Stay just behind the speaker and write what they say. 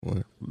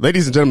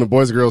Ladies and gentlemen,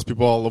 boys and girls,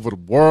 people all over the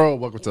world,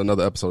 welcome to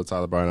another episode of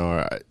Tyler Bryan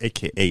Hour,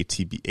 a.k.a.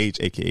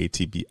 TBH, a.k.a.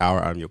 TB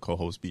Hour. I'm your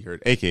co-host, B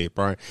Heard, a.k.a.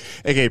 Brian,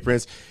 a.k.a.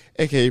 Prince,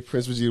 a.k.a.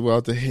 Prince Vegeta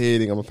without the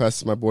hating. I'm going to pass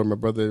to my boy, my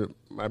brother,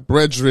 my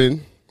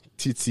brethren,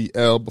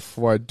 TTL.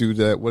 Before I do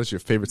that, what is your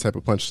favorite type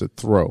of punch to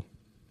throw?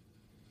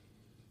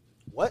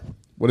 What?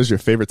 What is your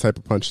favorite type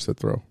of punch to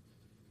throw?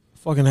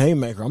 Fucking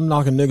haymaker. I'm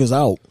knocking niggas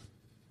out.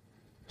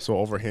 So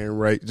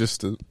overhand right, just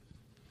to...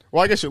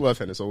 Well, I guess you're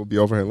left-handed, so it would be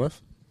overhand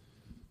left.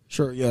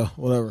 Sure, yeah,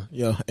 whatever.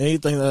 Yeah,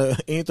 anything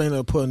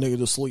that put a nigga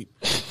to sleep.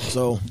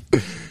 So,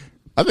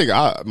 I think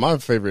my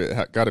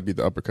favorite got to be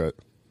the uppercut.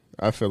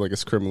 I feel like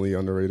it's criminally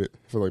underrated.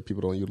 I feel like people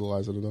don't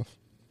utilize it enough.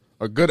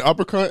 A good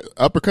uppercut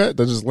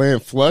that just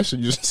land flush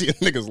and you just see a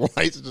nigga's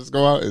lights just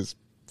go out is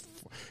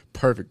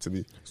perfect to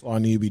me. That's all I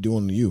need to be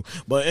doing to you.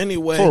 But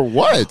anyway. For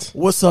what?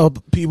 What's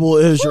up, people?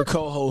 It is your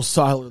co-host,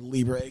 Tyler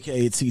Libra,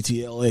 a.k.a.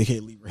 TTL,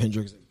 a.k.a. Libra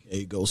Hendricks,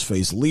 a.k.a.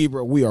 Ghostface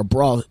Libra. We are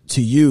brought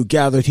to you,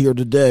 gathered here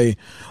today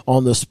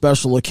on the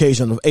special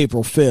occasion of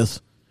April 5th,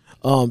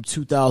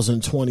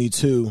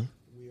 2022.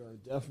 We are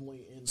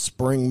definitely in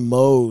spring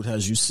mode,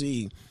 as you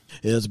see.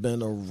 It has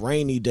been a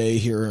rainy day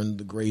here in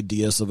the great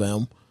DS of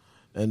M.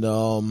 And,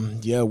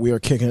 yeah, we are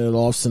kicking it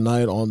off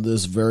tonight on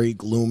this very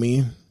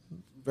gloomy,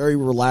 very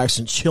relaxed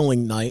and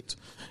chilling night,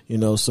 you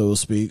know, so to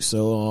speak.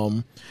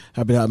 So,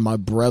 happy to have my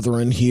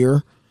brethren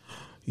here.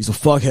 He's a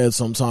fuckhead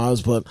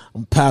sometimes, but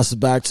I'm passing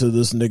back to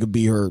this nigga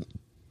B Heard.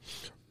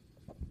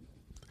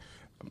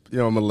 You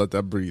know, I'm going to let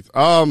that breathe.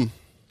 How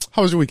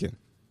was your weekend?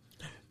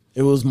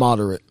 It was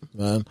moderate,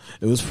 man.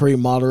 It was pretty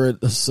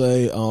moderate to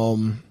say.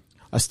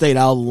 I stayed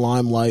out of the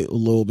limelight a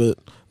little bit.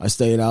 I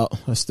stayed out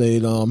of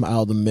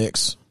the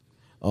mix.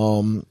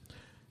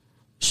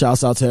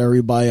 Shouts out to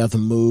everybody at the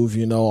Move,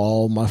 you know,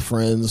 all my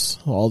friends,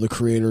 all the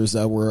creators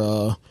that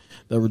were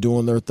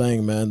doing their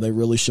thing, man. They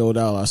really showed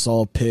out. I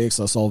saw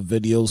pics, I saw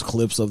videos,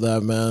 clips of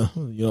that, man.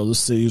 You know, the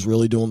city's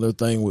really doing their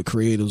thing with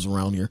creatives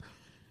around here.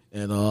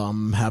 And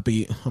I'm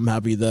happy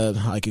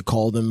that I could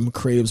call them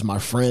creatives my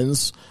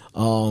friends,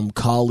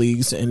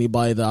 colleagues,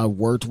 anybody that I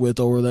worked with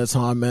over that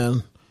time,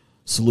 man.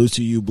 Salute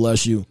to you,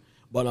 bless you.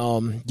 But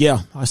yeah,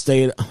 I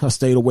stayed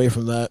away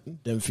from that.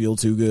 Didn't feel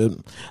too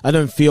good.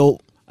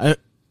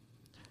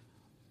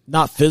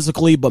 Not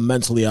physically, but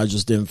mentally, I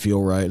just didn't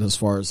feel right as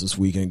far as this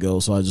weekend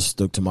goes. So I just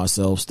stuck to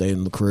myself, stayed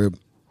in the crib,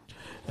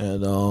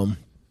 and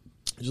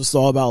just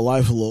thought about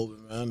life a little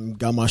bit, man.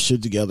 Got my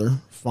shit together.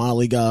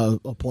 Finally got an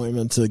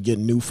appointment to get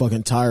new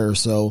fucking tires,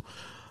 so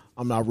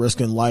I'm not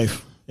risking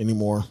life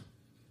anymore.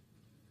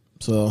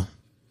 So,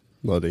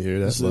 love to hear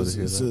that.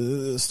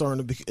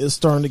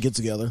 It's starting to get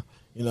together,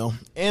 you know.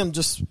 And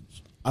just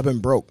I've been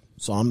broke,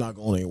 so I'm not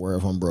going anywhere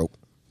if I'm broke.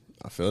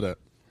 I feel that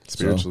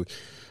spiritually.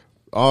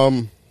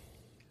 So.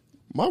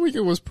 My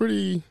weekend was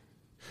pretty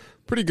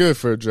good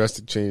for a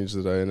drastic change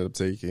that I ended up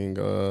taking.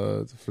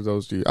 For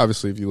those of you,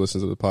 obviously, if you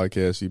listen to the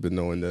podcast, you've been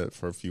knowing that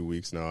for a few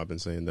weeks now. I've been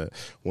saying that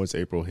once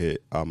April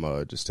hit, I'm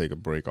just take a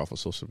break off of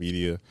social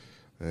media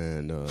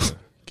and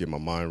get my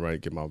mind right,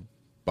 get my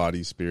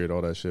body, spirit,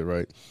 all that shit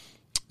right.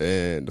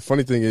 And the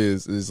funny thing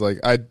is like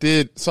I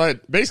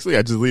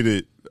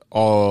deleted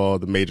all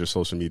the major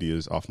social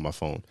medias off my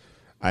phone.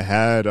 I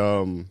have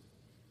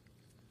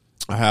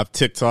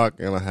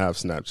TikTok and I have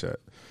Snapchat.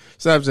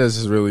 Snapchat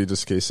is really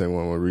just in case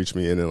anyone would reach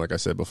me, and then like I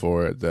said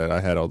before, that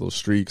I had all those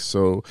streaks.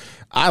 So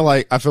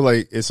I feel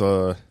like it's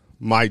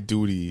my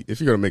duty.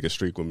 If you're gonna make a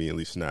streak with me, at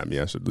least snap me.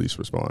 I should at least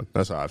respond.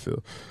 That's how I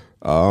feel.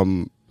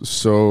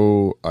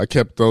 So I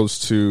kept those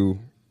two,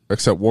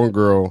 except one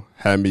girl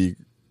had me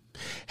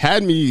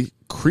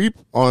creep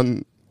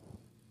on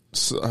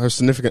her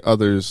significant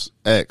other's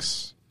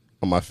ex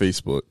on my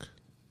Facebook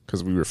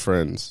because we were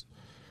friends.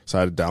 So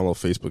I had to download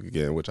Facebook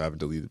again, which I haven't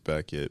deleted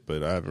back yet,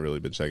 but I haven't really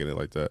been checking it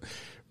like that.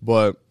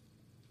 But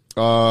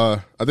I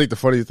think the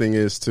funny thing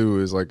is, too,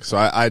 is like, so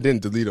I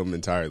didn't delete them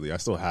entirely. I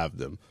still have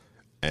them.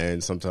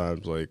 And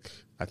sometimes, like,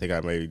 I think I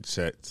maybe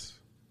checked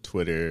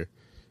Twitter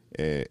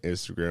and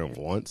Instagram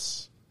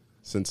once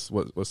since,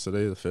 what's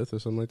today, the 5th or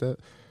something like that,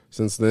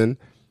 since then.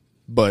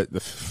 But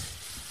the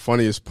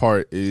funniest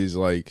part is,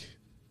 like,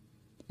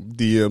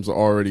 DMs are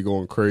already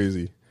going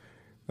crazy.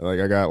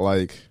 Like, I got,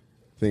 like,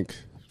 I think...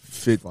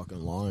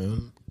 Fucking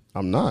lying.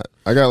 I'm not.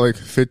 I got like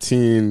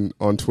 15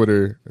 on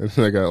Twitter and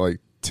then I got like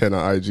 10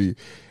 on IG.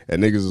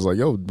 And niggas was like,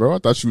 yo, bro, I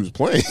thought you was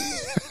playing.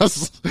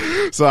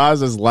 So I was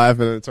just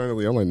laughing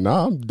internally. I'm like,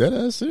 nah, I'm dead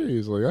ass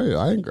serious. Like,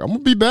 I'm going to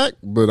be back,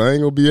 but I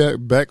ain't going to be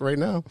back right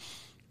now.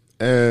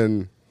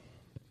 And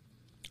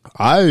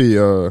I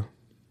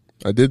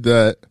did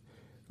that.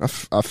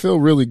 I feel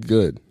really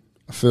good.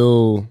 I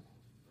feel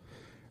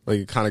like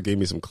it kind of gave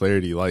me some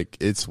clarity. Like,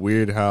 it's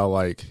weird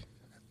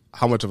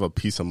how much of a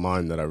peace of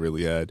mind that I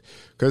really had.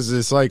 Because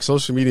it's like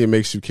social media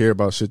makes you care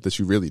about shit that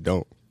you really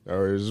don't.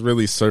 Or it's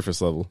really surface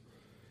level.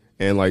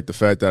 And like the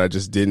fact that I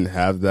just didn't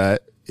have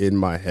that in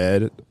my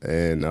head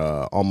and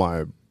on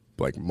my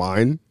like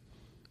mind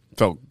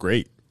felt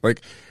great.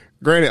 Like,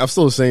 granted, I'm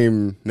still the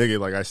same nigga.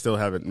 Like, I still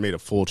haven't made a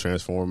full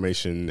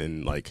transformation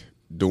and like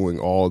doing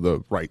all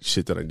the right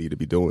shit that I need to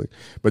be doing.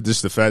 But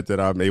just the fact that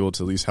I'm able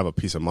to at least have a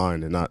peace of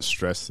mind and not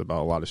stress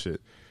about a lot of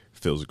shit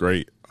feels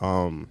great.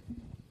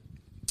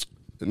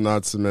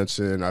 Not to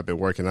mention, I've been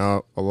working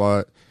out a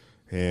lot,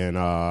 and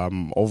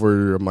I'm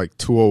like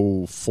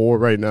 204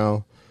 right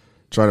now,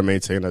 trying to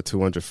maintain that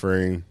 200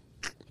 frame,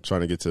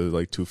 trying to get to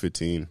like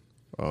 215.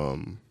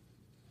 And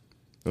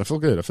I feel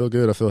good. I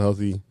feel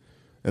healthy.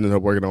 Ended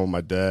up working out with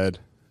my dad.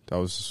 That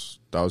was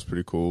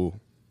pretty cool.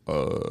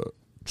 I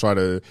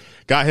finally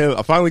got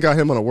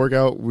him on a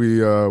workout.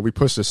 We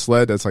pushed a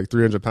sled that's like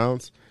 300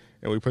 pounds,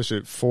 and we push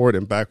it forward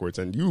and backwards.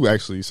 And you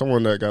actually,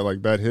 someone that got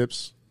like bad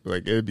hips,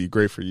 like it'd be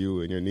great for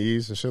you and your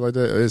knees and shit like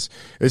that.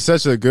 It's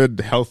such a good,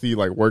 healthy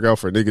like workout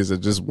for niggas that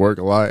just work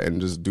a lot and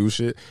just do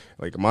shit.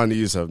 Like my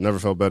knees have never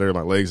felt better.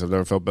 My legs have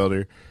never felt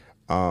better.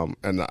 And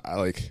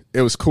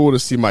it was cool to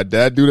see my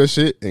dad do that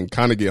shit and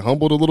kind of get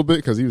humbled a little bit,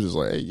 because he was just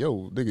like, hey,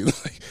 yo, nigga,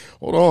 like,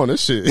 hold on,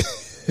 this shit,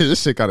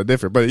 this shit kind of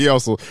different. But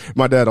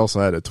my dad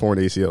also had a torn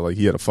ACL. Like,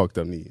 he had a fucked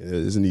up knee.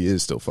 His knee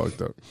is still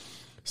fucked up.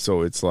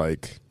 So it's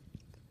like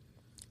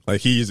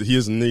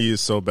his knee is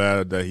so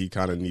bad that he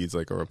kind of needs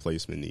like a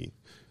replacement knee.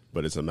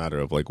 But it's a matter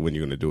of like when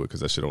you're going to do it,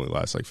 because that shit only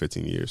lasts like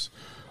 15 years.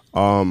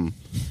 And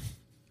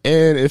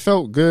it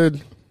felt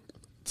good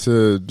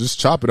to just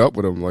chop it up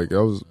with him. Like, I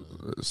was,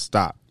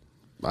 stop.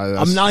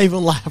 I'm not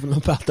even laughing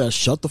about that.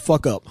 Shut the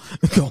fuck up.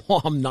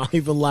 I'm not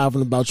even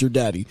laughing about your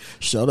daddy.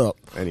 Shut up.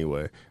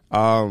 Anyway,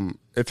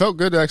 it felt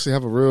good to actually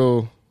have a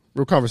real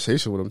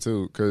conversation with him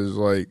too, because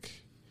like,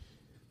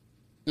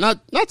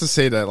 not to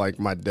say that like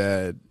my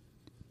dad,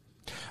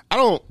 I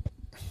don't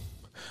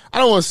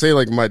want to say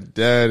like my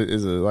dad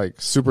is a like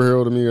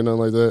superhero to me or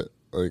nothing like that.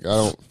 Like, I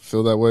don't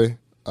feel that way.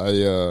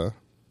 The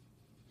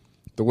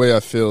way I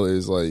feel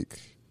is like,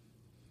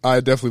 I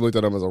definitely looked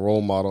at him as a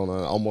role model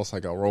and almost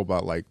like a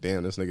robot. Like,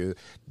 damn, this nigga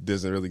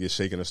doesn't really get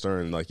shaken or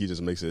stirred. Like, he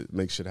just makes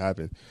shit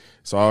happen.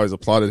 So I always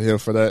applauded him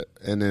for that.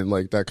 And then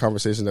like that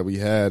conversation that we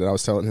had, I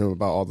was telling him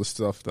about all the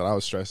stuff that I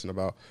was stressing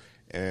about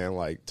and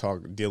like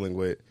dealing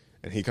with,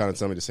 and he kind of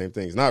told me the same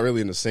things. Not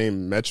really in the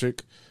same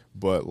metric,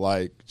 but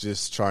like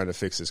just trying to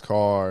fix his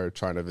car,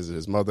 trying to visit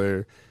his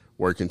mother,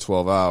 working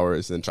 12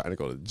 hours, and trying to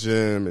go to the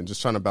gym and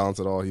just trying to balance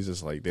it all. He's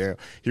just like, damn.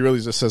 He really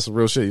just says some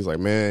real shit. He's like,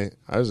 man,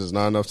 there's just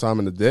not enough time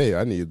in the day.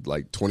 I need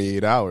like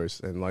 28 hours.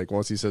 And like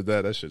once he said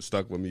that shit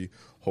stuck with me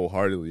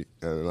wholeheartedly.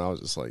 And I was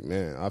just like,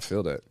 man, I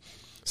feel that.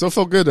 So it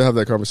felt good to have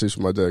that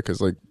conversation with my dad,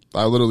 because like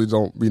I literally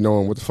don't be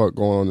knowing what the fuck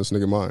going on in this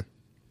nigga mind,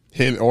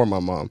 him or my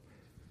mom.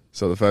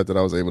 So the fact that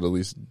I was able to at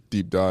least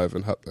deep dive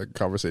and have that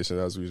conversation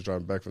as we was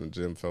driving back from the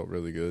gym felt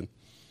really good.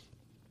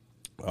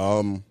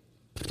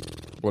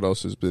 What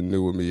else has been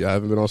new with me? I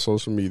haven't been on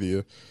social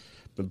media.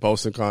 Been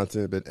posting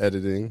content, been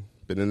editing,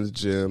 been in the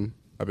gym.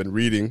 I've been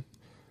reading.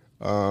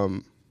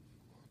 I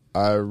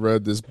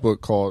read this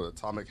book called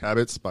Atomic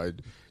Habits by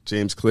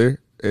James Clear.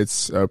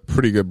 It's a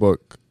pretty good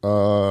book.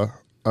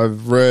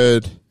 I've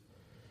read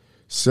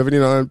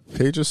 79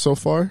 pages so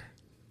far.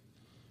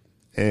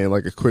 And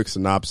like a quick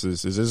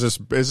synopsis is it's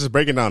just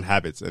breaking down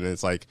habits, and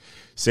it's like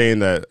saying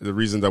that the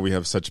reason that we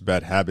have such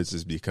bad habits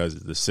is because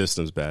the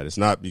system's bad. It's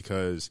not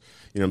because,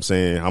 you know what I'm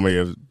saying, how many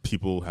of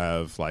people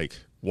have like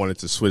wanted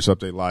to switch up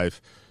their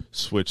life,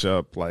 switch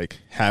up like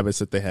habits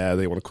that they have.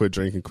 They want to quit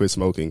drinking, quit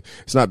smoking.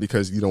 It's not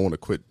because you don't want to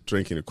quit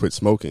drinking or quit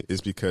smoking.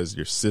 It's because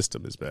your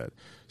system is bad.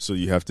 So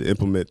you have to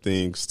implement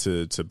things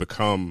to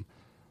become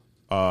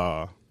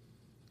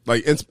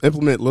like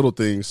implement little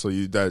things so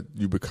you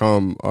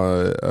become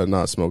a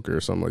not smoker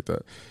or something like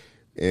that.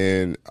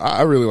 And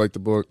I really like the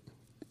book.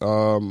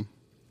 Only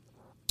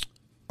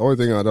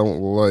thing I don't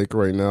like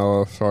right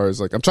now, as far as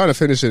like, I'm trying to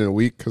finish it in a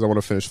week because I want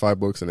to finish 5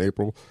 books in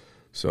April.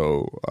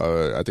 So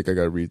I think I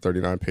got to read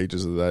 39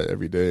 pages of that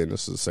every day, and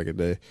this is the second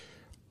day.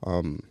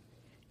 Only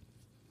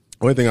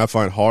thing I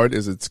find hard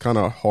is it's kind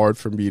of hard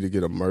for me to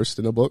get immersed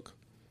in a book.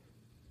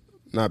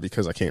 Not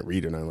because I can't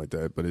read or nothing like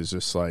that, but it's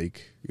just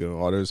like, you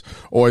know, there's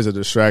always a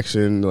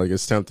distraction. Like,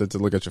 it's tempted to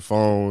look at your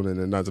phone, and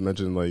then not to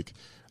mention, like,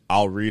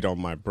 I'll read on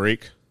my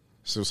break.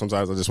 So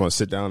sometimes I just want to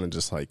sit down and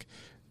just, like,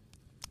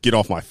 get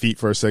off my feet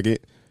for a second.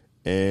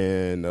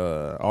 And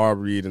I'll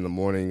read in the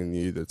morning, and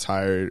you're either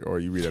tired, or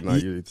you read at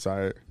night, you're either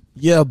tired.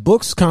 Yeah,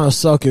 books kind of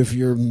suck if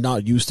you're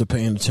not used to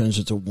paying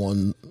attention to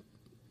one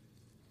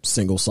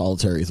single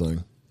solitary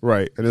thing.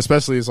 Right. And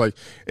especially it's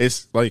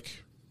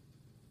like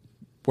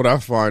what I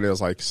find is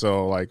like,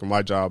 so like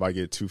my job, I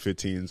get 2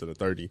 15s and a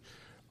 30.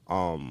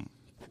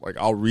 Like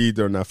I'll read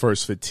during that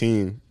first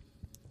 15,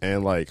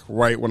 and like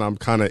right when I'm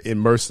kind of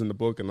immersed in the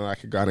book, and then I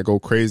could kind of go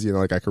crazy, and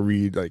like I could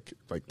read like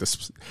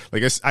this,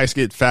 like I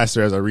get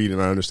faster as I read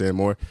and I understand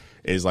more.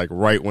 Is like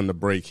right when the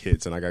break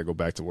hits and I gotta go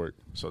back to work.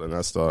 So then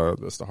that's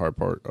the hard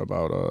part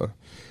about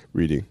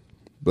reading.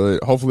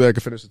 But hopefully I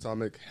can finish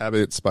Atomic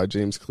Habits by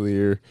James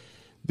Clear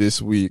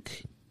this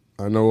week.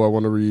 I know I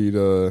want to read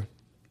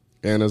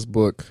Anna's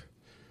book.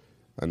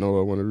 I know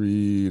I want to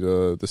read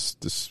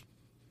this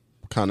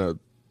kind of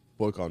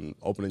book on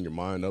opening your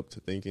mind up to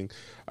thinking.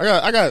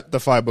 I got the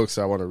 5 books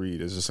I want to read.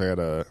 It's just I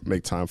gotta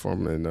make time for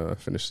them and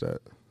finish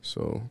that.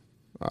 So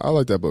I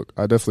like that book.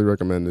 I definitely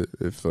recommend it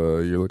if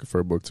you're looking for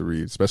a book to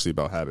read, especially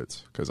about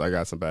habits, because I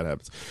got some bad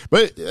habits.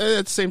 But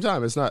at the same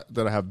time, it's not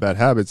that I have bad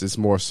habits. It's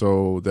more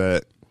so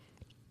that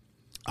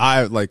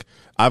I've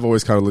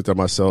always kind of looked at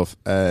myself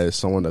as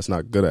someone that's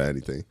not good at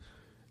anything.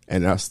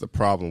 And that's the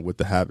problem with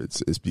the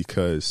habits, is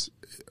because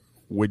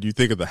when you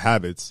think of the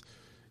habits,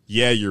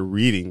 yeah, you're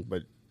reading,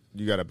 but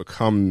you got to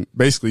become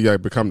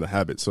the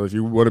habit. So if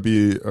you want to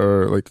be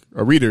like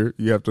a reader,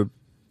 you have to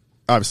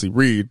obviously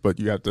read, but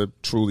you have to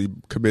truly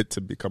commit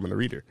to becoming a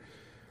reader.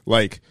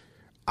 Like,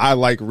 I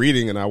like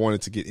reading and I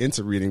wanted to get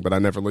into reading, but I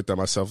never looked at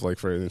myself like,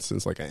 for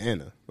instance, like an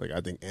Anna. Like,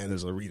 I think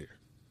Anna's a reader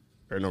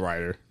and a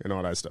writer and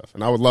all that stuff.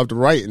 And I would love to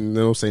write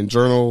and, saying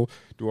journal,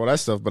 do all that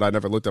stuff, but I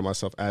never looked at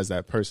myself as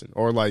that person.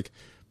 Or like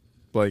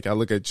I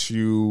look at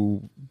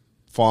you,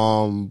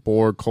 Fahm,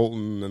 Borg,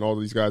 Colton, and all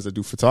these guys that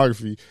do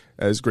photography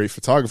as great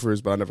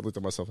photographers, but I never looked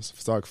at myself as a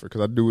photographer,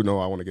 because I do know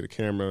I want to get a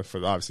camera for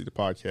obviously the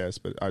podcast,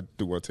 but I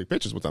do want to take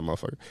pictures with that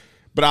motherfucker.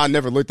 But I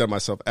never looked at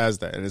myself as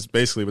that, and it's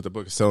basically what the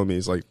book is telling me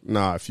is like,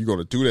 nah, if you're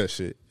gonna do that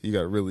shit, you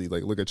gotta really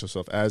like look at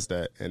yourself as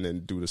that, and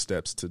then do the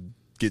steps to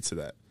get to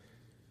that,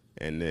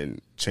 and then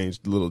change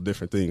little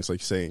different things,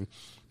 like you're saying,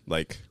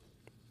 like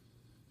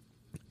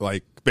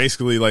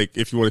basically like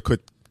if you want to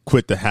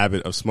quit the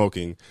habit of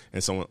smoking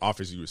and someone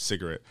offers you a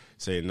cigarette,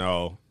 say,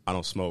 no, I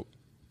don't smoke.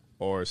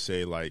 Or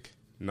say, like,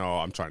 no,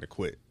 I'm trying to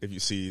quit. If you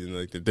see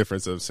like the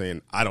difference of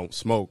saying I don't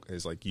smoke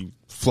is like you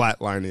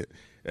flatline it,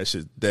 that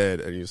shit's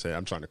dead, and you say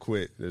I'm trying to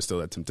quit, there's still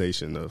that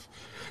temptation of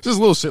just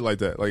little shit like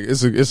that. Like,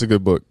 it's a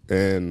good book,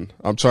 and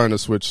I'm trying to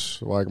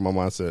switch like my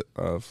mindset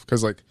of,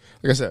 because like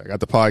I said, I got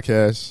the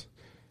podcast,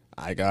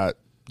 I got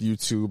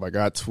YouTube, I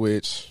got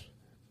Twitch,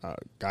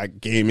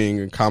 got gaming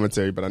and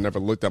commentary, but I never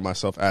looked at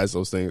myself as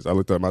those things. I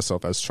looked at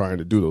myself as trying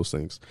to do those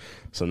things.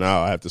 So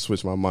now I have to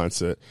switch my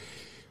mindset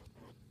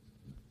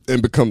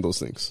and become those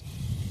things,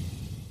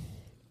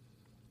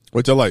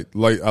 which I like.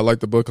 I like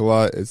the book a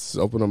lot. It's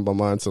opened up my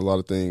mind to a lot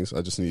of things.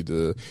 I just need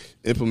to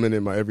implement it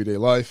in my everyday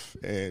life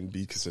and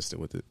be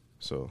consistent with it.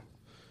 So,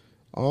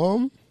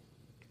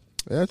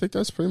 yeah, I think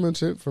that's pretty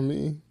much it for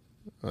me.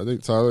 I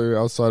think Tyler,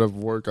 outside of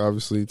work,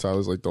 obviously,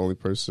 Tyler's like the only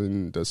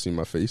person that's seen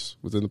my face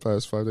within the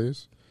past 5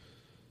 days.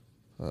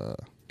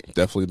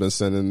 Definitely been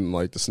sending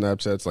like the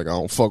Snapchats, like I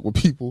don't fuck with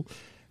people.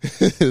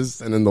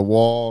 Sending the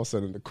wall,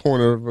 sending the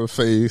corner of the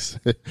face,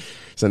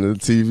 sending the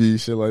TV,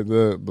 shit like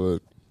that. But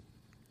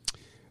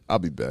I'll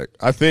be back.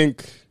 I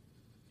think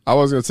I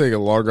was gonna take a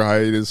longer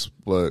hiatus,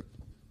 but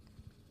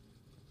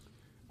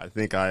I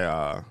think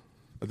I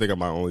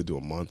might only do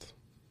a month,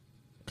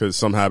 because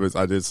some habits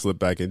I did slip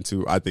back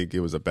into. I think it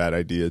was a bad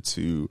idea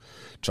to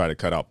try to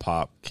cut out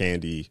pop,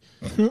 candy.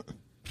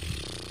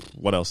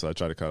 What else did I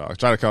try to cut out? I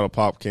tried to cut out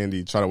pop,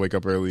 candy, try to wake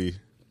up early,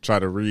 try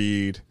to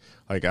read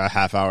like a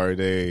half hour a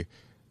day,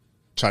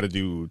 try to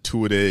do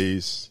 2 a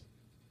days,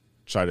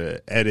 try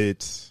to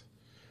edit,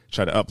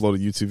 try to upload a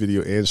YouTube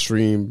video and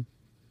stream,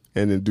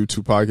 and then do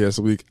 2 podcasts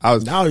a week.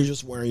 Now you're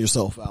just wearing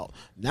yourself out.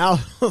 Now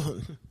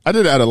I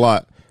did that a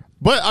lot.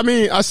 But I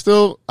mean, I've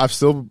still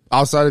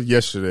outside of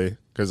yesterday,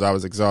 because I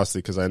was exhausted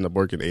because I ended up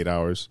working 8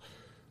 hours,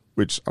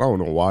 which I don't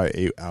know why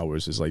 8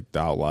 hours is like the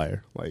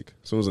outlier. Like,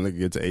 as soon as a nigga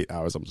get to 8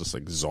 hours, I'm just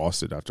like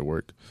exhausted after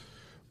work.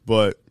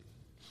 But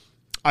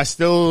I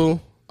still,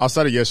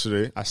 outside of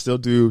yesterday, I still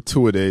do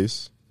 2 a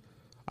days.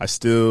 I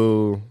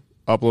still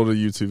upload a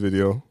YouTube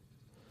video.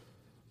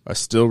 I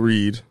still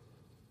read.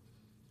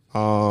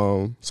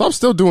 So I'm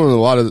still doing a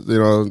lot of,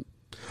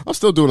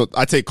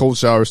 I take cold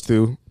showers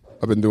too.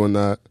 I've been doing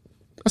that.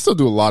 I still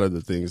do a lot of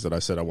the things that I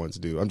said I wanted to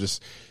do.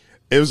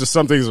 It was just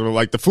some things where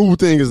like the food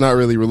thing is not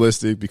really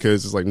realistic,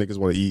 because it's like niggas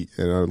want to eat,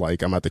 and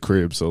I'm at the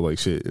crib, so like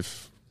shit,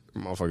 if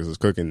motherfuckers is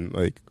cooking,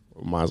 like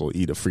might as well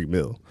eat a free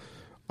meal.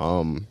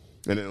 And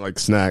then like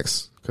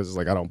snacks, because it's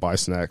like I don't buy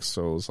snacks,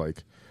 so it's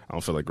like I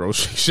don't feel like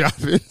grocery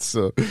shopping.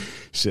 So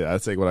shit, I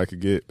take what I could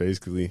get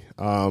basically.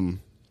 And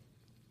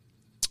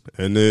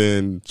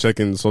then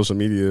checking social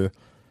media,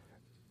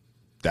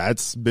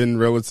 that's been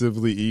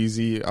relatively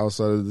easy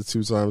outside of the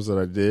 2 times that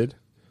I did.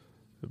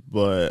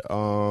 But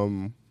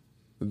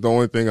the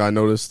only thing I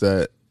noticed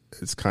that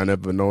it's kind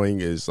of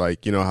annoying is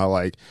like, you know how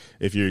like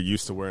if you're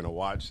used to wearing a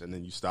watch and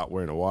then you stop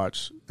wearing a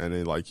watch, and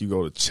then like you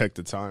go to check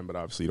the time, but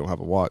obviously you don't have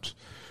a watch.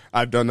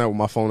 I've done that with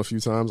my phone a few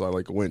times. I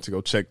like went to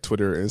go check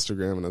Twitter or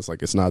Instagram, and it's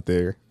like it's not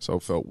there, so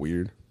it felt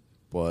weird.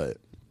 But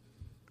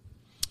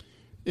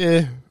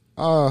yeah,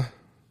 I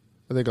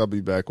think I'll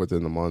be back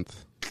within the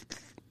month.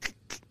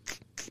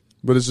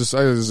 But I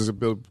just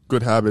build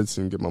good habits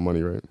and get my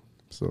money right.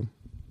 So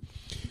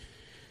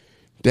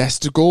that's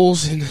the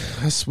goals, and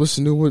that's what's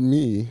new with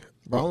me.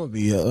 Bro, I'm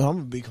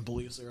gonna be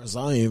completely serious.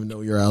 I didn't even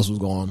know your ass was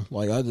gone.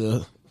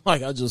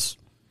 I just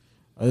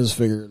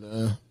figured,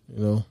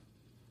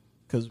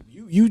 because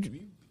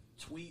you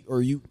tweet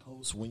or you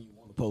post when you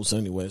want to post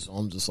anyway. So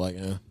I'm just like,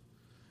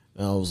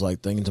 And I was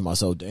like thinking to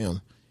myself,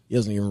 damn, he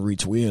hasn't even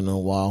retweeted in a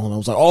while. And I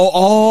was like,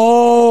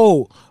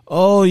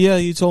 oh yeah,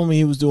 he told me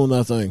he was doing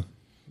that thing.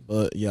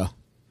 But yeah.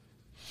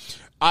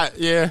 I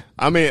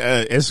mean,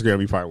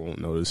 Instagram you probably won't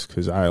notice,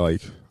 because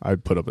I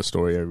put up a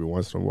story every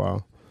once in a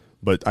while.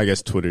 But I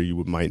guess Twitter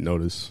you might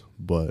notice,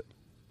 or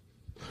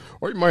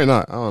you might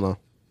not. I don't know.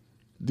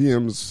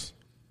 DMs.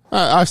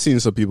 I've seen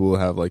some people who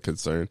have like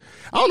concern.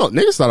 I don't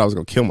know. Niggas thought I was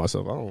gonna kill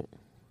myself.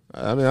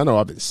 I mean, I know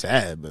I've been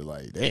sad, but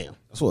like, damn.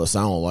 That's what it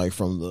sounded like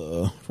from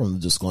the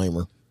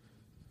disclaimer.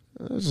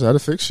 I just had to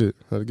fix shit.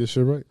 Had to get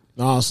shit right.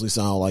 It honestly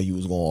sounded like you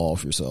was going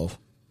off yourself.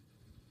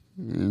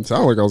 It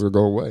sounded like I was gonna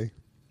go away.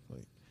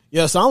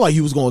 Yeah, it sounded like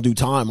you was going to do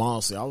time.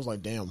 Honestly, I was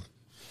like, damn.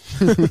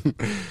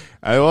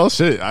 Well,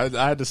 shit. I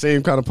had the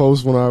same kind of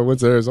post when I went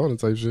to Arizona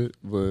type shit,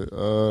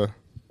 but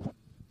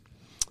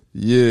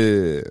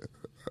yeah.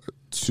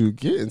 To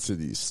get into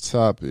these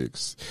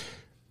topics,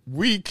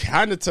 we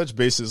kind of touched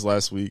bases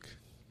last week,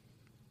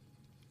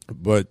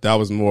 but that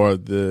was more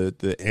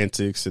the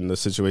antics and the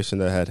situation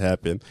that had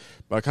happened.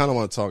 But I kind of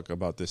want to talk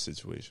about this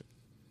situation.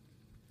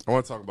 I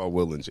want to talk about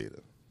Will and Jada,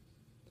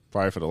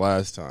 probably for the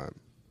last time.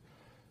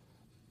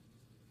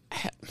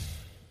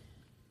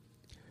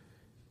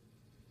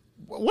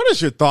 What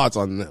is your thoughts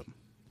on them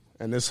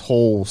and this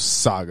whole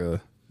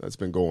saga that's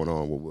been going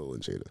on with Will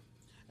and Jada?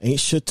 Ain't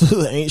shit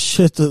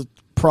to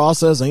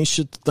process, ain't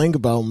shit to think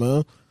about,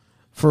 man.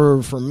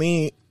 For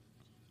me,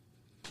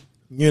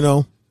 you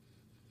know,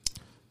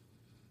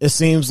 it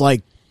seems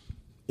like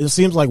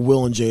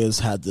Will and Jada's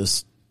had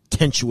this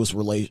tenuous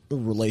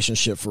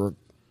relationship for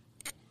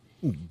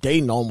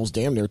dating almost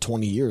damn near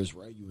 20 years,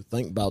 right? You would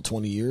think about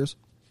 20 years.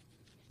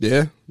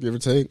 Yeah, give or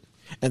take.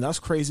 And that's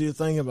crazy to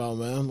think about,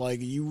 man.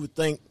 Like, you would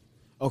think,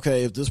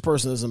 okay, if this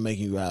person isn't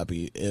making you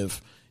happy,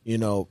 if, you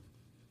know,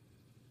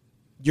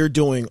 you're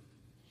doing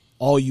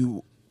all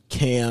you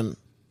can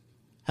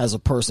as a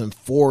person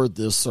for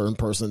this certain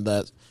person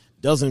that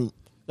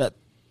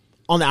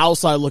on the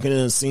outside looking in,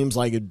 it seems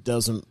like it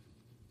doesn't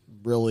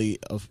really,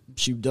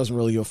 she doesn't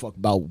really give a fuck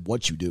about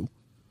what you do,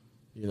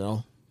 you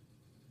know?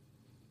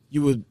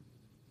 You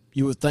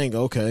would think,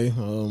 okay,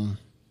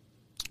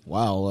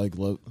 wow, like,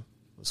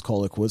 let's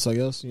call it quits, I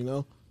guess, you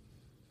know?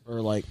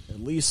 Or, like,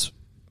 at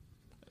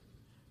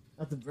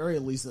the very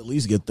least, at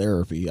least get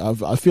therapy. I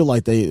feel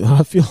like they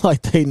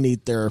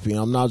need therapy.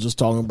 I'm not just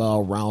talking about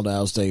a round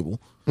ass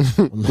table.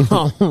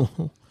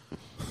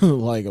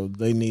 Like,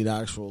 they need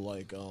actual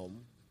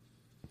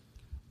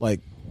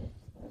like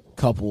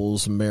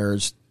couples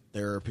marriage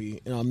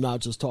therapy. And I'm not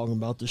just talking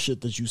about the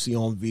shit that you see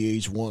on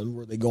VH1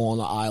 where they go on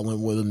the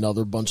island with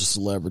another bunch of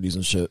celebrities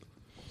and shit.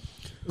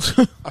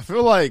 I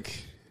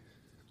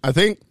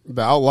think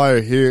the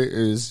outlier here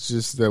is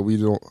just that we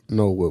don't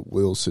know what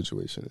Will's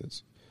situation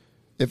is.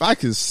 If I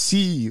could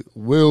see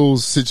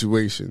Will's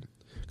situation,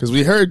 because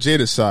we heard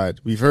Jada's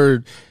side, we've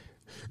heard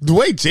the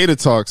way Jada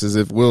talks as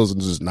if Will's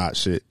just not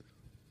shit.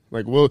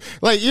 Like, Will,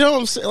 like, you know what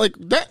I'm saying? Like,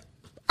 that,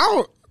 I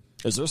don't.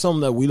 Is there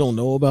something that we don't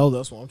know about?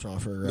 That's what I'm trying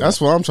to figure out.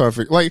 That's what I'm trying to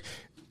figure. Like,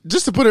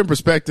 just to put it in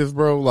perspective,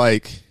 bro,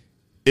 like,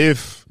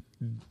 if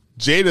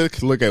Jada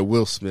could look at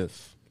Will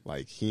Smith,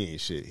 like, he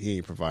ain't shit, he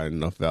ain't providing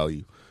enough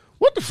value,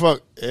 what the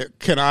fuck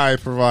can I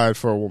provide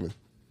for a woman?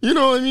 You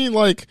know what I mean?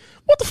 Like,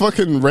 what the fuck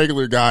can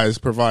regular guys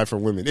provide for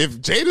women? If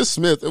Jada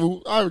Smith,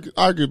 who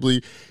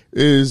arguably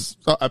is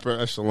an upper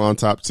echelon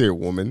top tier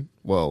woman,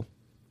 well,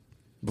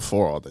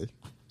 before all the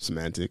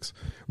semantics,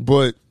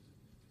 but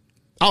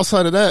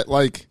outside of that,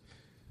 like,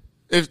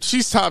 if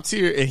she's top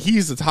tier and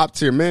he's a top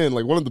tier man,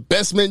 like one of the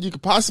best men you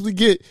could possibly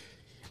get,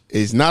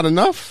 is not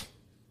enough,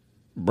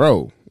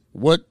 bro.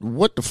 What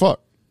the fuck?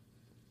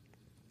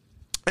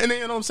 And then,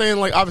 you know what I'm saying?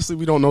 Like, obviously,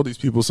 we don't know these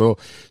people, so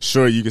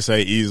sure, you could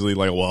say easily,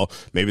 like, well,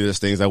 maybe there's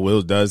things that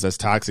Will does that's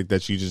toxic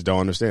that you just don't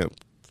understand.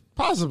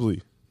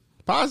 Possibly.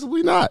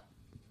 Possibly not.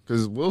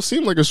 Because Will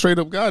seemed like a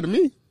straight-up guy to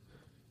me.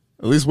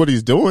 At least what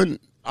he's doing.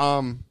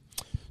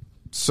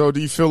 So do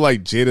you feel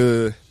like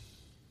Jada...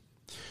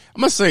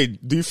 I'm going to say,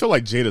 do you feel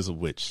like Jada's a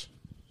witch?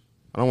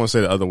 I don't want to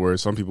say the other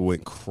words. Some people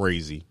went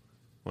crazy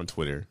on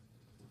Twitter.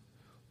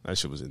 That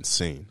shit was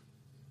insane.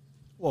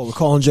 Well, we're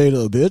calling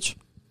Jada a bitch?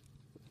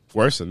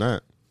 Worse than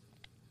that.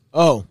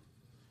 Oh,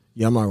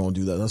 yeah, I'm not gonna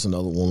do that. That's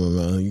another woman,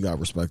 man. You gotta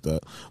respect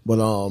that.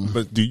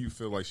 But do you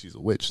feel like she's a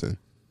witch then?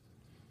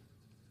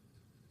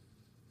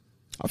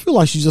 I feel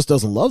like she just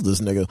doesn't love this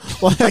nigga.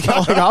 Like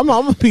I'm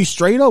gonna be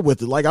straight up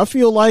with it. Like, I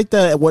feel like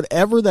that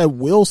whatever that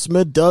Will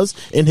Smith does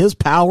in his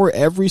power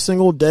every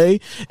single day,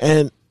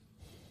 and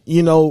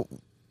you know,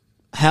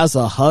 has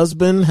a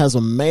husband, has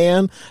a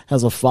man,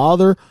 has a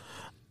father.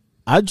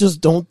 I just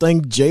don't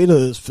think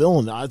Jada is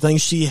feeling it. I think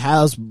she's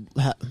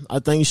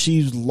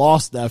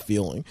lost that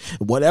feeling.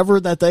 Whatever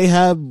that they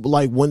had,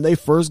 like, when they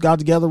first got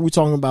together, we're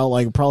talking about,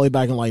 like, probably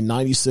back in, like,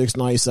 96,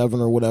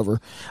 97 or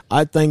whatever.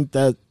 I think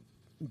that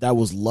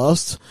was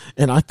lust,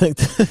 and I think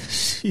that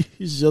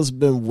she's just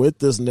been with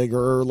this nigga,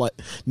 or, like,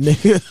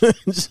 nigga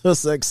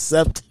just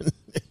accepting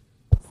it.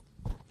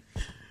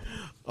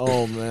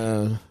 Oh,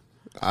 man.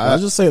 I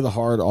just say the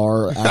hard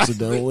R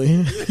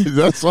accidentally.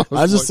 That's what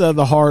I just said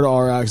the hard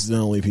R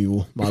accidentally,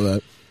 people. My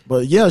bad.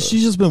 But yeah,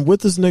 she's just been with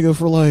this nigga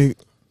for like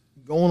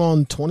going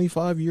on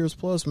 25 years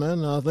plus,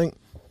 man. And I think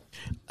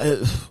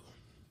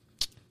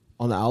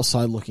on the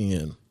outside looking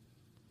in,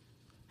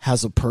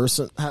 has a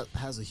person,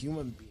 has a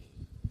human being,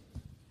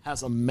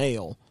 has a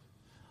male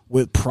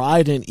with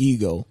pride and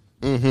ego.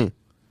 Mm-hmm.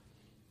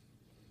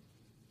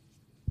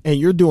 And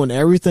you're doing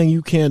everything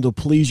you can to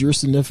please your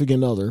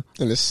significant other.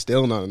 And it's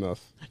still not enough.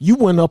 You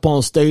went up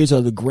on stage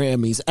at the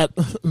Grammys,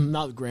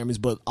 not the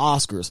Grammys, but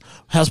Oscars,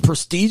 as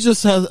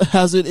prestigious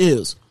as it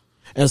is,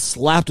 and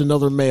slapped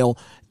another male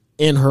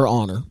in her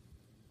honor.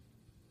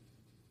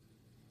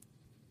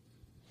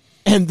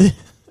 And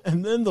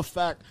then the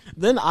fact,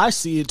 then I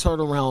see it turn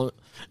around.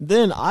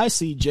 Then I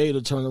see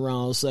Jada turn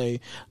around and say,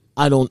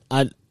 I don't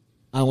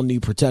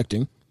need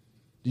protecting.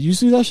 Did you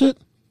see that shit?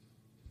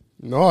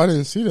 No, I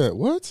didn't see that.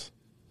 What?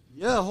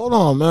 Yeah, hold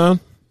on, man.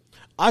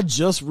 I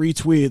just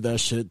retweeted that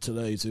shit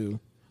today, too.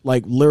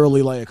 Like,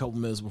 literally, like, a couple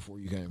minutes before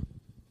you came.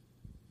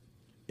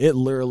 It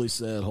literally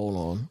said, hold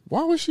on.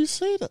 Why would she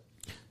say that?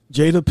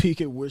 Jada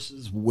Pinkett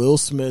wishes Will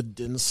Smith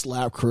didn't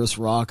slap Chris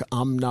Rock.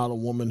 I'm not a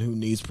woman who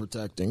needs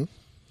protecting.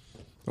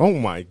 Oh,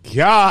 my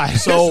God.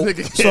 So, this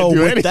nigga can't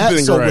do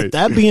anything right. with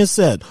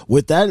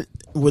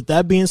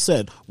that being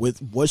said,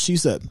 with what she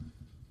said,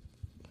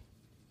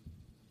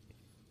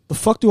 the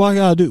fuck do I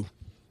gotta do?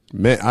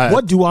 Man,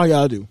 what do I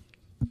gotta do?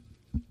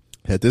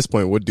 At this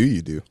point, what do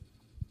you do?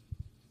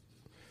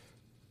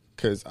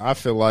 Because I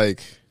feel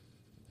like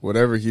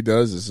whatever he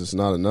does is just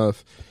not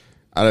enough.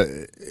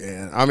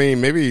 I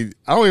mean, maybe,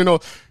 I don't even know.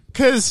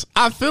 Because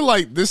I feel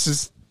like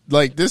this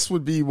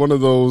would be one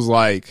of those,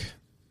 like,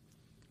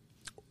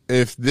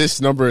 if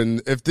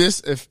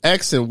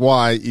X and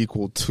Y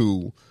equal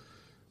 2,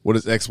 what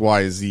does X,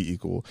 Y, and Z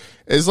equal?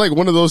 It's like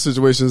one of those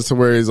situations to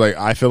where it's like,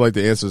 I feel like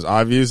the answer is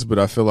obvious, but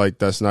I feel like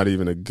that's not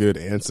even a good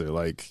answer.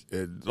 Like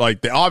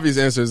the obvious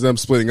answer is them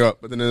splitting up.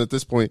 But then at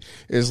this point,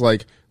 it's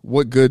like,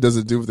 what good does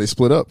it do if they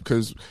split up?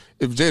 Because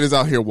if Jada's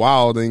out here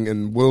wilding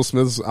and Will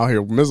Smith's out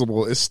here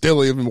miserable, it's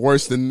still even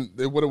worse than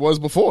what it was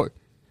before.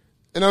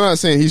 And I'm not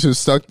saying he should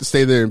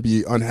stay there and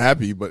be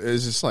unhappy, but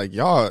it's just like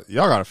y'all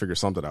got to figure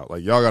something out.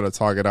 Like y'all got to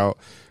talk it out.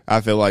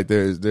 I feel like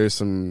there's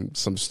some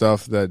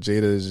stuff that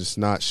Jada is just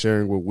not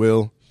sharing with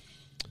Will,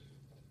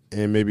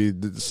 and maybe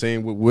the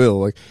same with Will.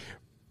 Like,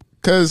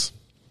 because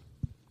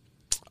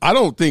I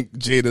don't think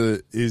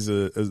Jada is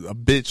a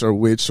bitch or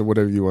witch or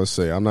whatever you want to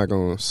say. I'm not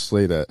gonna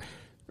say that.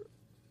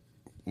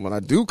 But I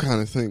do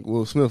kind of think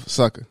Will Smith a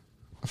sucker.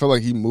 I feel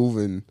like he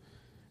moving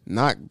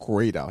not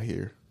great out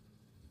here.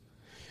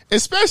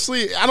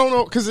 Especially, I don't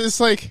know, because it's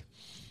like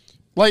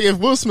if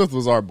Will Smith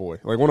was our boy,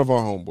 like one of our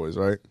homeboys,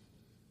 right?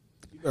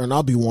 You better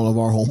not be one of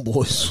our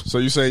homeboys. So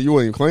you saying you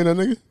wouldn't even claim that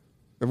nigga?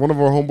 If one of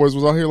our homeboys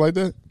was out here like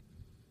that?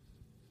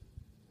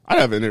 I'd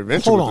have an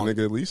intervention with the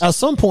nigga at least. At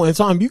some point in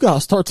time, you got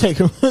to start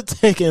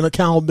taking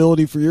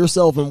accountability for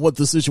yourself and what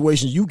the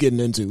situation you getting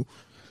into.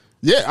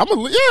 Yeah, I'm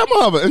gonna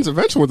have an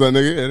intervention with that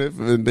nigga,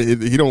 and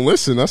if he don't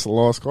listen, that's a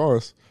lost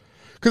cause.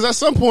 Because at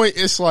some point,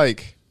 it's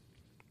like,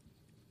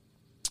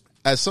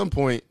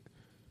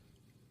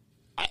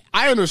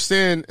 I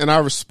understand and I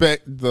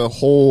respect the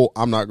whole,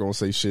 I'm not going to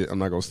say shit, I'm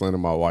not going to slander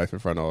my wife in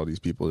front of all these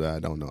people that I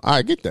don't know.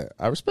 I get that.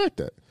 I respect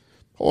that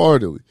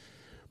wholeheartedly.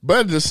 But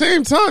at the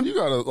same time, you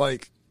got to,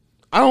 like,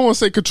 I don't want to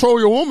say control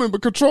your woman,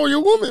 but control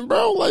your woman,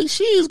 bro. Like,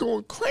 she is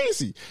going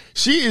crazy.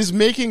 She is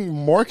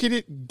making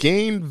marketed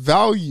gain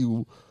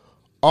value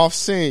off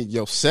saying,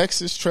 yo,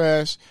 sex is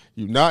trash.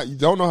 You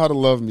don't know how to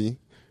love me.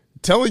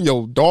 Telling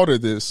your daughter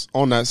this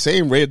on that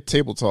same Red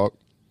Table Talk.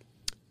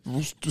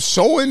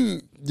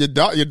 Showing your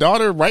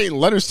daughter writing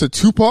letters to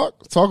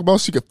Tupac, talk about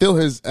she could feel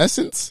his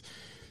essence.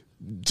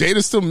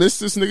 Jada still missed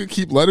this nigga,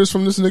 keep letters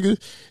from this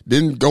nigga.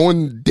 Then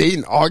going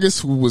dating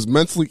August, who was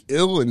mentally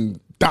ill and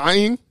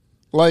dying.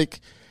 Like,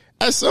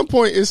 at some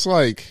point, it's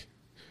like,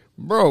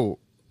 bro,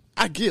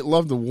 I get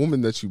love the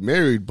woman that you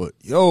married, but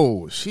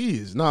yo, she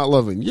is not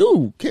loving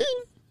you, King.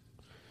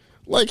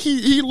 Like,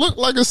 he looked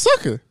like a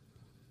sucker.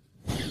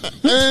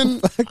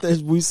 And the fact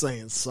that we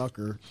saying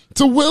sucker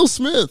to Will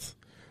Smith.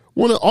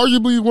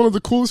 Arguably one of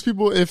the coolest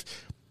people. If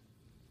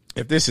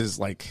this is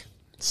like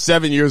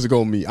 7 years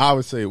ago, me, I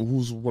would say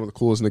who's one of the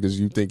coolest niggas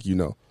you think you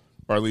know,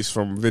 or at least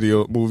from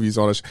video, movies,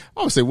 all that shit.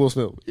 I would say Will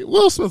Smith.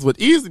 Will Smith would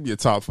easily be a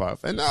top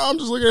 5. And now I'm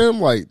just looking at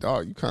him like,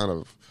 dog, you kind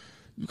of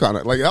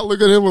like, I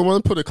look at him and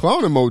want to put a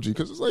clown emoji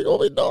because it's like, what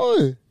we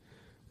doing?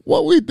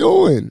 What we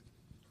doing?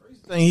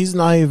 He's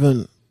not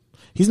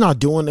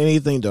doing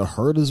anything to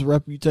hurt his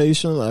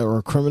reputation or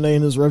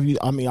incriminating his reputation.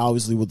 I mean,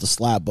 obviously with the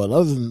slap, but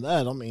other than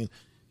that, I mean,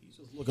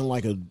 looking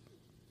like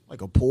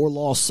a poor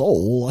lost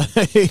soul.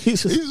 he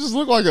just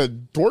looked like a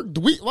dork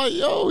dweeb. Like,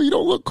 yo, he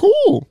don't look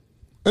cool.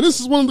 And this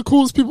is one of the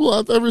coolest people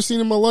I've ever seen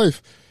in my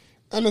life.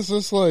 And it's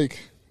just like,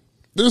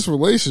 this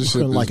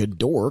relationship looking like a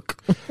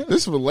dork.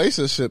 This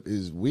relationship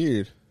is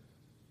weird.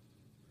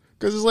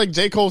 Because it's like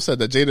J. Cole said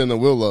that Jada and the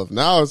Will love.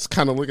 Now it's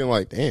kind of looking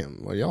like,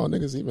 damn, like y'all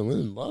niggas even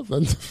in love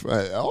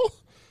at all?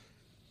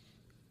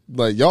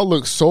 Like, y'all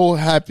look so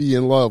happy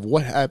in love.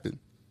 What happened?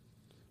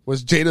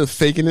 Was Jada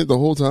faking it the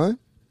whole time?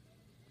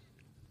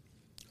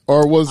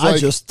 Or was I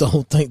just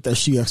don't think that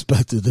she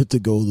expected it to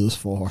go this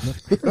far.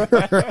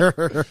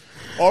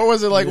 Or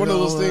was it like one of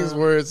those things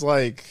where it's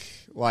like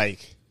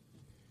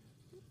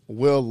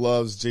Will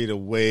loves Jada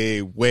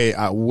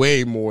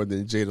way more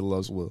than Jada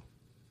loves Will?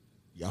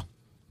 Yeah.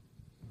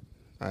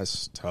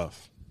 That's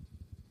tough.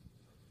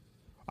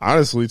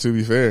 Honestly, to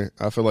be fair,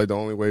 I feel like the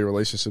only way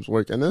relationships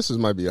work, and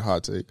might be a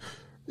hot take,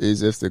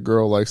 is if the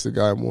girl likes the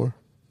guy more.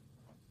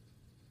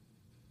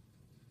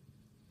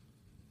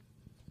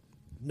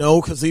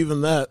 No, because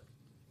even that,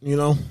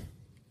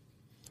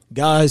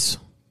 guys,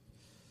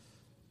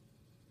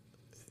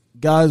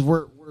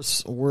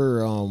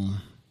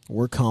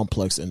 we're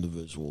complex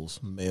individuals.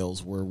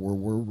 Males, we're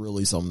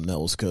really something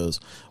else, because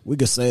we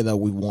could say that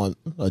we want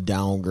a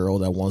down girl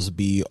that wants to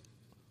be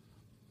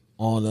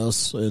on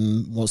us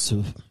and wants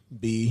to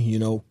be,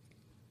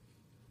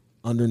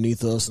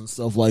 underneath us and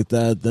stuff like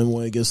that. Then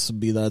when it gets to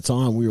be that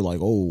time, we were like,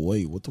 oh,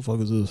 wait, what the fuck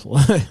is this?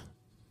 I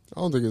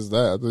don't think it's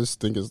that. I just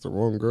think it's the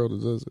wrong girl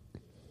that does it.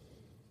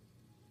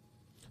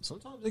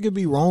 Sometimes it could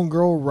be wrong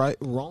girl,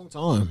 wrong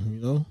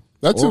time,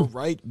 That too. Or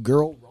right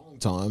girl, wrong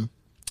time.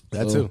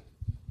 That too.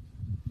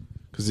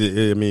 Because,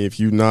 if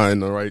you're not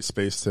in the right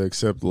space to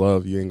accept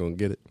love, you ain't going to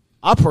get it.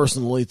 I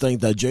personally think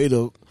that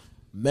Jada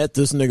met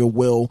this nigga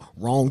Will,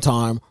 wrong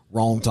time,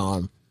 wrong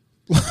time.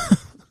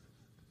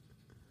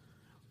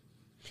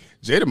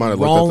 Jada might have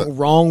looked at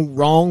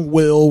wrong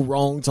Will,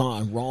 wrong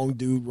time, wrong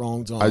dude,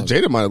 wrong time.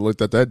 Jada might have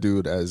looked at that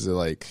dude as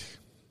like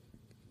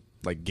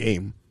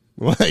game,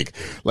 like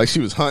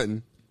she was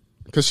hunting,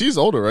 because she's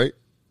older, right?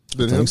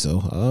 I think so.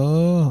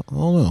 I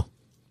don't know.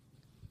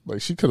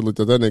 Like, she could have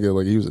looked at that nigga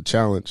like he was a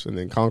challenge and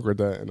then conquered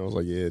that, and I was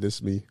like, yeah, this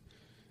is me.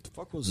 The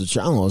fuck was a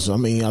challenge? I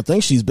mean, I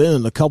think she's been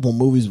in a couple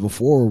movies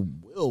before.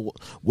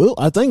 Will,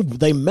 I think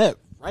they met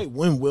right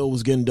when Will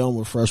was getting done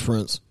with Fresh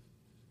Prince,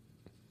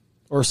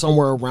 or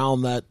somewhere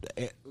around that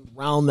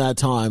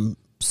time,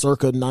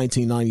 circa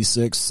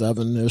 1996,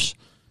 7-ish,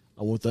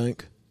 I would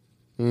think.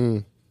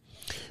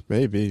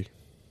 Maybe.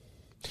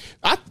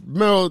 That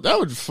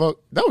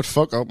would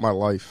fuck up my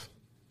life.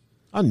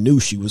 I knew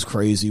she was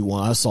crazy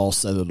when I saw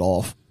Set It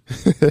Off.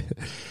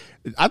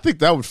 I think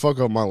that would fuck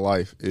up my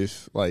life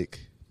if, like,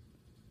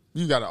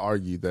 you got to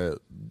argue that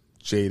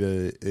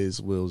Jada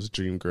is Will's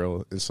dream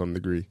girl in some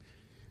degree.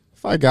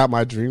 If I got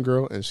my dream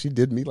girl and she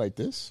did me like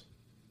this,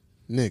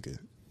 nigga,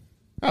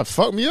 that'd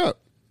fuck me up.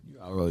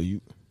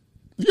 You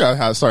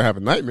gotta start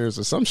having nightmares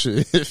or some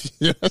shit. If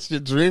that's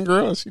your dream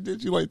girl and she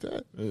did you like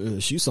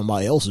that, she's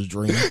somebody else's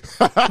dream.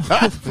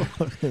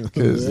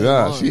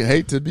 Because she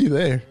hate to be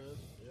there.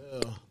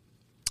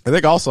 I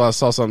think also I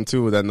saw something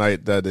too that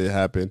night that it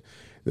happened,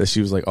 that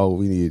she was like, "Oh,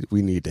 we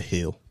need to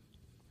heal."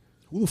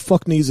 Who the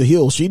fuck needs a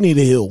heal? She need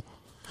a heal.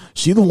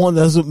 She the one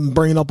that's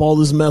bringing up all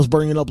this mess,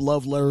 bringing up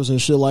love letters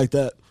and shit like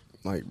that.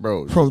 Like,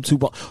 bro, from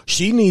Tupac,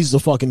 she needs to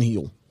fucking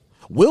heal.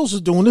 Will's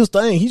just doing his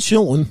thing. He's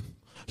chilling.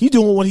 He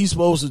doing what he's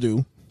supposed to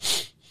do.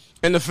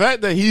 And the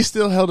fact that he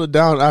still held it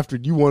down after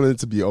you wanted it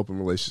to be an open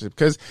relationship.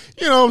 Because,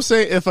 you know what I'm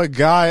saying? If a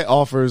guy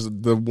offers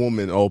the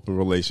woman an open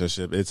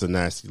relationship, it's a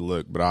nasty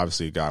look. But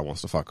obviously a guy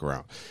wants to fuck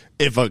around.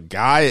 If a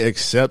guy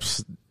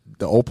accepts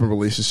the open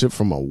relationship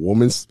from a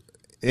woman's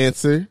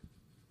answer,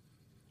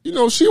 she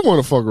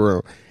want to fuck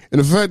around.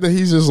 And the fact that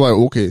he's just like,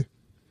 okay,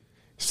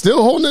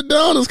 still holding it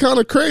down is kind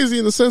of crazy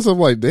in the sense of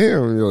like,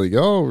 damn, you're like,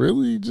 oh,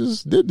 really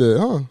just did that,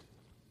 huh?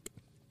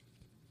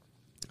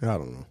 I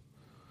don't know.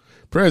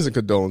 Prayers and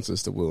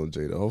condolences to Will and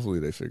Jada. Hopefully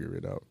they figure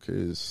it out.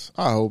 Cause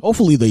I hope.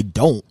 Hopefully they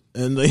don't,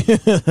 and they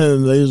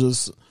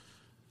just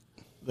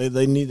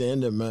they need to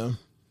end it, man.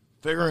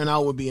 Figuring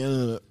out would be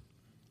ending it.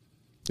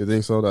 You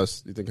think so?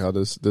 You think how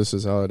this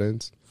is how it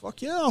ends?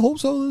 Fuck yeah, I hope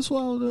so. This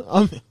way.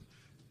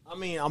 I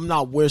mean, I'm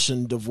not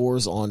wishing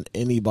divorce on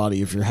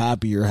anybody. If you're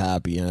happy, you're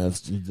happy, and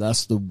if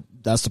that's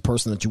the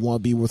person that you want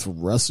to be with for the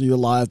rest of your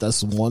life,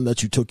 that's the one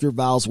that you took your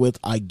vows with.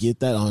 I get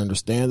that. I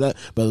understand that.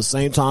 But at the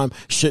same time,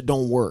 shit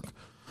don't work.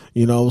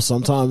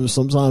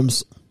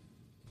 Sometimes,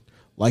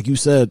 like you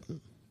said,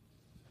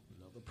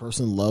 another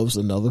person loves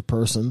another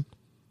person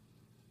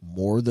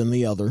more than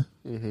the other,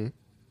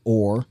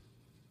 or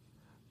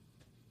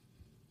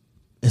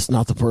it's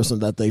not the person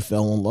that they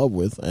fell in love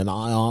with. And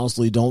I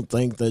honestly don't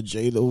think that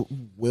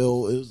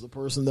Will is the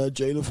person that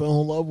Jada fell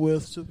in love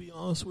with, to be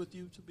honest with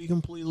you, to be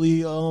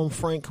completely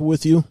frank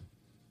with you.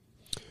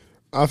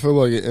 I feel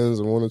like it ends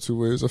in one or two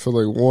ways. I feel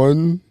like,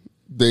 one,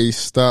 they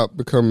stop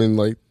becoming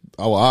like,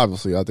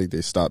 obviously, I think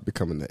they stopped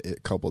becoming the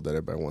it couple that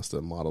everybody wants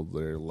to model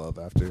their love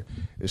after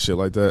and shit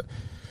like that.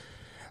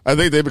 I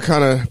think they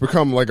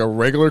become like a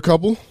regular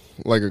couple,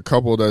 like a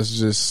couple that's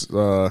just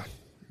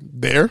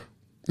there,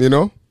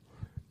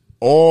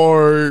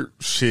 or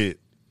shit.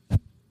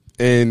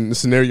 In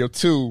scenario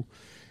 2,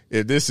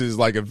 if this is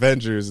like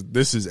Avengers,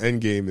 this is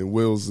Endgame and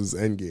Will's is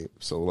Endgame.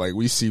 So like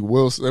we see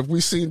if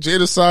we see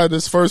Jada's side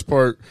this first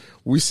part,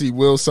 we see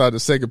Will's side the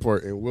second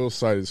part, and Will's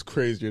side is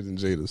crazier than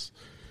Jada's.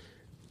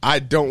 I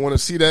don't want to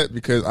see that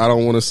because I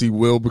don't want to see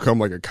Will become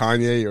like a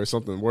Kanye or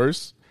something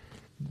worse.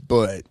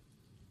 But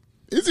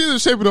it's either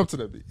shaping up to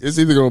that. It's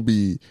either going to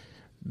be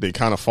they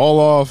kind of fall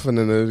off and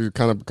then they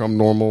kind of become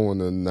normal and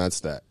then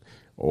that's that.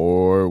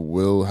 Or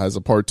Will has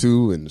a part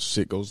 2 and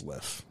shit goes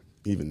left.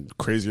 Even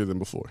crazier than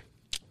before.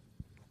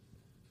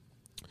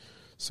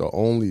 So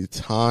only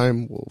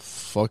time will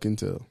fucking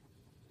tell.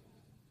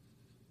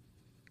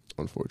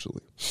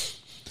 Unfortunately.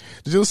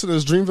 Did you listen to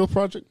this Dreamville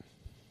project?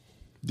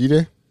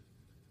 D-Day?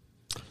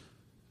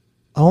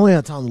 I only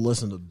had time to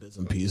listen to bits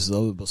and pieces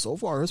of it, but so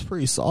far it's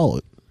pretty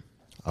solid.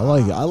 I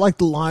like it. I like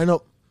the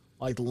lineup.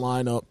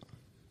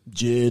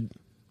 Jid,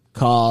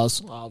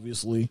 Kaz,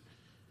 obviously,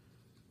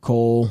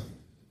 Cole,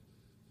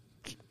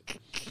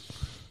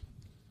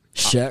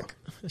 Shaq.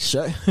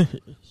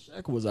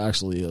 Shaq was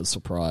actually a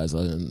surprise.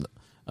 I did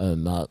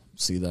not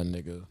see that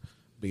nigga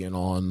being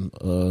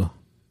on.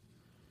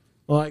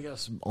 I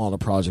guess on a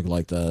project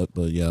like that,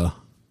 but yeah.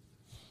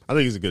 I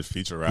think he's a good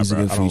feature rapper. He's a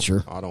good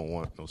feature. I don't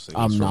want no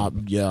singles.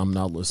 I'm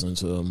not listening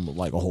to him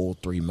like a whole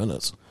 3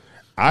 minutes.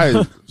 I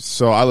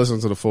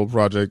listened to the full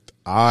project.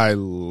 I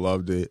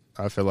loved it.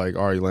 I feel like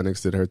Ari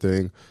Lennox did her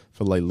thing. I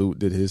feel like Lute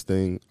did his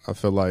thing. I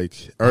feel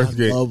like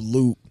love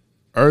Lute.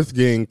 Earth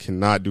Gang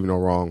cannot do no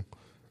wrong.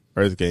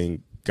 Earth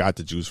Gang got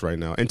the juice right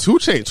now. And 2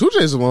 Chainz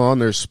was on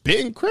there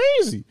spitting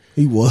crazy.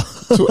 He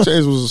was. 2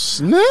 Chainz was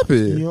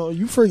snapping. You know,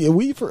 you forget.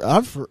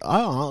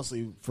 I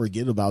honestly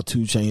forget about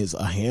 2 Chainz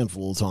a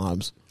handful of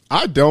times.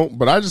 I don't,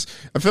 but I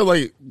feel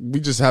like we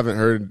just haven't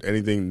heard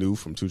anything new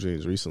from 2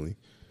 Chainz recently.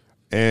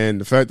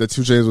 And the fact that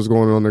 2 Chainz was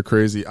going on there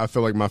crazy, I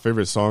feel like my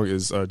favorite song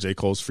is J.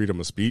 Cole's Freedom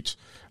of Speech.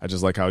 I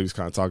just like how he's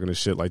kind of talking to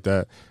shit like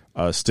that.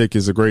 Stick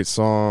is a great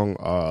song.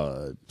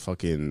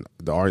 Fucking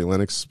the Ari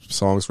Lennox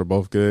songs were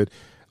both good.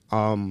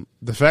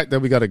 The fact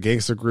that we got a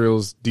Gangsta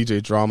Grills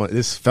DJ Drama,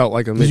 this felt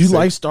like a mixtape. Did you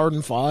like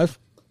Starting 5?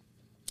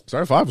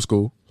 Starting 5 was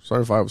cool.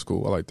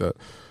 I like that.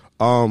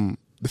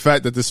 The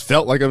fact that this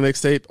felt like a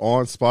mixtape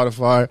on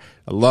Spotify,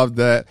 I love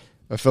that.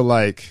 I feel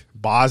like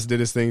Boz did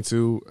his thing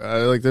too.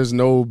 Like, there's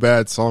no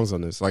bad songs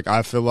on this. Like,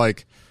 I feel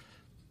like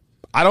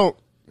So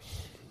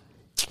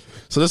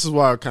this is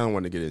what I kind of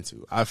want to get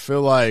into. I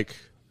feel like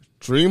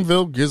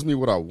Dreamville gives me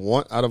what I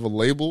want out of a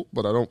label,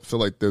 but I don't feel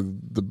like I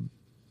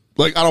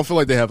don't feel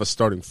like they have a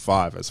starting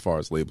 5 as far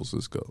as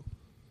labels go.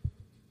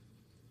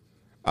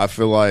 I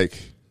feel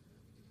like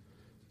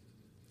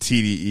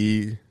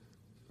TDE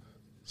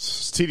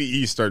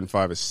starting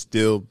 5 is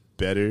still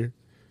better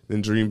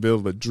than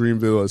Dreamville, but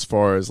Dreamville, as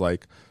far as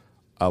like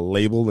a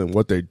label and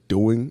what they're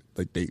doing,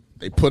 like they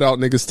put out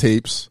niggas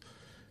tapes,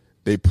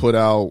 they put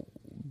out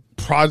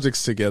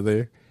projects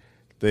together,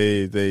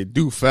 they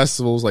do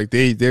festivals, like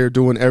they're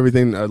doing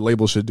everything a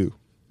label should do.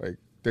 Like,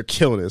 they're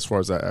killing it as far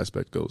as that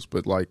aspect goes.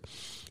 But like,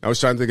 I was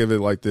trying to think of it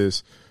like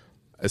this.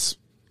 It's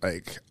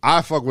like,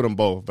 I fuck with them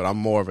both, but I'm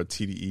more of a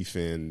TDE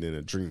fan than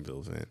a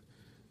Dreamville fan.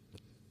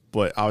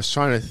 But I was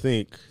trying to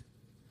think,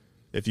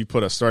 if you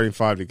put a starting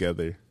 5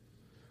 together,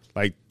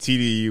 like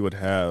TDE would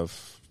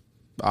have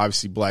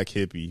obviously Black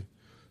Hippie,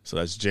 so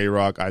that's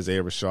J-Rock,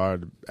 Isaiah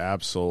Rashad,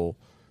 Absol,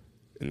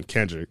 and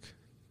Kendrick,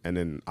 and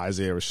then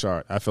Isaiah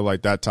Rashad. I feel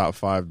like that top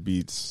 5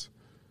 beats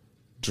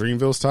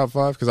Dreamville's top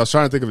 5, because I was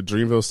trying to think of a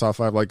Dreamville's top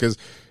 5. Like, because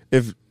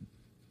if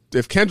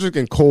Kendrick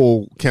and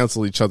Cole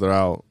cancel each other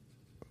out,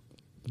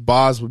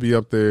 Boz would be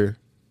up there,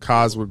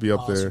 Kaz would be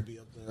up there,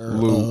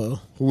 Lou,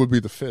 who would be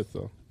the 5th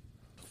though?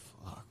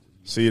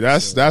 See,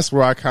 that's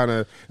where I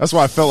that's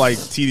why I felt like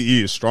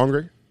TDE is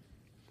stronger.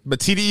 But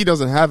TDE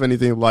doesn't have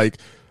anything like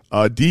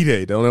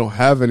D-Day. They don't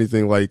have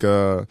anything like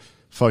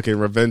fucking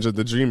Revenge of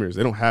the Dreamers.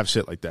 They don't have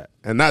shit like that.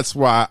 And that's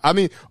why, I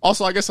mean,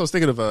 also I guess I was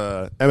thinking of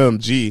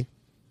MMG.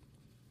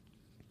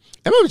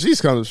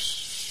 MMG's kind of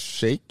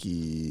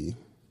shaky.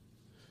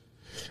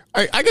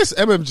 I guess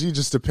MMG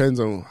just depends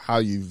on how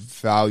you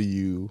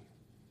value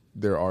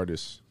their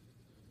artists.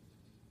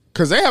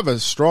 Because they have a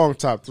strong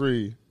top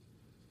 3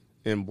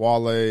 in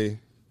Wale,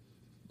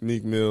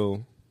 Meek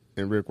Mill,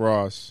 and Rick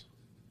Ross.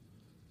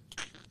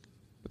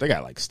 But they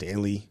got like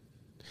Stanley.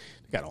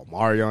 They got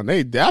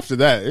Omarion. After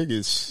that, it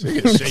gets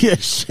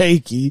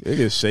shaky. It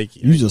gets shaky.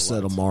 You just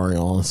said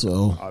Omarion,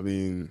 so I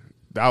mean,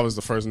 that was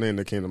the first name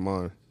that came to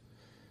mind.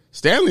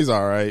 Stanley's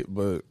all right,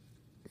 but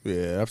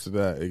yeah, after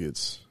that, it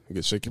gets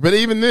shaky. But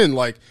even then,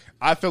 like,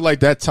 I feel like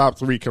that top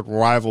 3 could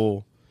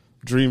rival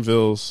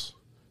Dreamville's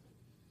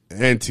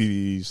and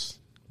TDE's.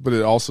 But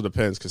it also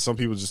depends, because some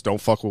people just don't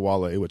fuck with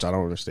Wale, which I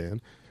don't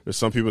understand. There's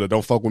some people that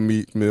don't fuck with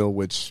Meek Mill,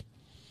 which,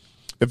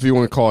 if you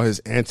want to call his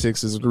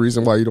antics is the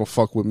reason why you don't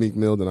fuck with Meek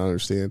Mill, then I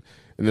understand.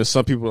 And there's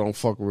some people that don't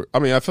fuck with, I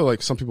mean, I feel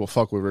like some people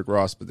fuck with Rick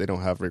Ross, but they don't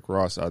have Rick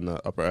Ross on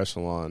the upper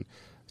echelon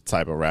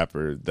type of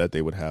rapper that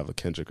they would have a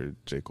Kendrick or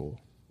J.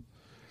 Cole.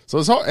 So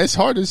it's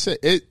hard to say.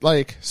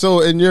 So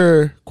in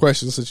your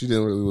question, since you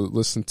didn't really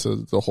listen to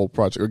the whole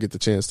project or get the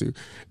chance to,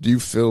 do you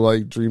feel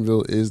like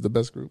Dreamville is the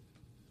best group?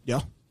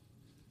 Yeah.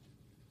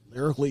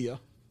 Lyrically, yeah.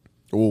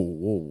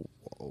 Whoa.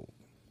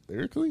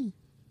 Lyrically?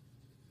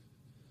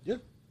 Yeah.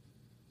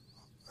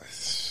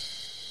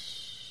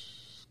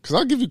 Because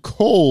I'll give you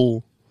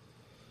Cole.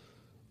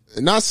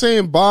 Not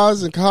saying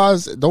Boz and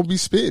Kaz don't be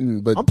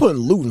spitting, but I'm putting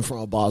Lute in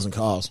front of Boz and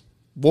Kaz.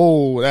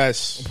 Whoa,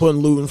 that's... I'm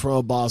putting Lute in front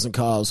of Boz and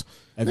Kaz.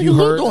 Have you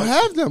heard? Don't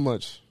have that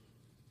much.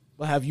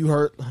 But have you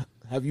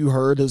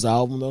heard his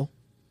album though?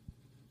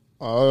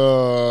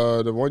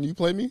 The one you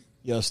played me?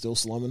 Yeah, Still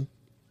Slumming.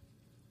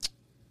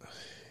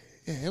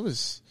 Yeah, it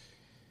was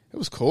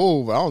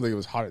cool, but I don't think it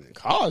was harder than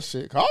Kaz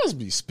shit. Kaz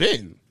be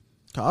spitting.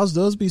 Kaz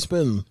does be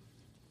spitting.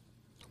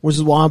 which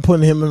is why I'm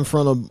putting him in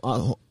front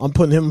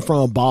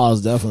of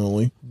Boz,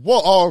 definitely.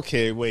 Well,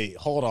 okay, wait,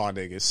 hold on,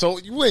 nigga. So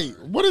wait,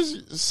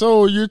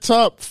 so your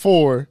top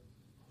 4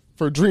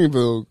 for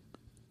Dreamville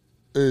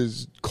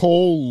is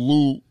Cole,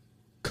 Luke,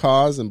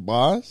 Cozz, and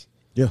Boz?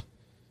 Yeah.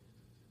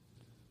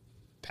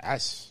 I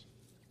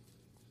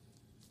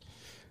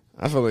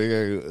feel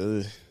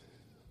like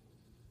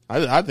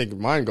I think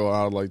mine go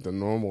out like the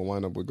normal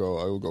lineup would go.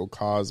 I would go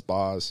Cozz,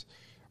 Boz,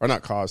 or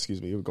not Cozz,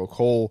 excuse me. It would go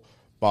Cole,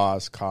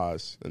 Boz,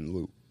 Cozz, and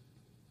Luke.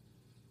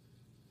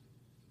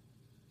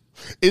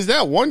 Is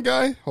that one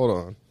guy?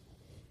 Hold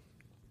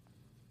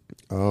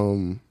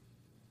on.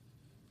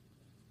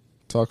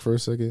 Talk for a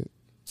second.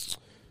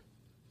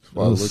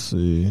 Let's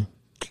see.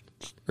 I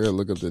gotta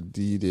look up the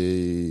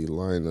D-Day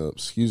lineup.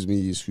 Excuse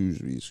me.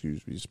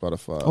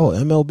 Spotify. Oh,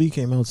 MLB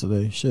came out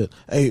today. Shit.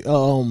 Hey,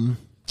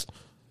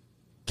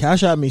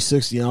 cash out me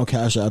 60 and I'll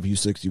cash out you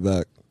 60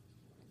 back.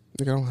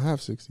 Nigga, I don't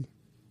have 60.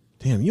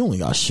 Damn, you only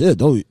got shit,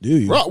 do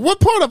you? Bro,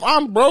 what part of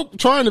I'm broke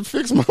trying to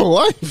fix my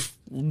life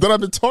that I've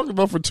been talking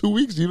about for 2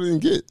 weeks you didn't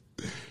get?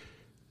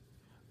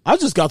 I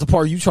just got the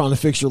part you trying to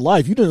fix your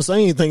life. You didn't say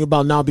anything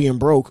about not being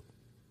broke.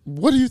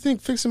 What do you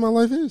think fixing my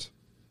life is?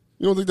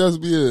 You don't think that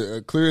would be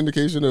a clear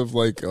indication of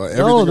like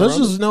everything?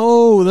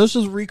 That's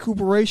just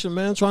recuperation,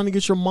 man. Trying to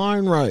get your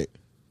mind right.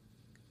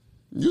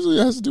 Usually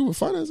it has to do with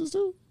finances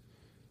too.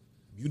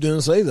 You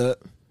didn't say that.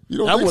 You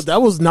don't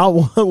that was not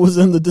what was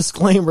in the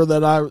disclaimer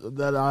that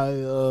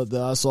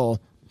I saw.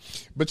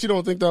 But you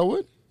don't think that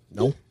would?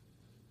 No.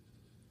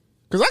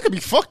 Because I could be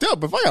fucked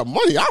up. If I got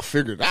money, I'll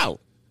figure it out.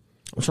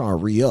 I'm trying to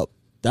re-up.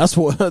 That's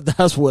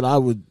what I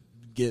would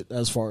get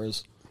as far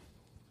as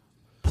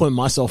putting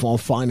myself on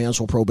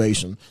financial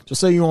probation.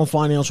 Just say you're on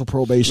financial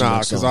probation. Nah,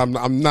 because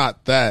I'm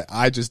not that.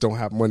 I just don't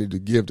have money to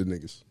give to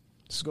niggas.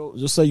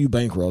 Just say you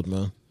bankrupt,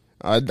 man.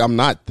 I'm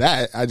not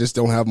that. I just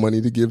don't have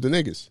money to give to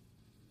niggas.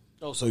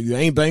 Oh, so you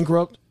ain't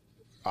bankrupt?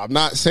 I'm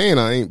not saying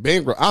I ain't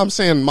bankrupt. I'm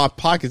saying my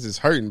pockets is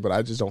hurting, but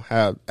I just don't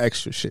have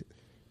extra shit.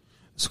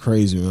 It's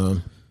crazy,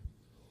 man.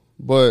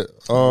 But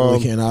I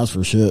can't ask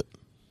for shit.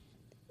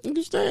 You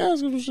just ain't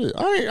asking for shit.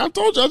 I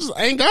told you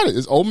I ain't got it.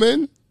 Is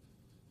Omen?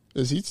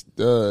 Is he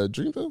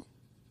Dreamville?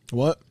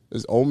 What?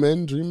 Is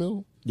Omen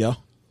Dreamville? Yeah.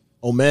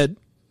 Omed.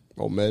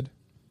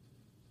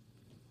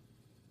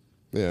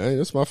 Yeah,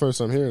 that's my first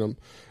time hearing him.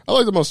 I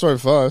liked him on Starting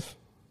 5.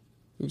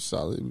 He was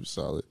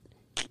solid.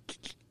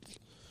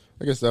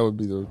 I guess that would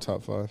be the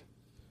top 5.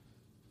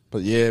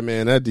 But yeah,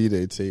 man, that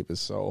D-Day tape is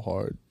so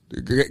hard.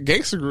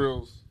 Gangsta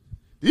Grills,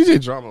 DJ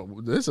Drama,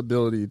 his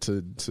ability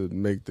to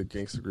make the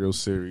Gangsta Grills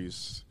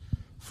series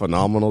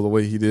phenomenal the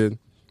way he did,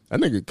 that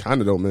nigga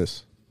kind of don't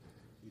miss.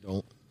 You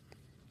don't.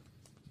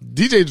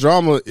 DJ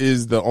Drama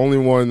is the only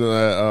one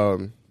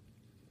that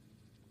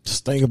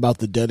just think about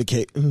the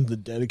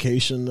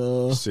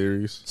dedication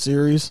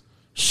series.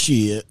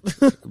 Shit.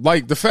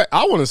 Like the fact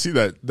I want to see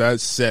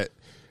that set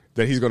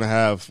that he's gonna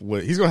have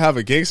he's gonna have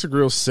a Gangsta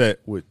Grill set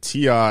with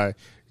T.I.,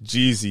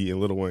 Jeezy, and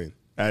Lil Wayne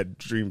at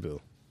Dreamville.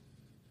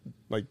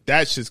 Like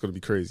that shit's gonna be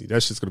crazy.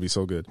 That shit's gonna be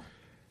so good.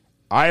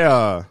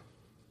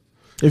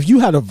 If you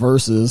had a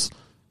versus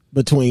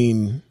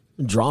between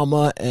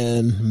Drama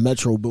and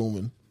Metro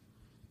Boomin,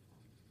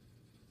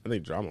 I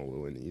think Drama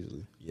will win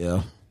easily.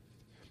 Yeah.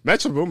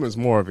 Metro Boomin is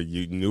more of a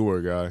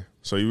newer guy,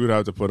 so you would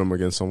have to put him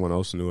against someone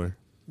else newer.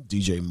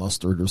 DJ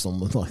Mustard or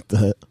something like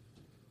that.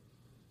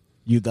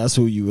 That's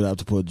who you would have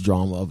to put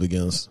Drama up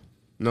against.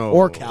 No.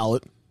 Or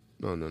Khaled.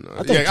 No.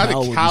 I think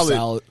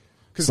Khaled.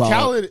 Because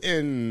Khaled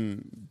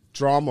and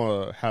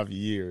Drama have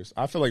years.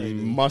 I feel like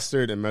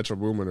Mustard and Metro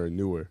Boomin are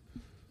newer.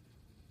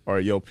 Or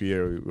Yo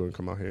Pierre would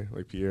come out here,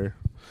 like Pierre.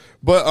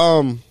 But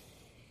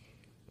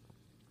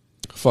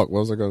fuck, what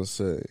was I gonna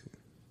say?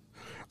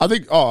 I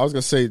was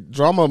gonna say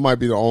Drama might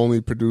be the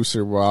only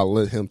producer where I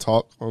let him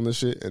talk on this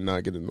shit and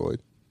not get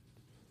annoyed.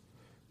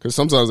 Because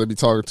sometimes they be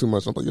talking too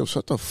much. I'm like, yo,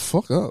 shut the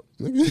fuck up,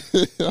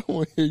 nigga. I don't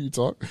want to hear you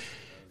talk.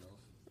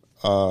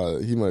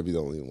 He might be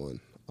the only one.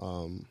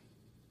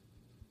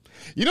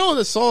 You know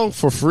the song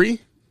For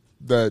Free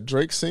that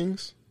Drake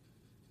sings?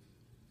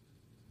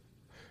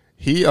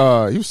 He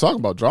was talking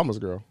about Drama's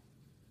girl.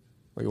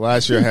 Like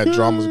last year I had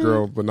Drama's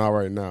girl, but not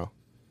right now.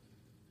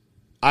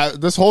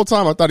 This whole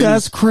time I thought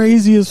that's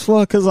crazy as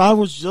fuck because I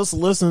was just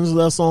listening to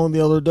that song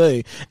the other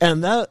day,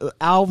 and that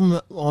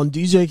album on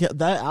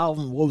that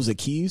album, what was it,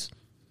 Keys?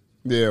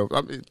 Yeah,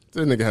 I mean,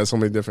 that nigga has so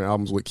many different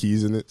albums with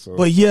keys in it. So.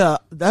 But yeah,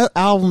 that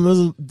album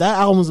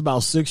is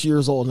about 6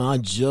 years old, and I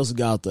just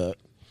got that.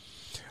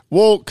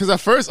 Well, because at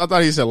first I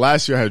thought he said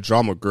last year I had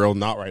Drama girl,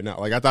 not right now.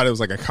 Like I thought it was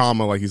like a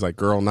comma, like he's like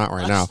girl, not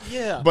right now.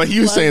 Yeah, but he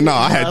was saying no,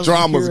 I had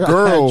Drama's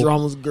girl. I had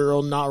Drama's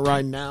girl, not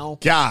right now.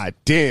 God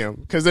damn!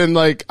 Because then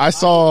like I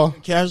saw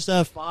catch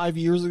that 5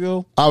 years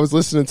ago. I was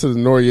listening to the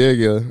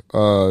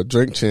Noriega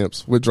Drink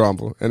Champs with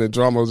Drama, and then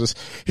Drama was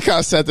he kind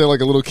of sat there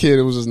like a little kid.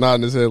 It was just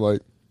nodding his head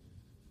like.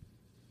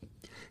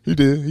 He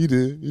did.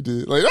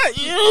 Like that,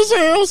 you know what I'm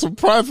saying? That was some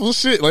prideful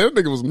shit. Like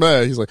that nigga was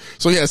mad. He's like,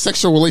 so he had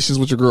sexual relations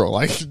with your girl.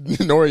 Like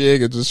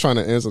Noriega just trying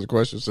to answer the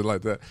question, shit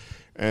like that.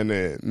 And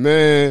then,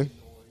 man,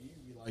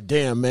 Like,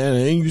 damn, man,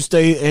 and you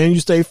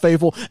stay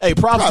faithful. Hey,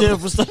 props to him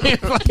for staying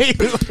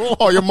faithful.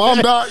 Oh, your mom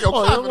died? Yo,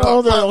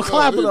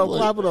 clap it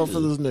up for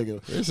this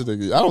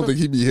nigga. I don't think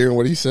he be hearing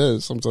what he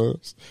says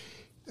sometimes.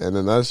 And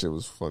then that shit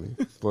was funny.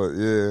 But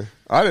yeah,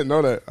 I didn't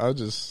know that. I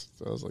was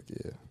like,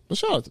 yeah. But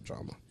shout out to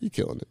Drama. He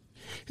killing it.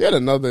 He had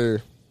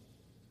another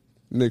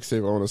mixtape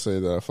I want to say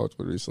that I fucked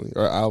with recently,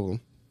 or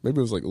album. Maybe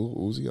it was like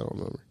Uzi. I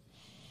don't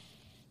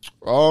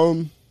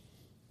remember.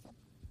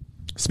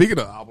 Speaking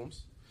of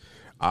albums,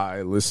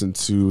 I listened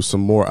to some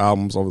more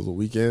albums over the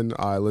weekend.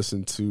 I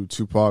listened to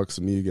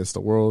Tupac's Me Against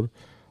the World.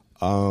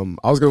 I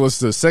was going to listen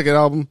to the second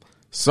album,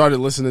 started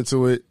listening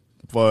to it,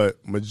 but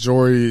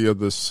majority of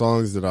the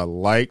songs that I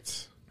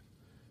liked,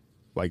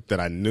 like that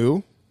I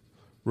knew,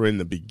 were in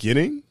the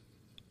beginning.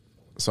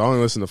 So I only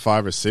listened to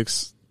 5 or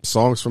 6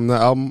 songs from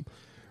that album.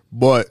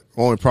 But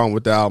the only problem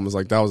with the album is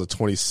like that was a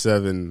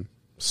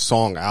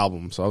 27-song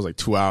album. So I was like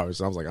 2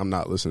 hours. I was like, I'm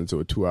not listening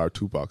to a 2-hour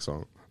Tupac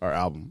song or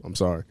album. I'm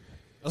sorry.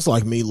 That's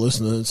like me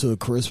listening to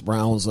Chris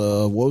Brown's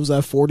what was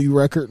that 40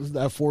 record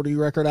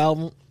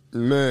album?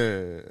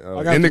 Man,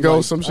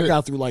 Indigo, some shit. I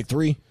got through like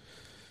 3.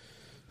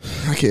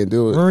 I can't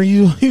do it. Remember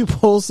you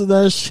posted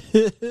that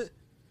shit?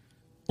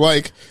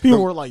 Like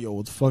people were like, "Yo,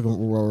 what the fuck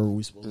are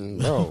we supposed to do?"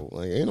 No,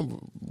 like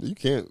you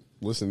can't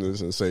listen to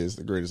this and say it's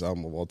the greatest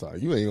album of all time.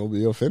 You ain't gonna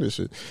be able to finish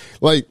it.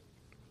 Like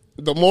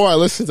the more I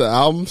listen to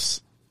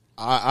albums,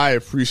 I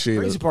appreciate it.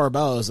 The crazy part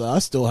about it is I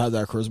still have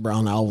that Chris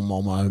Brown album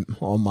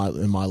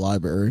in my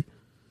library.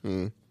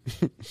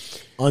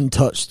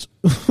 Untouched.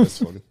 That's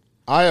funny.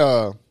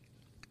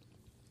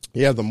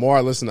 The more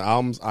I listen to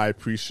albums, I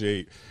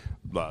appreciate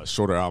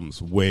shorter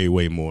albums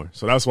way more.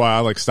 So that's why I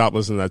like stopped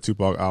listening to that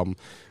Tupac album.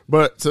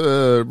 But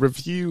to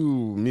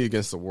review Me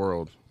Against the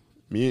World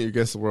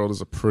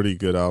is a pretty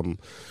good album.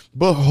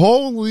 But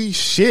holy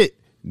shit,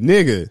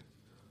 nigga,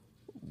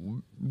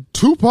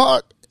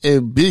 Tupac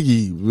and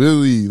Biggie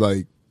really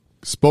like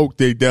spoke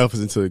their deaths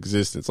into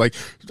existence. Like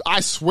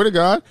I swear to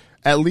God.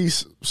 At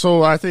least,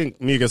 so I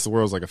think Me Against the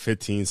World is like a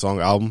 15-song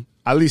album.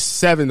 At least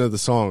 7 of the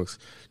songs,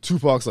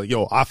 Tupac's like,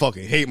 yo, I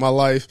fucking hate my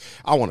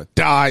life. I want to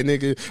die,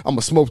 nigga. I'm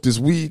going to smoke this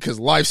weed because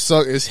life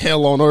sucks. It's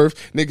hell on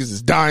earth. Niggas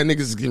is dying. Niggas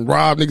is getting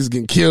robbed. Niggas is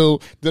getting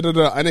killed.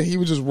 Da-da-da. And then he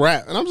would just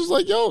rap. And I'm just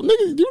like, yo,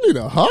 nigga, you need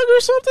a hug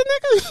or something,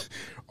 nigga?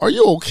 Are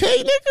you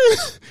okay,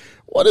 nigga?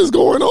 What is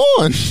going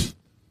on?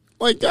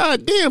 Like,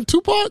 goddamn,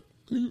 Tupac.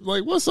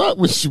 Like, what's up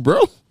with you,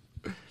 bro?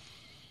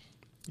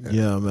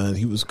 Yeah, man,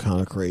 he was kind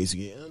of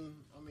crazy.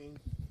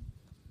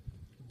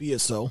 Be it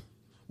so.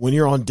 When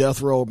you're on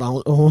death row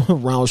around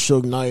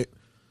Suge Knight,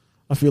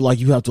 I feel like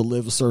you have to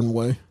live a certain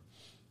way.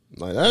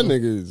 Like that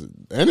nigga's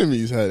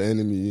enemies had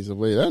enemies. The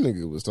way that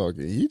nigga was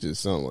talking, he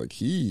just sounded like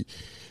he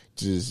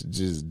just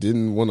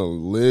didn't want to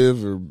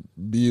live or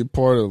be a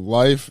part of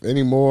life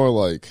anymore.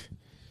 Like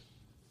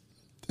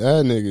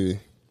that nigga,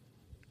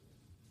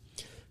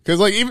 because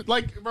like even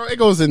like bro, it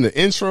goes in the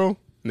intro.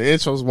 And the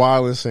intro's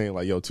wild and saying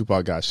like, "Yo,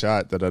 Tupac got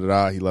shot. Da da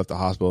da. He left the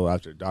hospital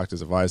after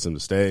doctors advised him to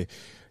stay."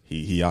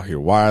 He out here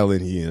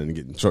wilding, he and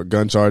getting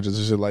gun charges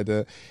and shit like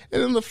that.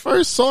 And then the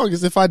first song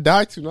is "If I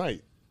Die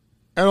Tonight,"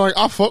 and like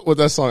I fuck with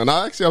that song. And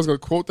I was gonna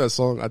quote that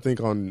song I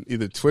think on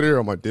either Twitter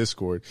or my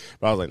Discord,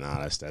 but I was like, nah,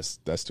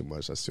 that's too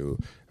much. That's too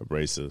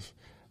abrasive.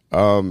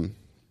 So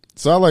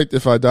I liked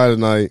 "If I Die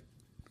Tonight."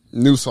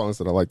 New songs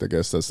that I liked, I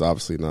guess that's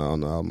obviously not on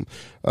the album.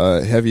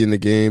 "Heavy in the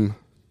Game,"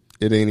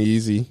 "It Ain't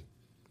Easy,"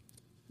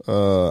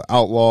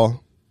 "Outlaw."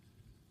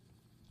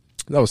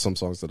 That was some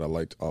songs that I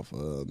liked off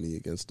Me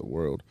Against the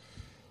World.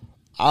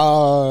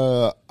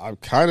 I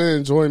kind of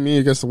enjoy Me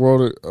Against the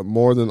World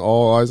more than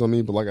All Eyes on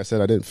Me, but like I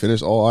said, I didn't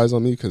finish All Eyes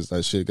on Me because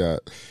that shit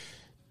got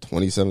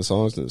 27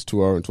 songs and it's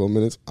 2 hours and 12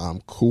 minutes.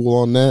 I'm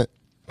cool on that.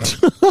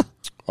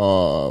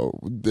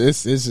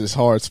 This is just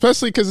hard,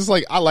 especially because it's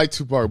like I like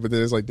Tupac, but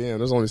then it's like, damn,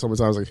 there's only so many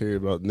times I hear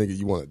about nigga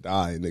you want to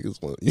die,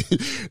 niggas want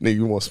nigga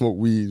you want to smoke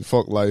weed,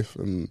 fuck life,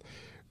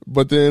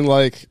 but then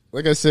like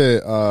I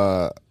said,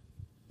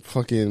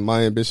 fucking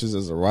My Ambitions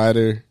as a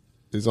Writer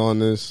is on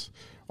this.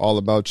 All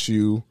About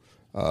You.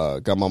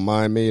 Got My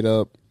Mind Made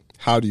Up.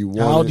 How Do You Want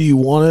It? How Do You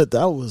Want It?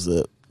 That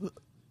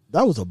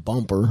was a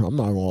bumper. I'm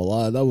not gonna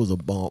lie, that was a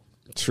bump.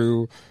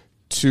 True.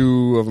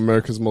 2 of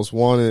America's Most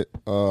Wanted.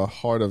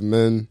 Heart of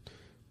Men.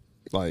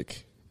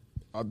 Like,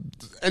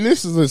 and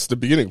this is just the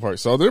beginning part.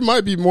 So there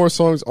might be more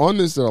songs on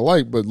this that I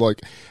like, but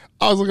like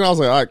I was like,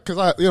 all right, because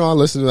I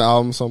listened to the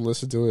album, so I'm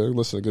listening to it. I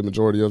listened to a good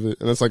majority of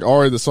it, and it's like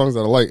already the songs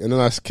that I like. And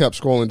then I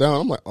kept scrolling down.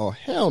 I'm like, oh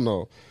hell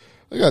no,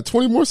 I got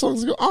 20 more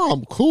songs to go. Oh,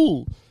 I'm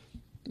cool.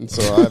 And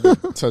so I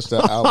haven't touched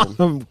that album.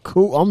 I'm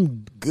cool.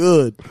 I'm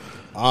good.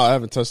 I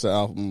haven't touched the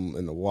album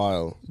in a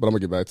while, but I'm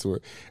going to get back to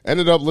it.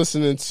 Ended up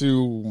listening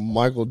to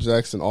Michael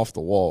Jackson Off the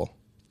Wall.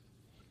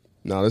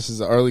 Now, this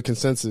is an early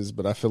consensus,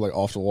 but I feel like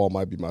Off the Wall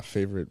might be my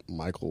favorite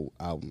Michael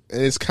album.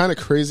 And it's kind of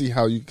crazy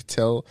how you could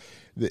tell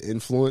the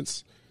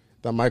influence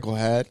that Michael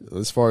had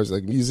as far as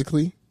like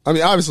musically. I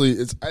mean, obviously,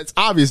 it's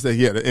obvious that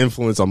he had an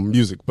influence on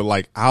music, but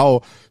like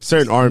how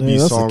certain R&B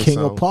that's songs a king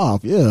sound. of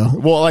pop, yeah.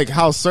 Well, like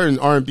how certain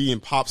R&B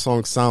and pop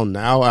songs sound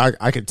now,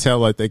 I could tell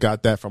like they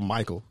got that from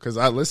Michael because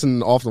I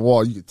listened Off the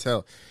Wall. You could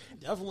tell.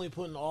 Definitely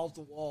putting Off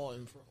the Wall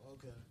in front.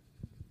 Okay,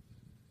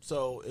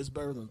 so it's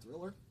better than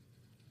Thriller.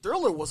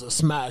 Thriller was a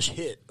smash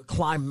hit, a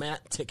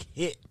climactic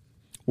hit.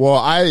 Well,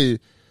 I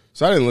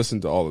didn't listen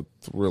to all the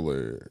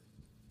Thriller,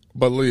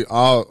 but Lee,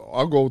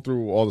 I'll go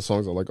through all the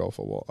songs I like Off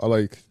the Wall. I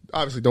like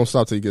obviously Don't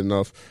Stop Till You Get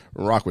Enough,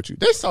 Rock With You.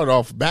 They started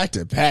off back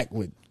to back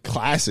with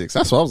classics.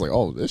 That's why I was like,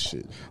 oh, this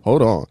shit.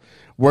 Hold on,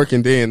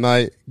 Working Day and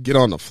Night, Get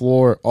on the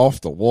Floor,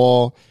 Off the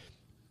Wall,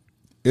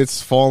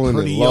 It's Falling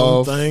Pretty in Young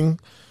Love. Thing.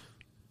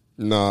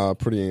 Nah,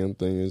 Pretty Young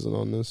Thing isn't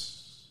on this.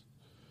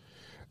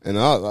 And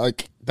I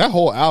like that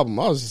whole album.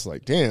 I was just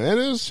like, damn, and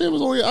this shit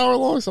was only an hour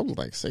long. So I'm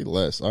like, say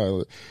less. All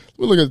right, let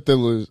me look at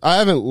Thriller. I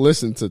haven't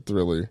listened to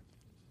Thriller.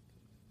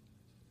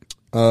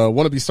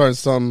 Want to Be Starting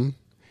Something,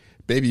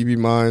 Baby Be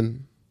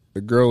Mine,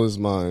 The Girl Is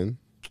Mine,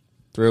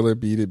 Thriller,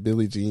 Beat It,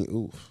 Billie Jean,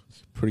 oof,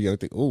 Pretty Young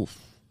Thing, oof.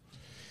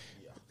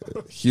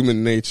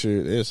 Human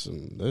Nature. There's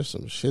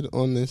some shit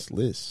on this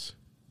list.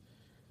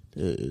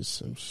 There is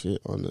some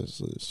shit on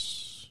this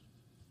list.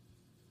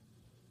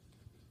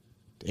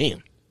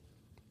 Damn.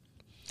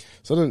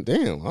 So then,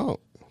 damn, oh,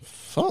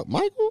 fuck,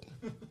 Michael.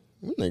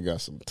 They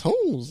got some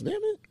tones, damn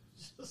it.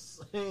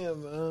 Just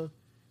saying, man.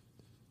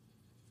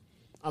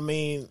 I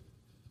mean,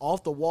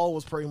 Off the Wall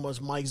was pretty much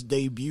Mike's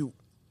debut.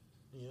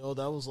 You know,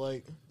 that was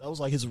like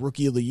his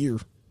Rookie of the Year.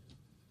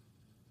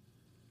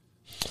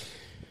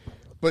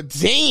 But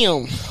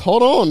damn,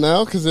 hold on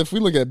now, because if we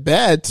look at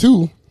Bad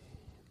too,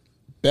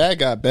 Bad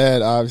got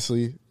bad,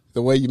 obviously.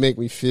 The Way You Make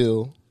Me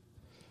Feel,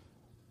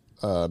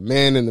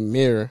 Man in the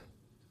Mirror,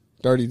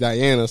 Dirty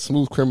Diana,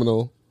 Smooth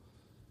Criminal.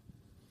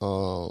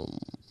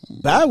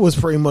 That was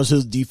pretty much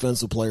his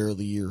Defensive Player of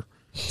the Year.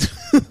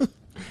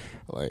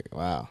 Like,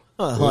 wow.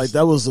 Like,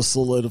 that was a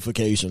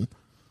solidification.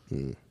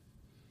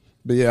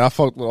 But yeah, I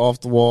fucked with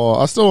Off the Wall.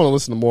 I still want to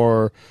listen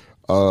to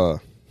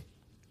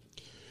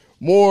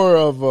more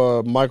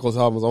of Michael's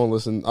albums. I want to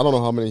listen. I don't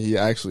know how many he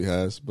actually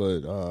has,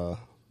 but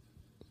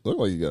look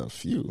like you got a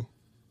few.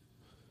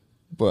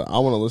 But I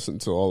want to listen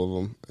to all of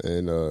them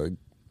and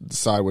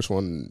decide which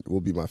one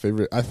will be my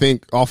favorite. I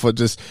think off of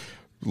just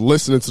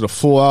listening to the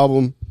full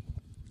album,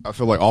 I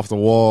feel like Off the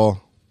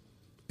Wall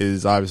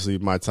is obviously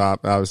my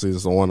top. Obviously,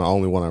 it's the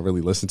only one I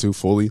really listen to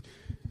fully.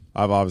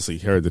 I've obviously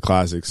heard the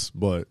classics,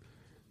 but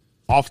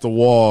Off the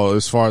Wall,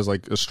 as far as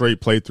like a straight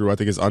playthrough, I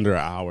think it's under an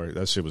hour.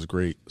 That shit was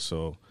great.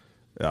 So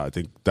yeah, I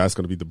think that's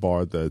going to be the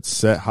bar that's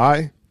set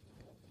high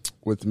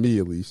with me,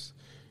 at least.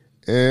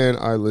 And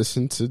I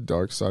listened to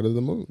Dark Side of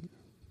the Moon.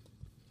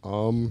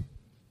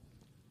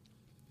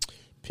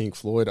 Pink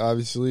Floyd,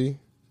 obviously.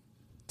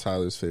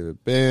 Tyler's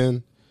favorite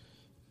band.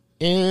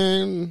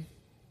 And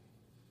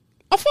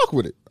I fuck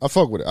with it. I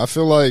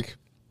feel like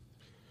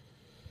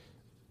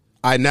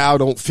I now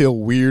don't feel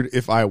weird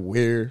if I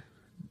wear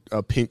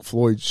a Pink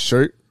Floyd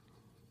shirt.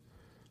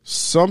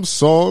 Some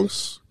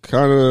songs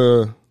kind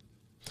of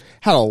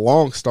had a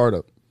long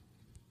startup.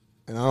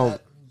 And I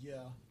don't...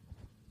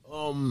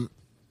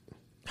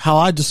 How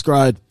I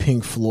described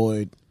Pink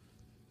Floyd,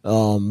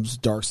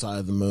 Dark Side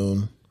of the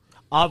Moon.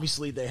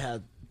 Obviously, they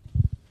had.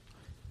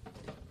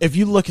 If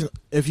you're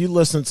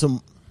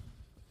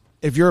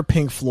a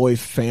Pink Floyd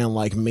fan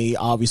like me,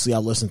 obviously I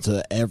listen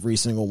to every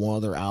single one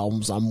of their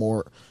albums. I'm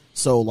more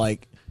so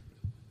like.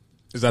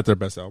 Is that their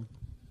best album?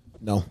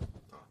 No.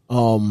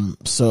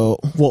 So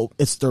well,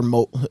 it's their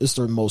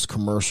most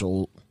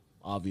commercial.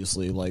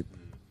 Obviously, like,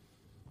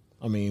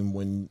 I mean,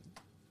 when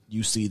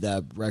you see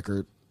that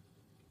record.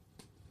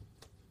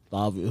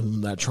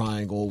 That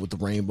triangle with the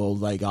rainbow,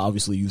 like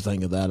obviously you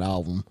think of that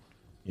album,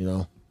 you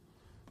know,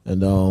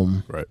 and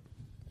right.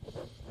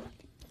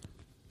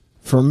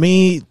 For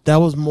me, that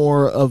was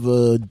more of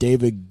a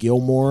David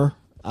Gilmour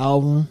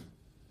album,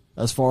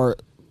 as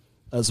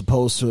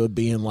opposed to it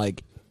being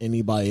like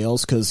anybody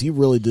else, because he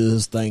really did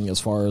his thing as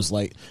far as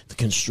like the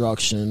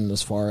construction,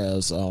 as far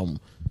as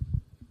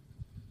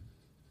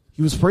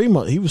he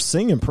was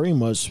singing pretty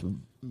much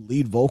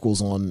lead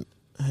vocals on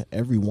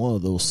every one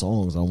of those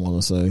songs. I want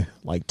to say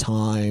like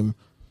Time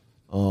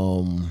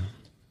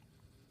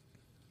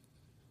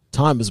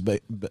is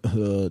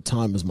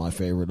my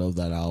favorite of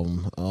that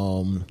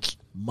album.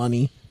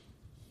 Money,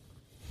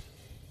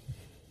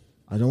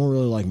 I don't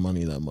really like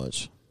Money that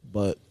much,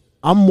 but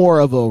I'm more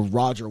of a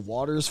Roger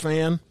Waters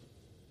fan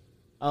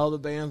out of the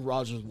band.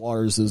 Roger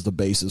Waters is the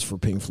bassist for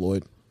Pink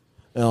Floyd,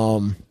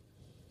 and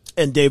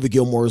David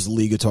Gilmour is the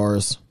lead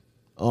guitarist.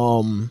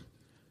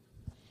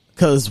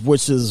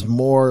 Which is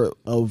more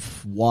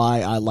of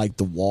why I like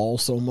The Wall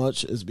so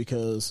much, is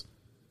because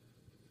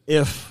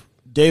if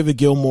David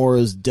Gilmour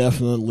is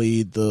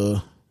definitely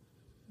the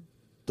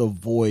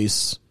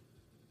voice,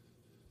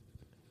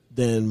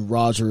 then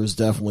Roger is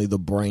definitely the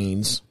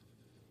brains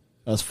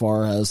as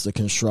far as the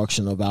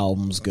construction of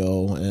albums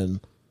go,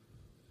 and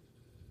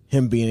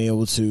him being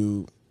able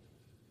to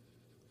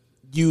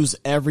use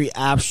every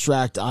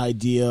abstract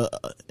idea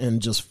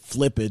and just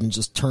flip it and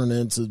just turn it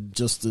into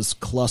just this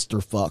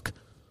clusterfuck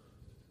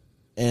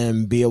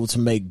and be able to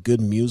make good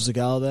music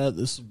out of that.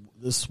 This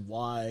is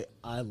why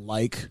I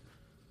like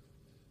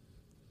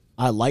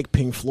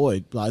Pink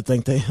Floyd. I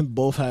think they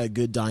both had a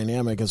good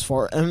dynamic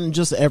and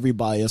just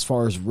everybody as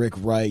far as Rick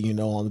Wright,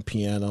 on the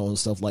piano and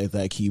stuff like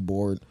that,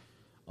 keyboard,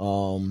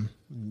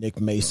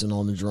 Nick Mason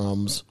on the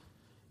drums.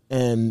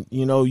 And,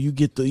 you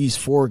get these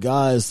four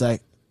guys that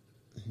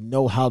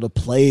know how to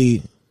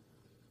play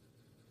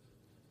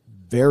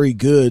very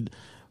good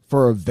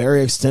for a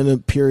very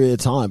extended period of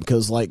time.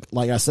 Because like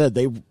I said,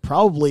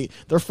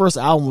 their first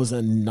album was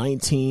in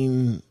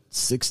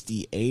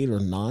 1968 or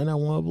 9, I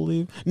want to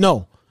believe.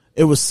 No,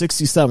 it was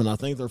 67. I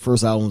think their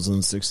first album was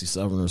in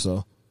 67 or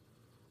so.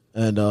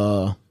 And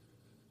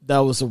that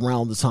was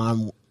around the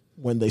time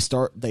when they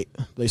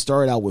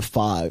started out with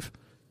 5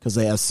 because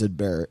they had Syd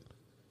Barrett.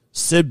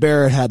 Syd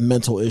Barrett had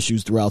mental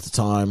issues throughout the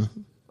time.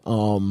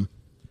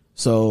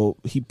 So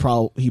he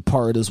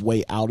parted his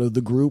way out of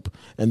the group,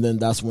 and then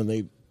that's when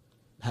they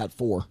had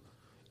 4.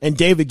 And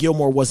David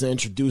Gilmour wasn't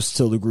introduced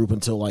to the group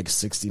until like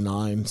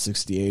 69,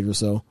 68 or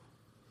so.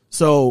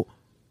 So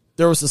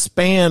there was a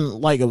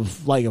span, like a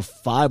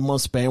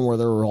 5-month span where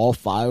there were all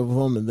 5 of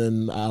them, and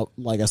then,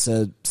 like I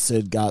said,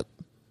 Sid got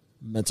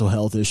mental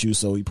health issues,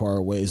 so he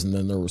parted ways, and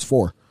then there was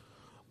 4.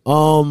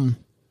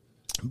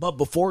 But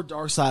before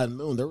Dark Side of the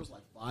Moon, there was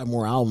like 5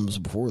 more albums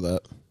before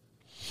that.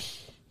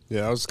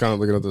 Yeah, I was kind of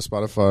looking at the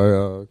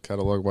Spotify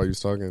catalog while you was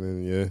talking,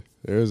 and yeah,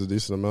 there is a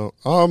decent amount.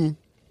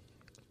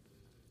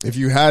 If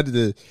you had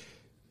to,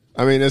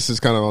 this is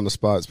kind of on the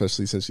spot,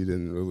 especially since you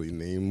didn't really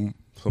name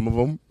some of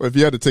them. If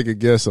you had to take a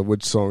guess of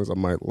which songs I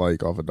might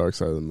like off of Dark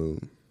Side of the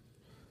Moon,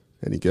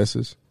 any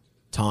guesses?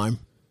 Time.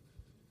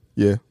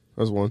 Yeah,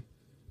 that's one.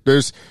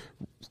 There's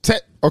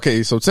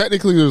so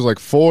technically there's like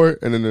 4,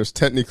 and then there's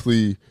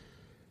technically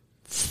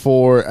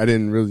 4 I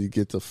didn't really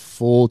get the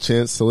full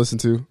chance to listen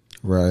to.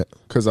 Right.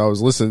 Because I was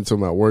listening to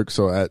them at work,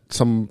 so at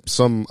some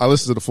I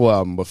listened to the full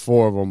album, but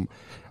 4 of them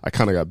I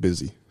kind of got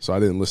busy, so I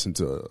didn't listen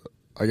to.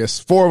 I guess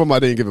 4 of them I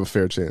didn't give a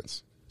fair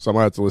chance, so I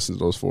might have to listen to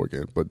those 4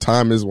 again. But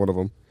Time is one of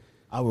them.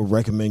 I would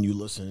recommend you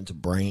listening to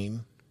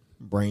Brain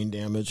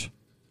Damage.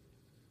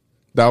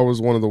 That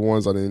was one of the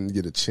ones I didn't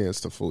get a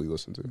chance to fully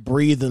listen to.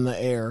 Breathe in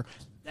the Air.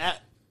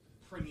 That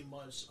pretty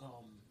much.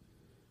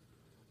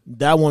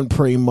 That one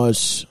pretty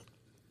much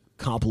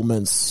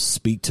compliments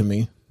Speak to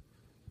Me.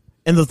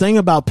 And the thing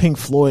about Pink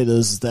Floyd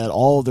is that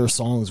all of their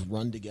songs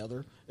run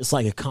together. It's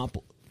like a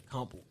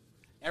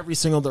every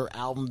single their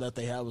album that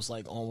they have was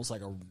like almost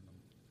like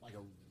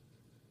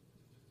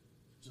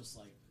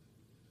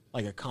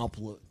a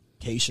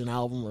complication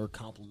album or a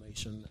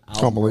compilation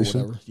album.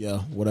 Compilation. Or whatever. Yeah,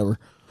 whatever.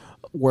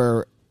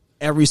 Where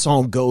every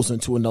song goes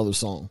into another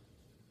song.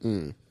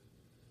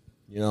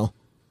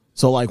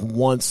 So like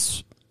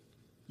once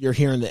you're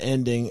hearing the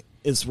ending,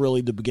 it's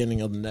really the beginning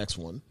of the next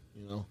one.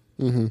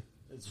 Mm-hmm.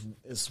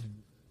 It's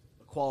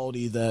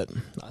quality that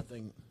I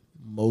think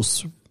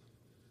most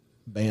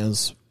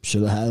bands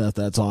should have had at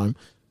that time,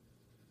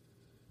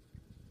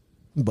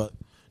 but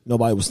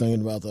nobody was thinking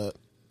about that,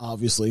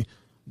 obviously.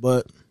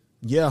 But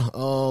yeah,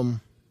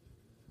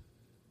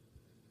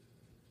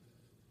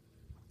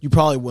 you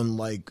probably wouldn't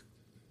like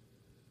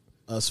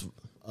us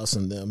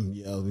and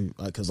them,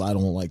 because I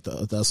don't like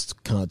that. That's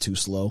kind of too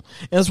slow,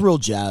 and it's real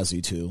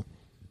jazzy too.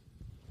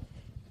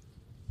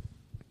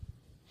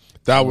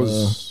 That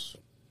was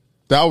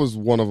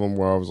one of them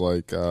where I was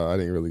like, I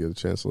didn't really get a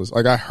chance to listen.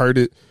 Like, I heard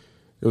it.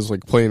 It was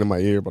like playing in my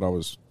ear, but I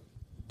was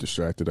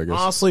distracted, I guess.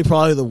 Honestly,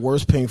 probably the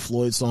worst Pink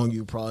Floyd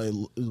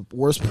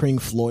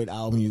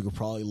album you could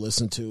probably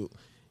listen to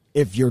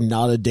if you're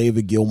not a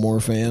David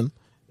Gilmour fan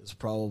is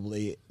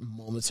probably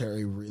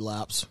Momentary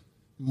Lapse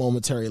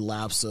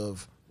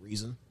of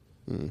Reason.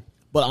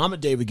 But I'm a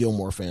David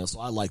Gilmour fan, so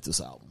I like this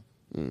album.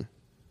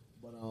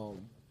 But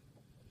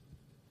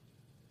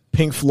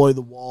Pink Floyd,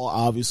 The Wall,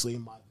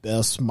 obviously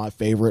my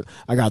favorite.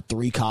 I got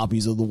 3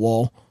 copies of The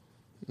Wall.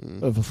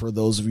 For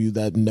those of you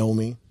that know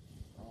me,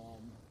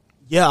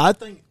 I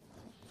think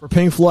for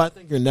Pink Floyd, I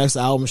think your next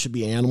album should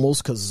be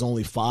Animals because it's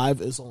only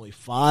 5. It's only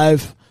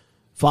five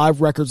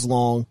records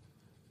long,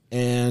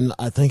 and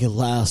I think it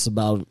lasts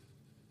about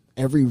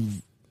every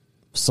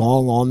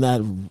song on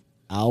that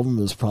album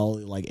is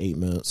probably like 8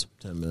 minutes,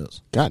 10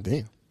 minutes. God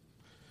damn,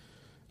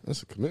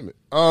 that's a commitment.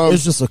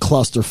 It's just a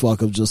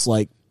clusterfuck of just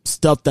like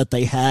stuff that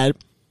they had.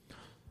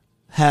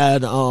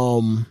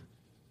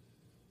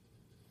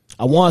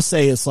 I want to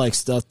say it's like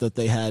stuff that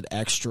they had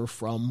extra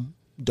from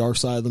Dark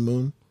Side of the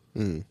Moon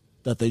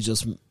that they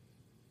just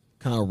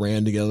kind of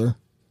ran together.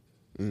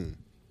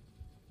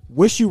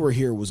 Wish You Were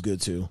Here was good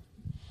too.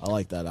 I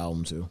like that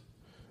album too.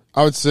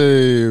 I would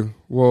say,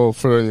 well,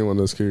 for anyone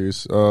that's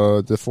curious,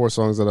 the 4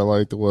 songs that I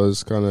liked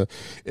was kind of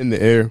In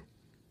the Air.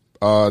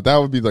 That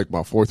would be like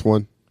my 4th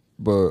one,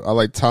 but I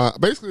like Time.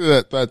 Basically,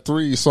 that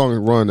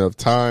 3-song run of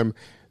Time,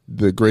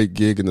 The Great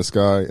Gig in the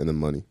Sky, and then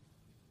Money.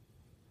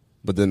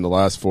 But then the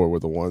last 4 were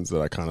the ones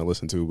that I kind of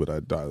listened to, but I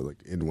like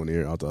in one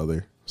ear, out the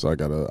other. So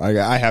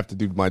I have to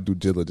do my due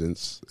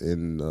diligence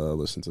and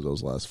listen to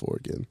those last 4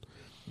 again.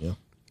 Yeah.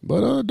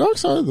 But Dark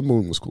Side of the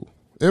Moon was cool.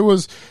 It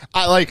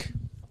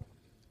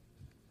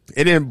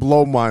didn't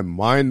blow my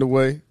mind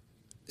away.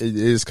 It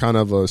is kind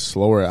of a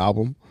slower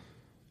album.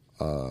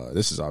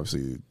 This is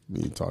obviously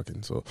me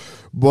talking,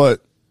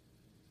 but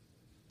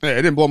yeah,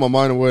 it didn't blow my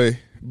mind away.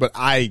 But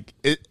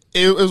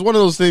it was one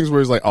of those things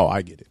where it's like, oh,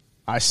 I get it.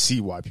 I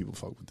see why people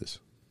fuck with this.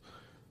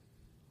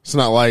 It's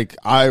not like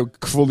I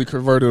fully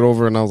converted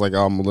over and I was like,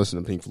 oh, I'm gonna listen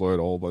to Pink Floyd,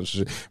 a whole bunch of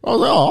shit. I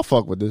was like, oh, I'll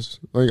fuck with this.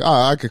 Like,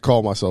 I could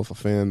call myself a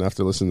fan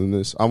after listening to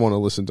this. I want to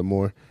listen to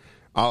more.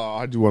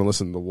 I do want to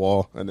listen to The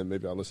Wall, and then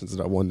maybe I'll listen to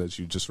that one that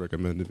you just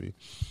recommended me.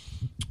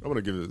 I want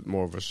to give it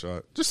more of a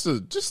shot, just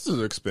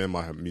to expand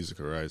my music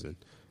horizon.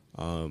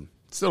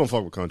 Still don't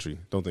fuck with country.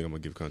 Don't think I'm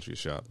gonna give country a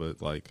shot,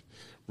 but like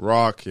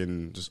rock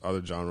and just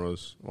other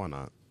genres, why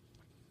not?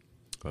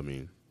 I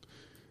mean,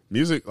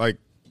 music, like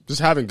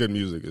just having good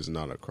music is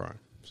not a crime.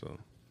 So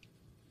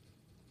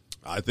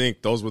I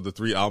think those were the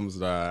 3 albums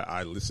that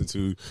I listened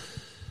to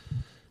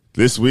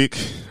this week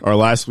or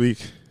last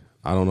week.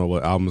 I don't know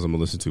what albums I'm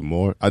gonna listen to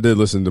more. I did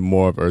listen to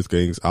more of Earth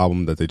Gang's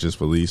album that they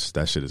just released.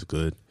 That shit is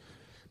good.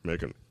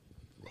 American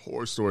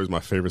Horror Story is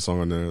my favorite song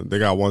on there. They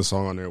got one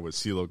song on there with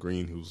CeeLo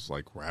Green who's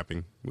like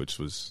rapping, which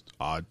was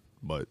odd,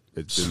 but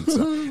it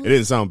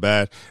didn't sound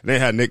bad. And they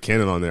had Nick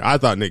Cannon on there. I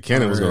thought Nick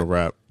Cannon was gonna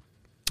rap,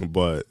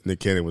 but Nick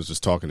Cannon was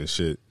just talking his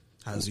shit.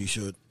 As he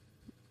should.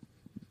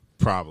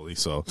 Probably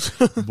so.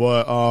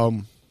 But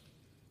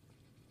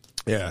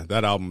yeah,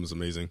 that album is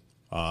amazing.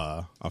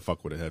 I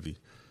fuck with it heavy.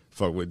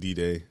 Fuck with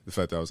D-Day.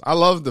 I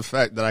love the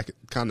fact that I could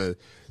kind of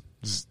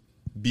just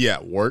be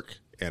at work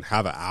and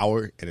have an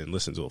hour and then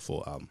listen to a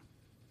full album.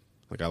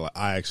 Like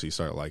I actually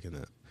started liking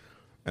that.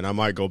 And I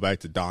might go back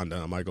to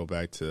Donda. I might go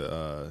back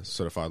to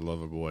Certified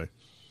Lover Boy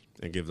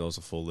and give those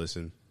a full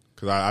listen.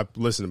 Because I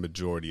listened to the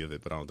majority of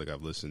it, but I don't think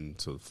I've listened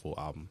to the full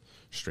album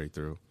straight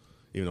through.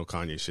 Even though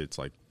Kanye shit's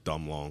like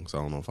dumb long, so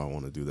I don't know if I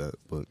want to do that.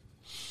 But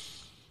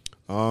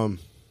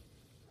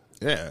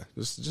yeah,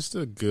 just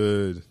a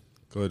good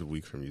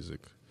week for music.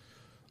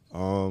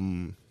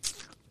 Not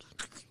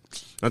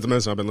to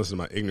mention I've been listening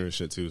to my ignorant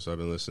shit too, so I've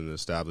been listening to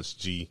Established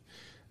G,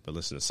 been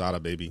listening to Sada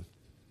Baby.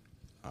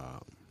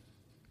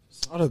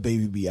 Sada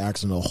Baby be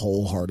acting a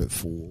wholehearted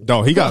fool.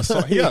 No, he got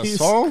a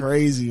song.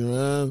 Crazy,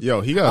 man.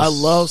 Yo, I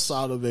love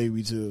Sada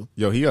Baby too.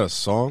 Yo, he got a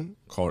song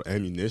called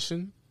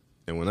Ammunition,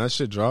 and when that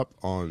shit drop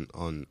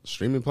on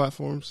streaming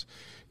platforms,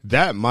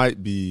 that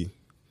might be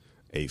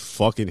a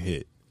fucking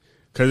hit.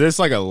 Cause it's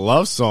like a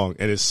love song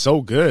and it's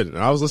so good. And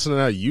I was listening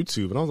to that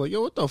YouTube and I was like,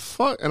 yo, what the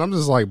fuck? And I'm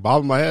just like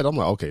bobbing my head. I'm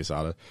like, okay,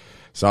 Sada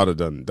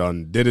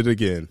done did it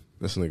again.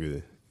 This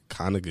nigga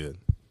kind of good.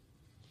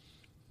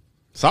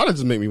 Sada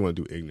just make me want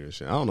to do ignorant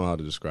shit. I don't know how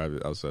to describe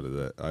it outside of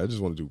that. I just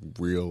want to do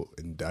real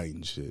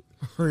indicting shit.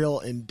 Real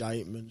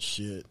indictment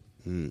shit.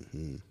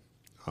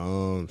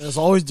 Mm-hmm. There's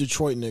always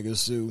Detroit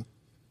niggas too.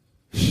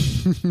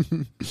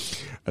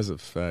 That's a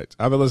fact.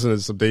 I've been listening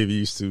to some Dave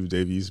East too.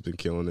 Dave East been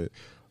killing it.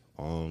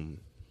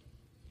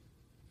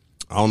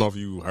 I don't know if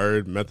you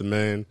heard Method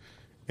Man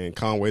and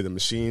Conway the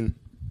Machine.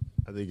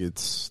 I think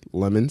it's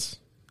Lemons.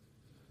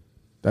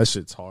 That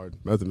shit's hard.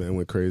 Method Man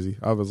went crazy.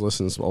 I was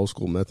listening to some old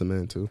school Method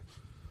Man too.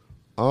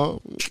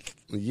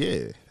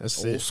 Yeah,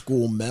 that's old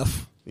school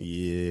meth.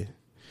 Yeah,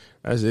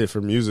 that's it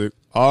for music.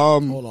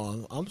 Hold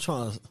on, I'm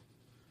trying to,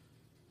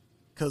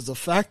 cause the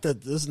fact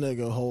that this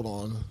nigga, hold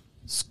on,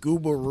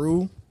 Scuba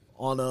Roo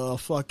on a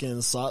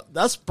fucking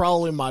that's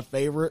probably my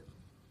favorite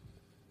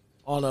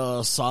on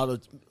a Scuba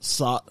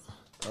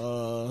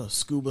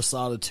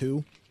Sada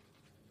 2.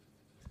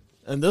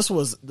 And this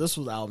was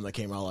an album that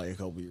came out like a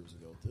couple years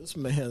ago. This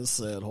man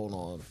said, hold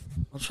on,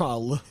 I'm trying to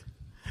look.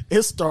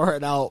 It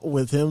started out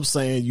with him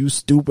saying, "You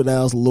stupid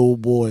ass little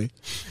boy."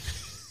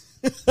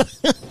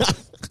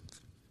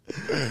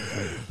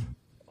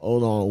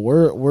 Hold on,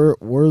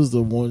 where's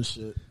the one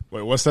shit?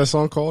 Wait, what's that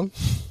song called?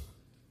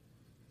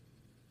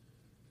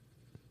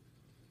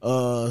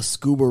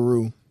 Scuba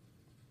Roo.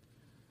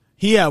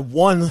 He had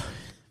one.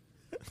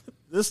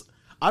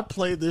 I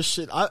played this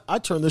shit. I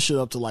turn this shit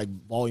up to like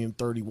volume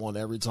 31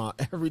 every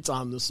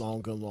time this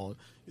song comes on.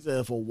 He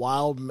said,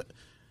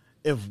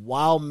 if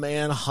wild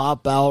man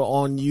hop out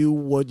on you,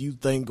 what you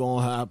think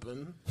gonna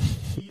happen?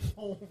 He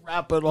don't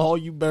rap at all.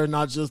 You better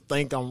not just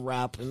think I'm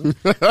rapping.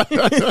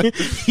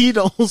 He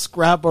don't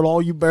scrap at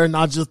all. You better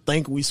not just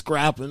think we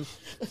scrapping.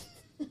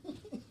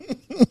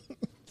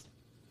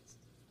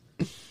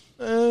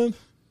 Man,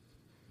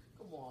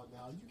 come on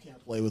now. You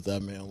can't play with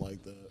that man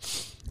like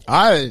that.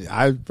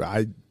 I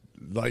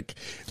like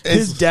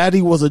his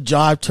daddy was a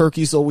jive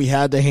turkey, so we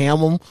had to ham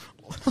him.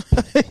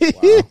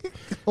 Wow.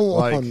 Come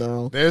like, on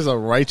now. There's a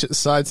righteous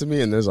side to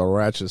me, and there's a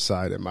ratchet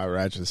side, and my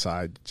ratchet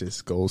side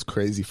just goes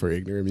crazy for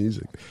ignorant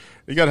music.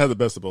 You gotta have the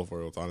best of both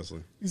worlds,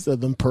 honestly. He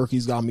said them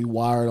perkies got me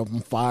wired up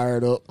and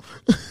fired up.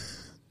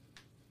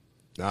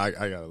 Nah, I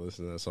gotta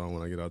listen to that song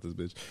when I get out this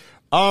bitch.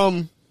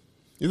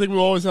 You think we'll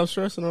always have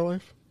stress in our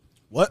life?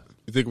 What?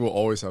 You think we'll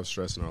always have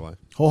stress in our life?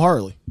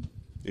 Wholeheartedly.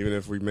 Even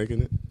if we're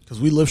making it? Because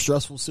we live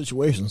stressful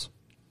situations.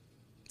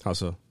 How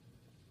so?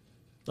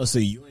 Let's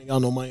see. You ain't got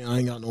no money. I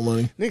ain't got no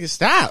money. Nigga,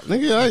 stop.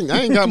 Nigga, I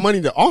ain't got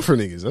money to offer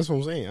niggas. That's what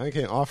I'm saying. I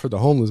can't offer the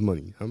homeless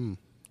money. I'm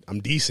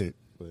decent,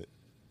 but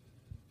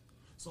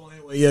So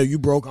anyway, yeah, you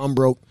broke. I'm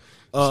broke.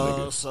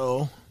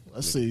 So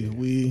let's see.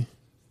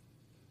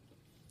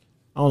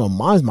 I don't know.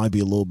 Mine might be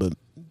a little bit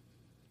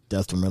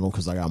detrimental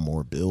because I got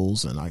more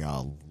bills and I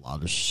got a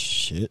lot of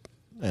shit,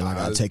 and I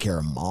gotta take care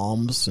of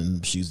moms,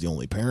 and she's the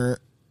only parent.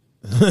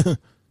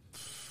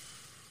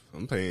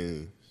 I'm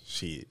paying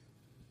shit.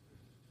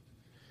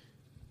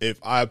 If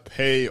I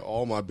pay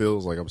all my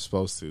bills like I'm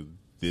supposed to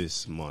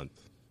this month,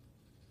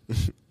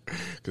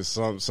 because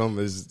some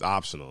is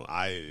optional.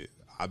 I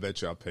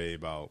bet you I pay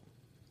about.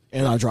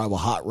 And I drive a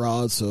hot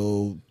rod,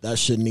 so that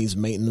shit needs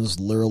maintenance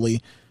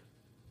literally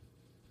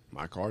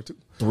My car too.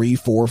 3,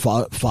 4,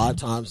 5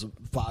 times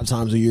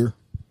a year.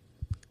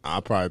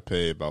 I'll probably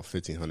pay about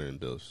 $1,500 in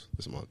bills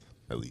this month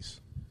at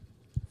least.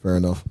 Fair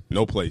enough.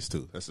 No place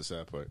too. That's the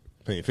sad part.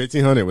 Paying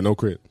 $1,500 with no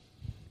crib.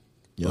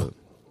 Yeah.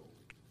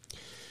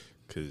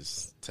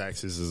 Because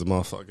taxes is a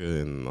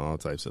motherfucker and all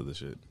types of other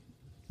shit.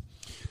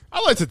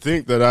 I like to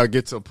think that I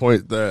get to a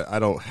point that I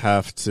don't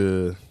have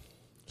to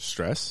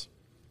stress.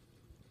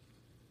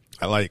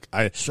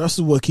 Stress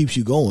is what keeps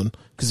you going.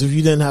 Because if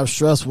you didn't have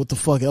stress, what the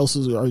fuck else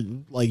is?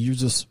 Like you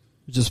just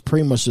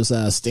pretty much just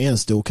at a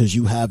standstill because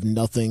you have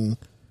nothing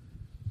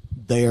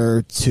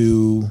there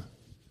to.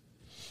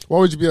 Why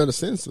would you be at a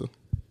standstill?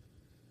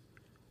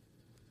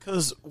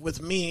 Because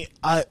with me,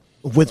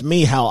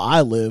 how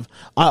I live,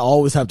 I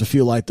always have to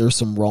feel like there's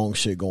some wrong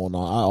shit going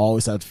on. I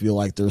always have to feel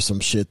like there's some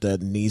shit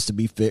that needs to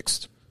be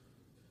fixed,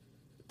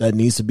 that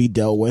needs to be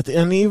dealt with.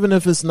 And even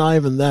if it's not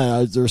even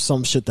that, there's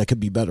some shit that could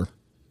be better.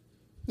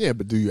 Yeah,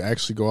 but do you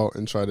actually go out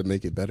and try to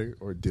make it better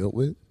or deal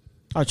with it?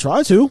 I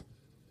try to.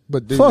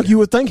 But you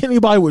would think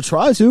anybody would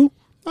try to.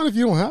 Not if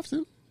you don't have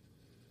to.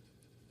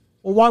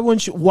 Well, why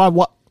wouldn't you? Why?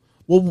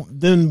 Well,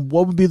 then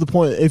what would be the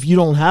point? If you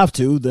don't have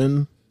to,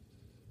 then.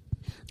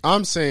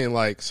 I'm saying,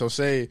 like, so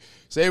say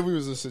we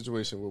was in a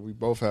situation where we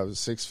both have a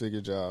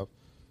 6-figure job,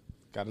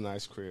 got a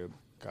nice crib,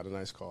 got a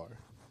nice car,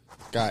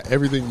 got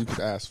everything you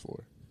could ask for,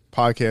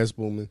 podcast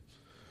booming.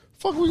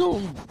 Fuck, we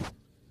gonna,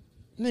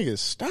 niggas,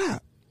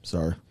 stop.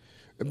 Sorry.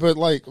 But,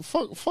 like,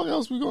 fuck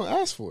else we gonna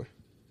ask for?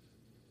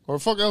 Or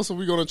fuck else are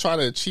we gonna try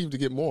to achieve to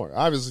get more?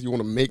 Obviously, you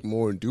want to make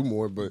more and do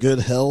more, but. Good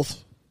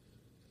health.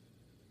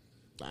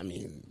 I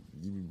mean,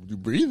 you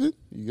breathe it.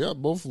 You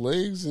got both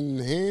legs and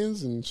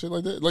hands and shit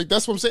like that. Like,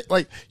 that's what I'm saying.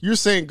 Like, you're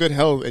saying good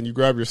health and you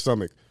grab your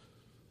stomach.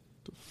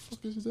 The fuck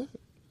is that?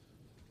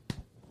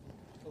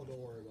 Oh, don't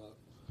worry about it.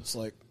 It's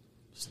like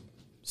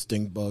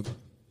stink bug.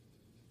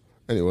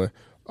 Anyway,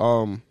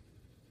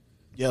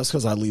 yeah, it's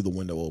because I leave the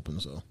window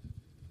open, so.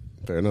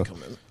 Fair enough.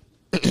 Come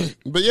in.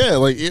 But yeah,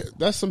 like,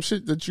 that's some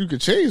shit that you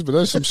could change, but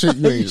that's some shit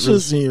you ain't It's really.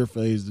 just in your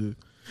face, dude.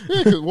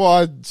 Yeah, cause, well,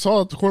 I saw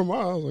it at the corner of my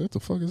eye. I was like, what the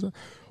fuck is that?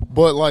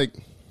 But, like,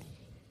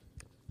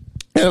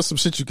 yeah, that's some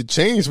shit you could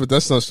change, but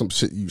that's not some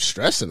shit you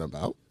stressing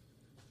about.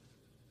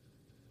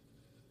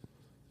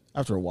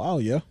 After a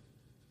while, yeah.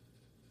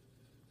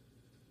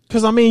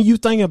 Because, I mean, you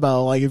think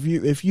about, like, if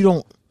you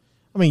don't,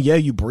 I mean, yeah,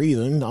 you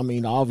breathing. I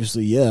mean,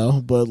 obviously,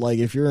 yeah. But, like,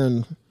 if you're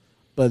in,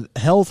 but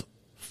health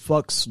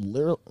fucks,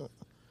 literally,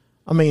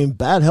 I mean,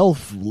 bad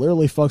health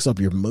literally fucks up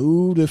your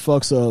mood. It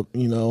fucks up,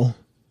 you know,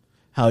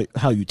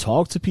 how you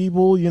talk to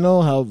people, you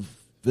know, how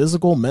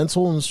physical,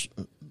 mental,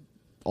 and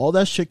all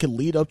that shit can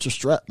lead up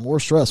to more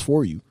stress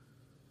for you.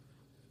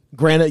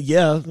 Granted,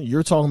 yeah,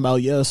 you're talking about,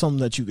 yeah, something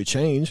that you could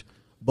change,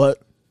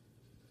 but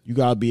you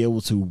got to be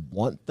able to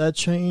want that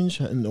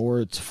change in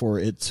order for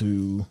it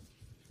to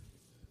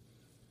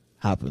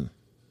happen.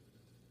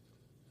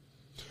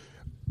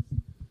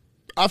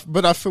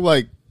 But I feel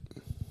like,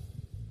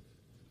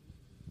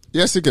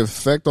 yes, it can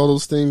affect all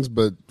those things,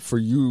 but for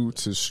you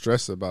to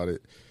stress about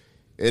it,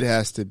 it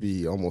has to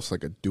be almost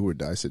like a do or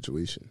die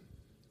situation.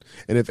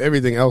 And if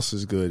everything else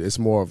is good, it's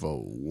more of a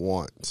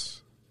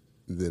want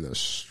than a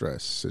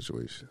stress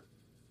situation.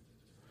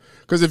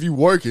 Because if you're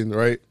working,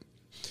 right?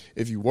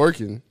 If you're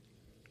working.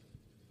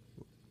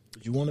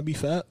 You want to be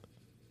fat?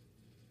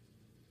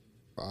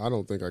 I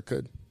don't think I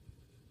could.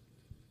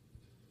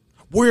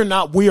 We are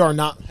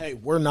not, hey,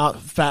 we're not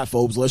fat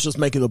phobes. Let's just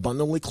make it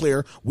abundantly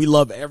clear. We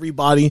love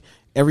everybody.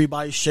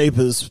 Everybody's shape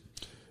is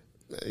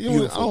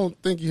I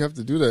don't think you have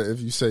to do that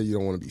if you say you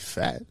don't want to be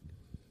fat.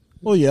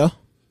 Well, yeah.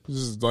 It's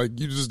just like,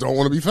 you just don't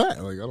want to be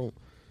fat. Like,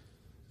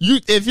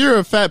 if you're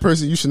a fat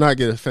person, you should not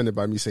get offended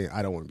by me saying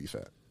I don't want to be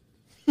fat.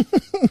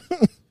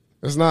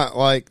 It's not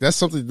like, that's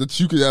something that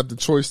you could have the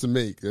choice to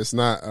make. It's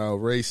not a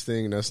race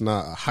thing. That's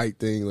not a height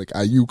thing. Like,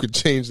 you could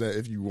change that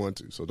if you want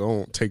to. So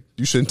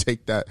you shouldn't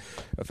take that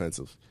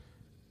offensive.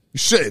 You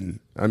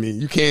shouldn't. I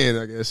mean, you can,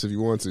 I guess, if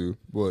you want to,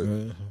 but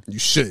you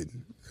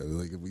shouldn't.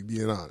 Like, if we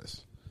being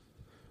honest.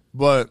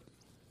 But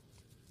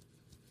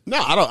no,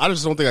 I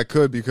just don't think I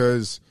could,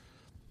 because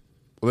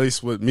at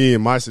least with me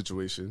and my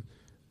situation,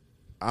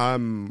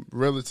 I'm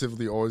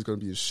relatively always going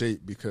to be in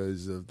shape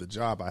because of the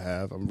job I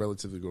have. I'm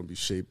relatively going to be in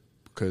shape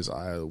because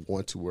I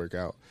want to work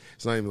out.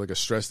 It's not even like a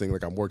stress thing.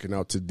 Like I'm working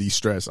out to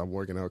de-stress. I'm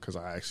working out because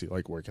I actually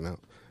like working out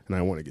and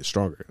I want to get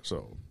stronger.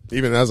 So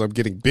even as I'm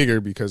getting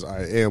bigger, because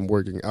I am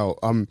working out,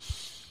 I'm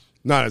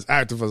not as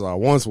active as I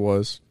once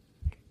was.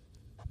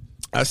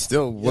 I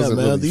still wasn't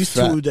really these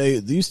fat.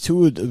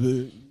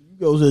 you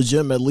go to the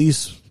gym at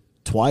least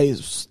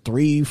twice,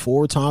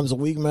 3-4 times a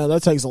week, man.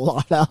 That takes a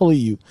lot out of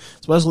you,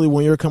 especially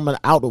when you're coming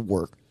out of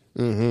work.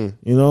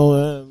 Mm-hmm. You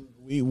know,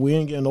 we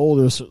ain't getting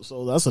older,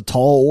 so that's a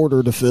tall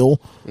order to fill.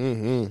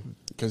 Mm-hmm.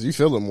 Because you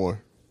feel it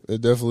more. It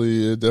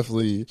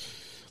definitely,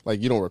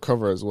 like you don't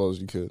recover as well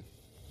as you could.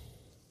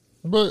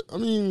 But I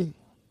mean,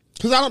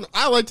 because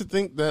I like to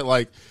think that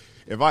like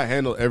if I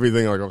handle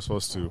everything like I'm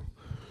supposed to,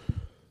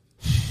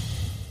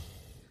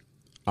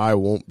 I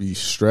won't be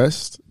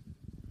stressed.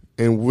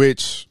 In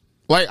which,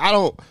 like, I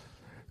don't,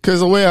 because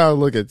the way I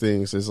look at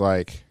things is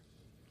like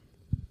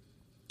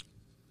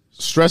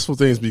stressful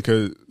things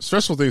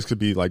could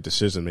be like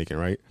decision making,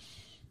 right?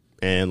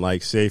 And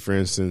like, say for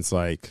instance,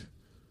 like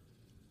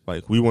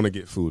we want to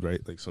get food, right?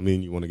 Like, so me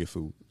and you want to get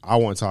food. I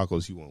want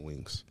tacos, you want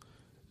wings.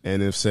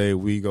 And if say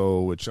we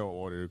go with your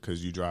order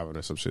because you driving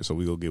or some shit, so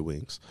we go get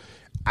wings.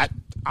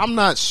 I'm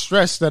not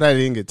stressed that I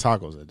didn't get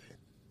tacos that day.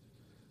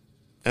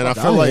 And I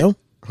feel like,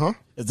 huh?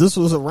 If this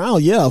was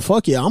around, yeah,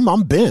 fuck yeah,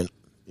 I'm bent.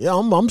 Yeah,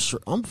 I'm sure.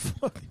 I'm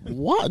fucking.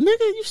 What, nigga?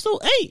 You still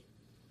ate.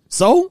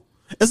 So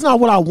it's not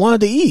what I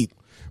wanted to eat.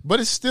 But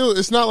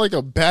it's not like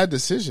a bad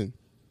decision.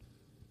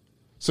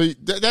 So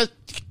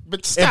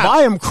but stop.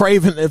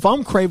 If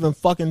I'm craving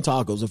fucking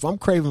tacos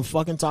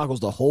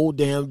the whole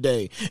damn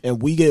day,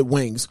 and we get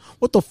wings,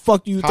 what the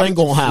fuck do you think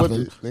gonna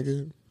happen,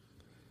 nigga?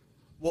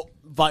 Well,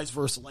 vice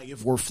versa. Like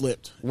if we're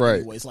flipped, right?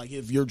 Anyways, like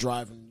if you're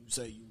driving, you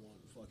say you want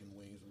fucking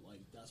wings,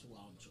 like that's what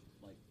I'm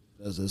like.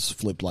 It's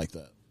flipped like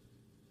that.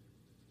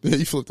 Yeah,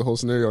 you flip the whole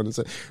scenario on its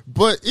head.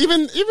 But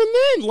even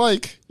then,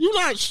 like you're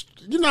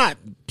not.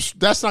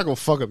 That's not gonna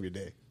fuck up your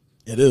day.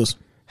 It is.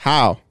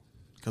 How?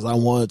 Because I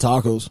wanted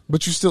tacos.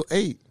 But you still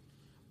ate.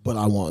 But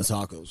I wanted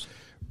tacos.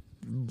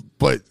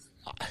 But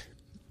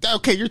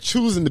okay, you're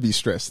choosing to be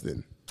stressed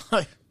then.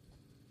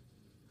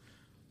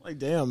 Like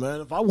damn,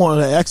 man! If I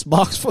wanted an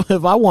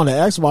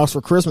Xbox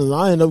for Christmas, and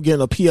I end up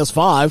getting a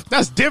PS5.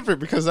 That's different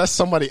because that's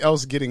somebody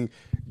else getting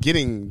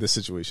the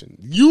situation.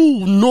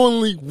 You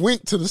normally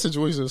went to the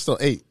situation and still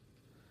ate.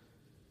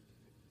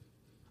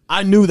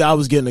 I knew that I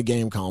was getting a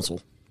game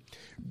console,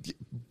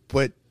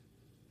 but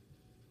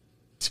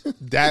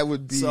that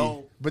would be.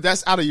 But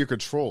that's out of your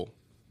control.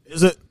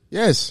 Is it?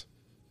 Yes.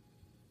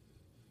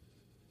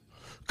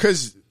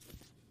 Because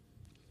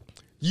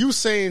you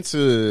saying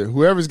to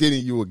whoever's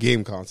getting you a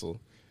game console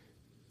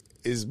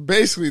is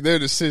basically their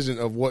decision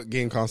of what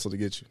game console to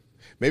get you.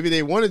 Maybe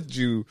they wanted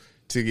you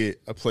to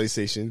get a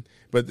PlayStation,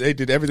 but they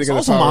did everything in their power.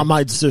 It's also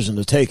my decision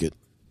to take it.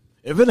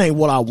 If it ain't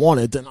what I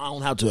wanted, then I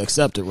don't have to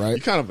accept it, right? You're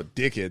kind of a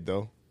dickhead,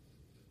 though.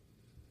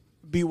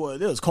 Be what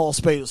it is. Call a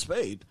spade a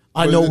spade.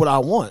 I know what I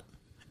want.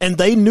 And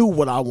they knew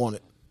what I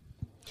wanted.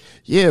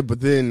 Yeah, but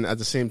then at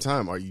the same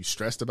time, are you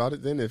stressed about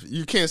it then? If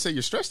you can't say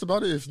you're stressed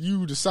about it if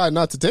you decide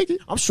not to take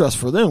it. I'm stressed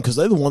for them because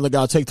they're the one that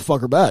got to take the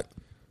fucker back.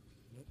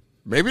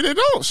 Maybe they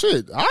don't.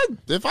 Shit.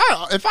 If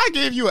I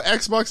gave you an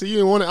Xbox and you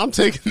didn't want it, I'm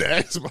taking the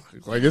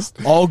Xbox. Like it's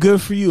all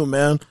good for you,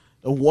 man.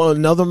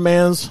 Another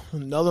man's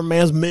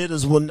mid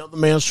is another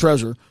man's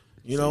treasure.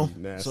 You know?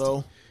 Nasty.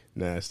 So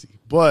nasty.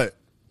 But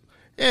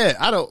yeah,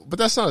 but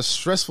that's not a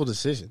stressful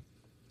decision.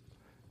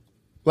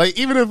 Like,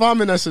 even if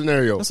I'm in that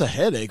scenario. That's a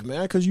headache,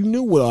 man, because you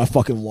knew what I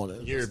fucking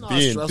wanted. You're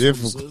being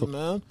difficult.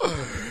 Man.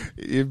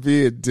 You're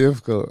being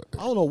difficult.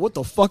 I don't know what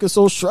the fuck is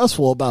so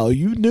stressful about.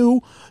 You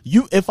knew.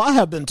 If I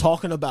have been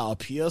talking about a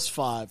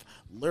PS5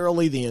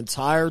 literally the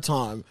entire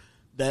time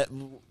that,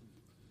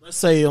 let's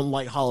say on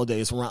like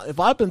holidays around, if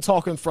I've been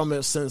talking from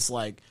it since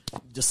like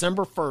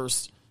December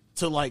 1st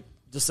to like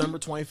December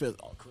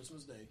 25th,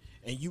 Christmas Day,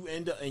 and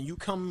you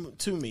come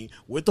to me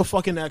with the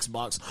fucking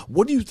Xbox,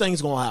 what do you think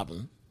is going to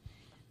happen?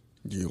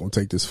 You're going to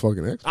take this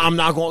fucking Xbox. I'm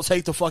not going to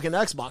take the fucking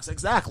Xbox.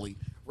 Exactly.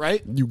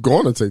 Right? You're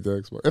going to take the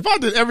Xbox. If I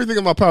did everything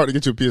in my power to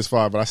get you a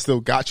PS5, but I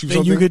still got you then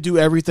something. You could do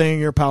everything in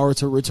your power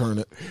to return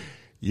it.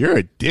 You're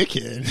a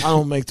dickhead. I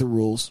don't make the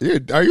rules.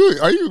 Are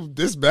you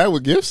this bad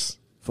with gifts?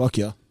 Fuck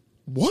yeah.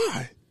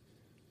 Why?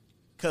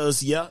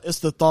 Because, yeah, it's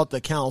the thought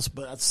that counts,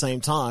 but at the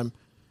same time,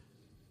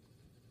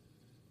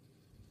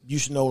 you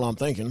should know what I'm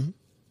thinking.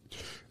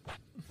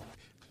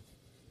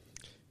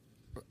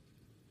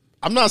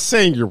 I'm not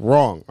saying you're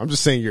wrong. I'm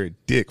just saying you're a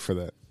dick for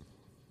that.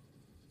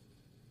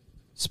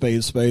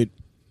 Spade, spade.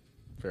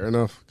 Fair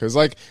enough. Because,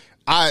 like,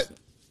 I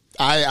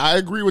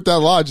agree with that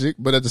logic,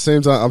 but at the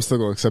same time, I'm still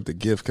going to accept the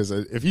gift because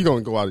if you're going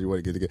to go out of your way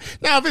to get the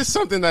gift. Now, if it's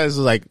something that is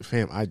like,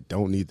 fam, I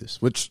don't need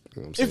this, which,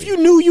 you know what I'm saying? If you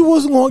knew you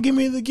wasn't going to give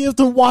me the gift,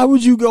 then why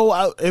would you go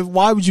out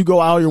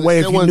of your way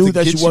if you knew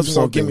that you wasn't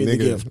going to give me the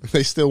gift?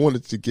 They still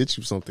wanted to get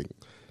you something.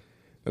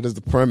 That is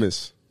the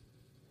premise.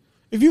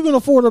 If you can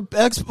afford an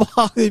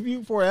Xbox,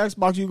 you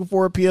can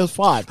afford a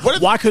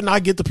PS5. Why couldn't I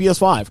get the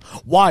PS5?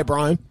 Why,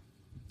 Brian?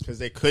 Because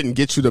they couldn't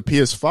get you the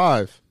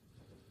PS5.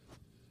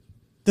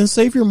 Then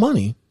save your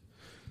money.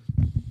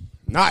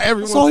 Not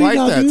everyone's That's all you like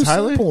gotta that, do,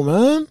 Tyler. simple,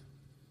 man.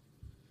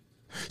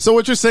 So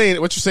what you're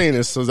saying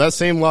is, so that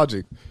same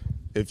logic.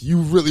 If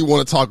you really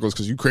want tacos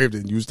because you craved it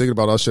and you was thinking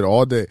about that shit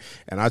all day,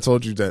 and I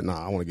told you that,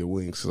 nah, I want to get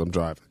wings because I'm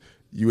driving,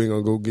 you ain't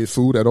gonna go get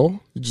food at all?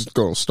 You just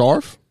gonna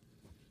starve?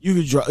 You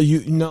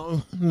could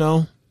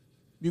no.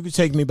 You could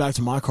take me back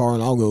to my car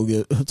and I'll go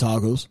get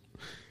tacos.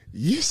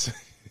 Yes.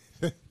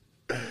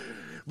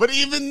 But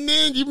even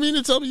then, you mean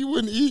to tell me you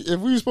wouldn't eat if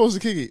we were supposed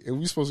to kick it and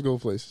we were supposed to go a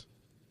place?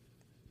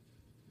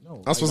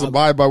 No, I'm supposed to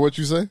abide by what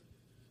you say?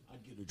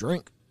 I'd get a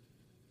drink.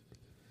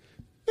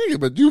 Nigga,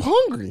 but you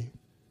hungry.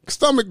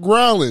 Stomach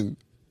growling.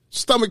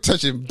 Stomach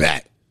touching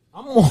back.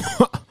 I'm more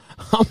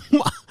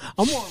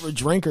of a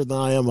drinker than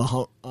I am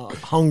a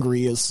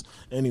hungriest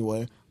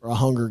anyway, or a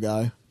hunger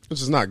guy.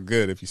 Which is not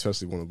good if you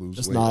especially want to lose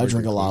Just weight. I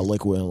drink a lot of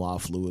liquid and a lot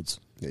of fluids.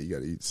 Yeah, you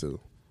got to eat too.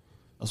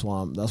 That's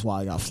why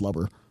I got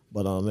flubber.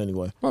 But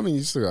anyway. I mean,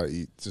 you still got to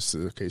eat just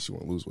in case you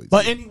want to lose weight.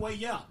 But anyway,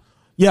 yeah.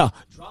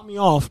 Drop me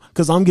off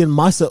because I'm getting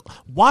myself.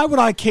 Why would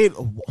I cater?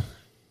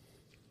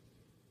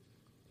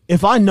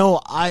 If I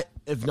know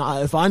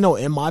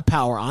in my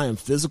power I am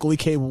physically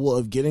capable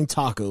of getting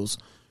tacos,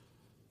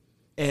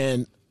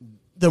 and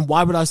then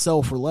why would I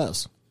sell for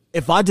less?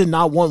 If I did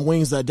not want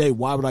wings that day,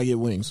 why would I get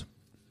wings?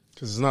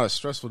 Because it's not a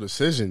stressful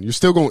decision. You're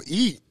still going to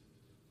eat.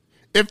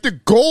 If the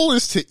goal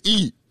is to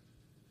eat.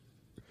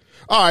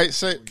 All right,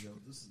 say.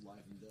 This is life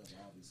and death,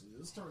 obviously.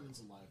 This turned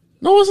into life and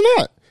death. No, it's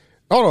not.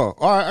 Hold on.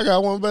 All right, I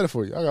got one better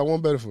for you.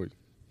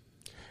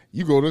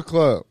 You go to the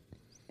club.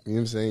 You know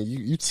what I'm saying?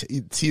 You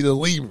Tita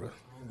Libra.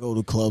 I go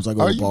to clubs, I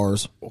go to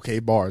bars. Okay,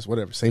 bars,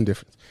 whatever. Same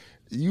difference.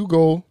 You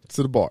go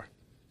to the bar.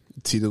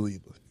 Tita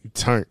Libra. You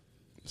turn.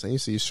 You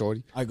see a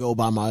shorty. I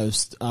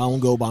don't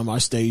go by my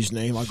stage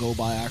name. I go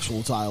by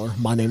actual Tyler.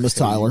 My name is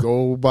Tyler. You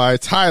go by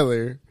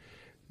Tyler.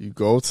 You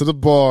go to the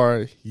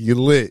bar. You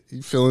lit.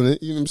 You feeling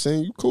it. You know what I'm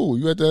saying? You cool.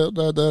 You at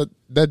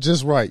that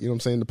just right. You know what I'm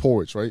saying? The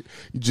porch, right?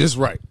 You just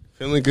right.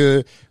 Feeling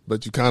good,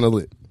 but you kind of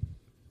lit.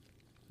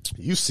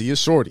 You see a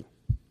shorty.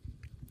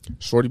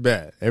 Shorty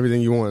bad.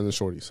 Everything you want in the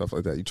shorty. Stuff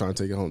like that. You trying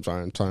to take it home.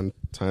 Trying to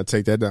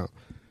take that down.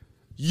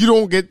 You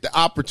don't get the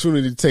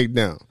opportunity to take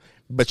down.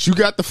 But you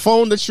got the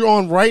phone that you're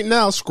on right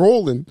now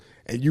scrolling,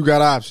 and you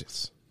got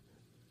options.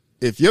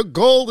 If your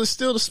goal is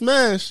still to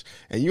smash,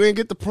 and you ain't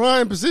get the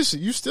prime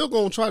position, you still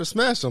going to try to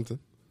smash something.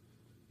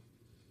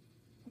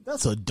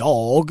 That's a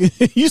dog.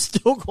 You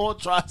still going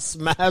to try to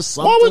smash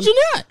something? Why would you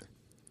not?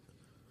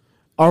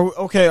 Are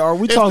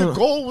we talking? If the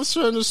goal was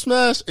trying to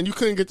smash, and you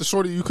couldn't get the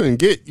shorty you couldn't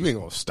get, you ain't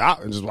going to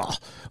stop and just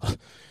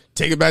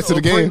take it back to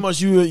the game. Pretty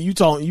much you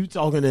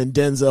talking in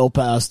Denzel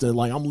past it,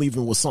 like I'm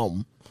leaving with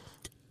something.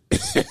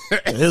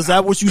 Is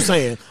that what you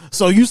saying?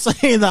 So you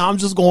saying that I'm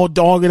just gonna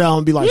dog it out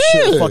and be like,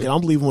 shit, fuck it,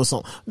 I'm leaving with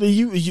something.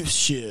 You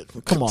shit.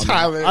 Come on,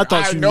 Tyler, I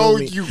thought I you know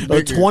knew me.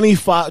 you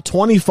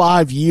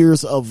 25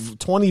 years of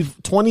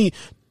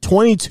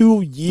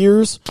 22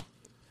 years,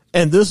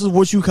 and this is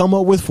what you come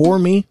up with for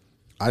me?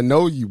 I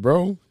know you,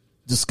 bro.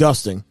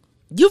 Disgusting.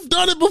 You've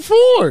done it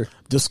before.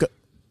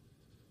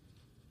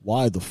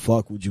 Why the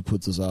fuck would you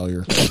put this out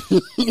here?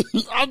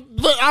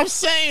 But I'm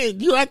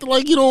saying, you acting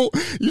like you don't.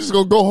 You just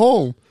gonna go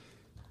home.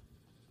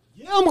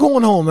 Yeah, I'm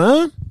going home,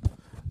 man.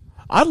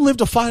 I'd live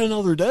to fight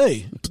another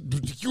day.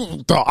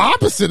 You the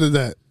opposite of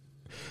that.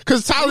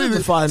 Because Tyler,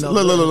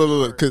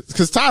 Look.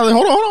 Because Tyler,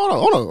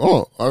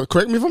 hold on.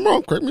 Correct me if I'm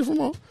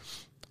wrong.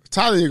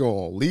 Tyler, you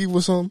gonna leave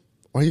with something,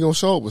 or he gonna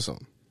show up with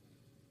something?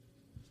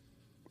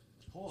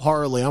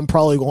 Wholeheartedly, I'm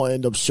probably gonna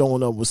end up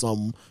showing up with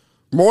something.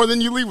 More than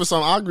you leave with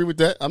something. I agree with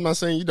that. I'm not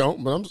saying you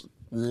don't, but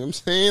I'm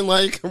saying,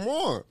 like, come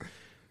on.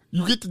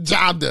 You get the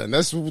job done.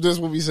 That's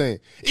what we saying.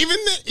 Even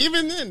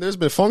then, there's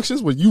been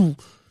functions where you.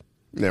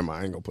 Never mind.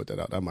 I ain't gonna put that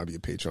out. That might be a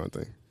Patreon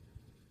thing.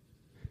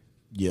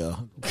 Yeah,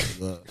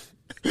 because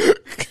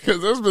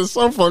there's been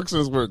some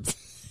functions where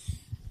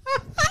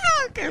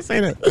I can't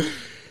say that.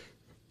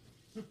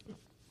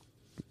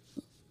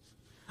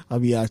 I'll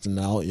be acting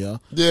out. Yeah,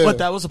 Yeah. But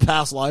that was a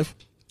past life.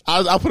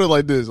 I put it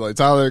like this: like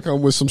Tyler,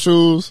 come with some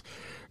shoes.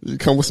 You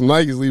come with some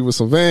Nikes, leave with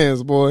some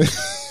Vans, boy.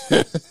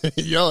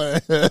 Yo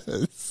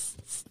ass.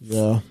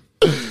 Yeah.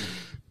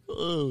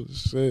 Oh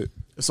shit.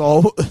 It's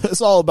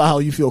all about how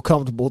you feel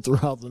comfortable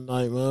throughout the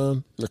night,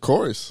 man. Of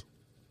course.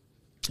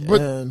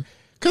 But And,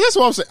 because that's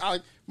what I'm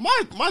saying.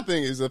 My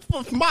thing is if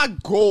my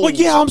goal. but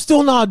yeah, I'm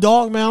still not a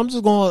dog, man. I'm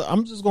just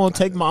gonna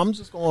take my. I'm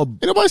just gonna.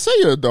 Ain't nobody say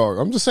you're a dog.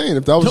 I'm just saying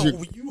if that was your.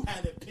 You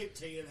had it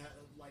picked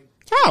like.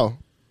 How?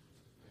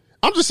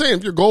 I'm just saying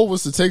if your goal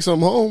was to take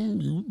something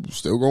home, you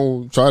still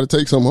gonna try to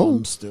take something home.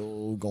 I'm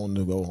still going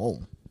to go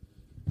home,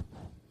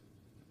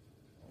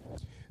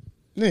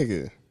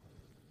 nigga.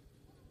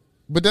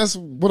 But that's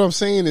what I'm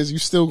saying is you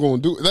still gonna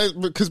do it.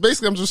 Because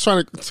basically I'm just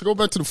trying to go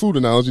back to the food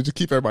analogy to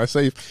keep everybody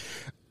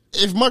safe.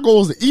 If my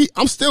goal is to eat,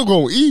 I'm still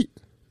gonna eat.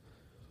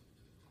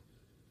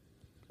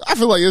 I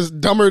feel like it's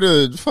dumber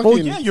to fucking. Well,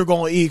 yeah, you're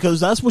going to eat because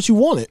that's what you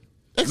wanted.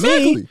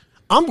 Exactly. Me,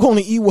 I'm going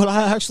to eat what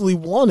I actually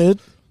wanted.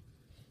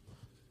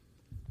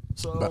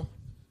 So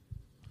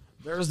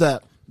there's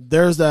that.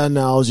 There's that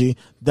analogy.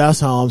 That's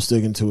how I'm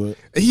sticking to it.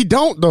 He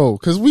don't though,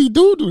 because we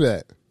do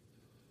that.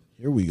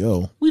 Here we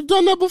go. We've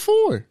done that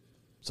before.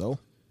 So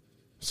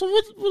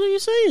what are you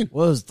saying?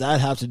 what does that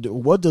have to do?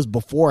 What does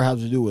before have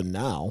to do with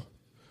now?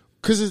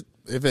 Because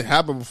if it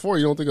happened before,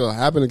 you don't think it'll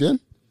happen again?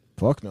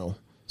 Fuck no.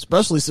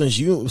 Especially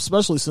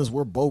since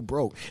we're both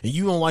broke and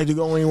you don't like to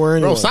go anywhere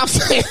anyway. Bro, stop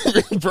saying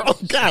it, bro.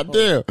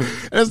 Goddamn. And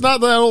it's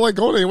not that I don't like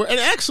going anywhere. And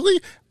actually,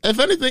 if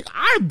anything,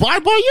 I buy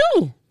by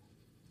you.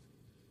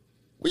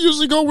 We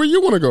usually go where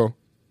you want to go.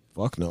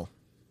 Fuck no.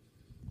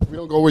 We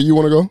don't go where you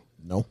want to go?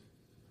 No.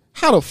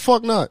 How the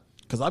fuck not?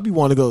 Because I be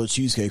wanting to go to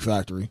Cheesecake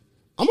Factory.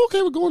 I'm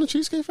okay with going to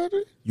Cheesecake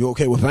Factory. You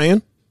okay with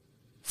paying?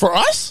 For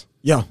us?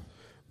 Yeah.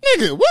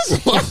 Nigga,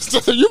 when's the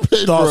last time you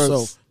paid for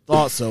us?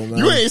 Thought so, man.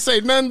 You ain't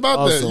say nothing about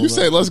Thought that. so, You man.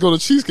 said let's go to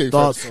Cheesecake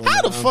Factory.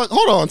 How the fuck?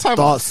 Hold on, time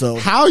Thought out. so.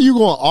 How you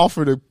gonna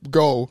offer to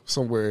go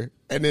somewhere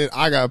and then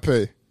I gotta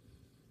pay?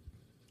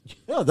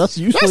 Yeah, that's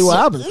usually what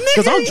happens.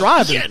 Because I'm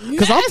driving.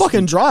 Because I'm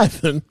fucking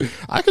driving.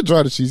 I could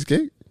drive to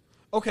Cheesecake.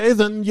 Okay,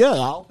 then yeah,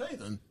 I'll pay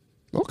then.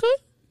 Okay,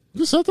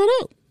 you set that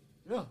up.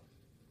 Yeah.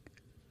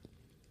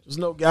 Just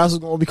know gas is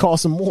going to be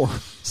costing more.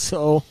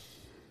 So,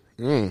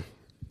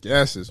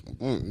 Gas is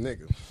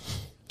nigga.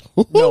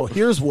 no,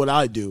 here's what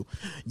I do.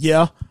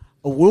 Yeah,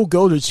 we'll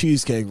go to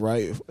Cheesecake,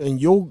 right?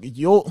 And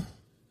you'll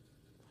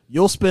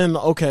spend,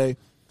 okay,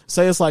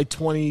 say it's like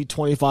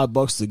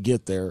 $20-$25 to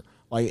get there,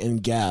 like in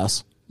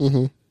gas.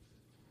 Mm-hmm.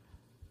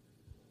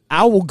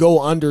 I will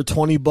go under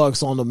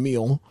 $20 on a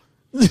meal.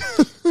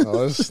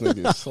 Oh, this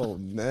nigga is so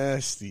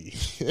nasty.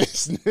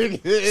 This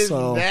nigga is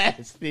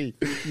nasty.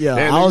 Yeah,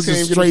 Damn, I was niggas can't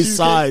just get a straight cheesecake?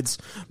 sides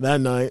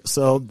that night.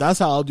 So that's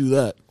how I'll do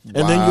that. And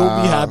then you'll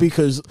be Wow. happy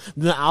because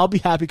then I'll be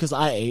happy because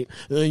I ate.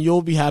 And then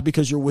you'll be happy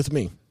because you're with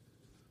me.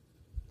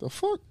 The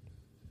fuck?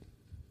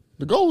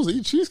 The goal was to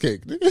eat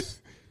cheesecake, nigga.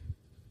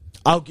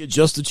 I'll get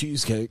just the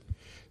cheesecake.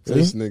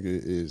 This See? nigga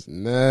is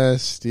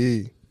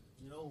nasty.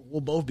 You know,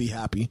 we'll both be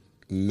happy.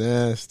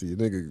 Nasty.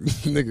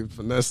 Nigga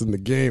finessing the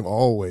game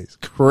always.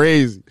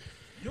 Crazy.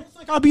 You don't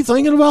think I'll be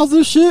thinking about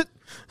this shit?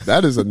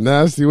 That is a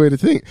nasty way to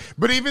think.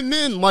 But even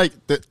then, like,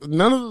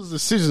 none of those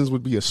decisions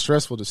would be a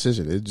stressful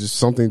decision. It's just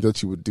something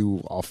that you would do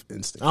off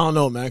instinct. I don't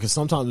know, man, because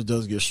sometimes it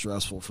does get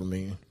stressful for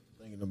me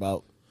thinking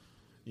about,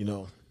 you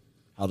know,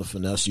 how to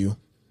finesse you.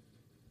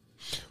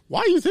 Why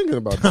are you thinking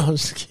about that? I'm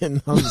just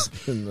kidding. I'm just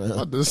kidding, man.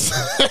 I just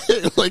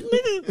like,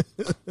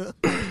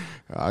 nigga,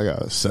 I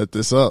gotta set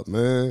this up,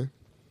 man.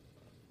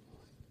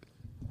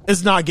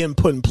 It's not getting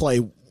put in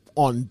play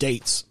on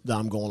dates that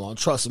I'm going on.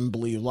 Trust and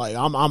believe. Like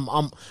I'm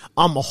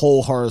a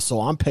wholehearted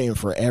soul. I'm paying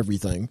for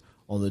everything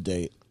on the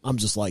date. I'm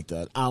just like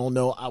that. I don't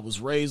know. I was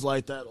raised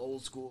like that,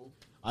 old school.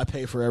 I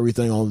pay for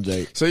everything on the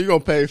date. So you're gonna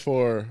pay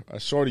for a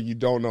shorty you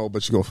don't know,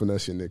 but you're gonna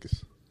finesse your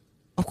niggas.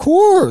 Of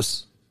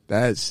course.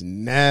 That's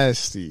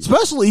nasty.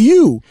 Especially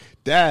you.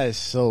 That's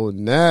so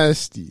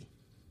nasty.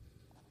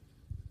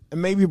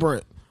 And maybe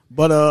Brent.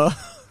 But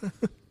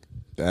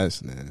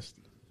That's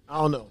nasty. I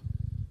don't know.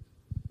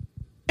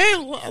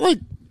 And like,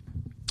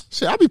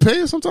 shit, I be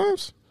paying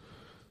sometimes.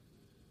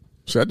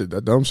 Shit, I did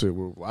that dumb shit.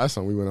 Where last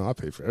time we went out, I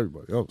paid for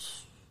everybody. I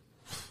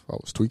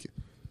was tweaking.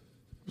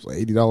 It was like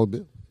 $80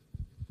 bill.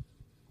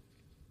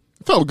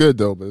 It felt good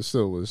though, but it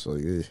still was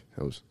like, yeah,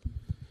 it was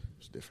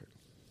different.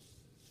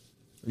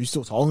 Are you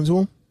still talking to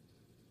him?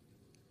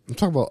 I'm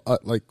talking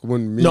about like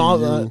when me, No,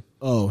 and you,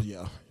 oh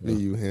yeah. me,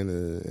 you, Hannah,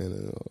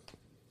 and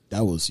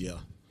That was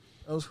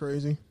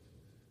crazy.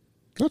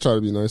 I try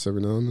to be nice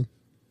every now and then.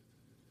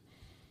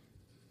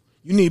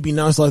 You need to be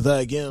nice like that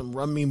again.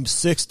 Run me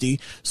 60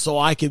 so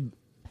I could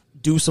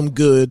do some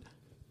good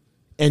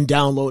and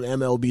download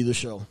MLB The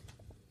Show.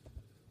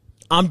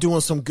 I'm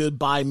doing some good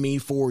by me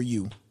for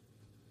you.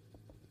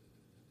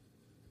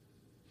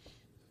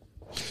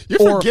 You're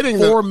forgetting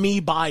for that. me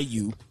by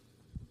you.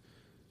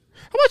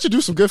 How about you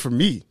do some good for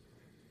me?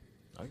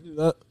 I can do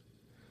that.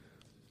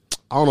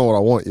 I don't know what I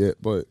want yet,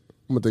 but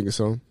I'm gonna think of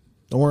something.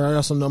 Don't worry, I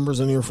got some numbers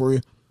in here for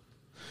you.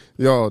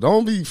 Yo,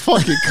 don't be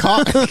fucking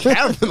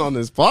capping on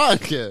this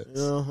podcast.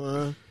 Yeah,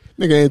 man.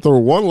 Nigga ain't throw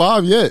one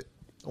live yet.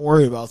 Don't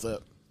worry about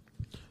that.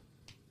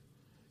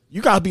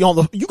 You gotta be on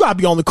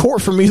the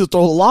court for me to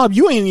throw the lob.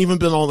 You ain't even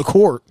been on the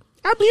court.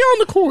 I be on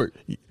the court.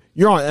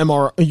 You're on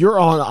MR. You're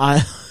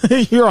on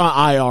you're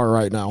on IR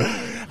right now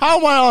How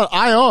am I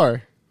on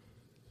IR?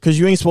 because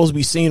you ain't supposed to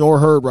be seen or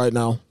heard right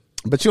now.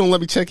 But you don't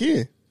let me check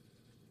in.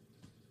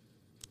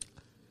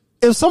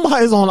 If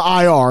somebody's on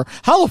IR,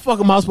 how the fuck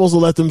am I supposed to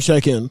let them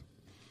check in?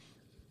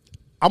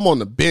 I'm on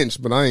the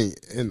bench, but I ain't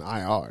in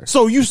IR.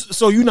 So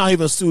you're not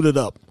even suited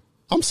up.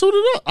 I'm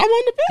suited up. I'm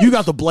on the bench. You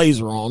got the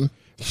blazer on.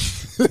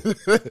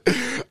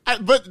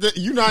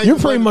 You're not. You're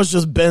pretty much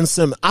just Ben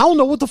Simmons. I don't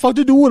know what the fuck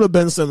to do with a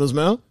Ben Simmons,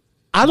 man.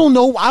 I don't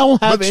know. I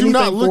don't have But anything you're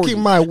not for looking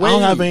you. my way. I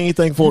don't have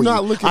anything for You're you.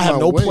 not looking I have my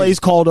no way. plays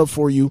called up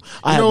for you.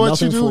 I You have know what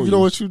nothing you do? for You you. know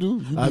what you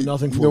do? I have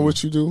nothing for you. You know you.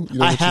 what you do? You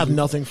know I what you have do?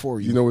 nothing for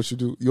you. You know what you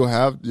do? You'll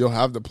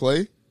have the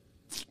play,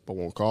 but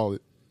won't call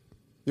it.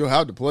 You'll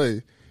have the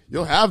play.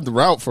 You'll have the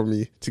route for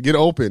me to get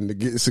open,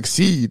 to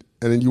succeed,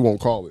 and then you won't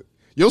call it.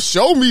 You'll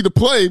show me the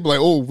play, like,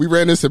 oh, we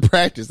ran this in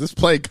practice. This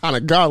play kind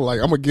of godlike.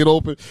 I'm going to get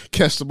open,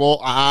 catch the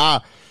ball,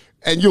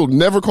 and you'll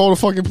never call the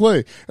fucking play.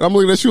 And I'm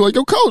looking at you like,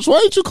 yo, coach, why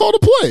didn't you call the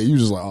play? You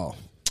just like, oh,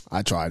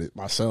 I tried it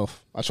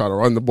myself. I tried to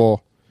run the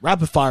ball.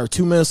 Rapid fire,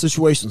 2-minute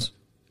situations.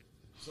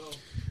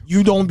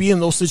 You don't be in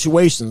those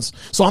situations.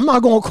 So I'm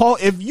not going to call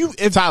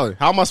if Tyler,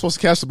 how am I supposed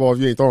to catch the ball if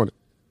you ain't throwing it?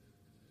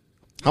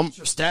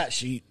 your stat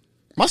sheet.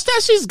 My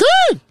stat sheet's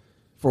good.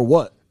 For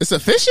what? It's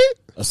efficient.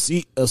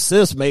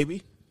 Assist,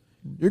 maybe.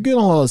 You're good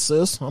on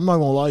assists. I'm not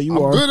going to lie.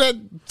 You are good at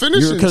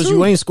finishing because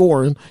you ain't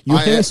scoring. You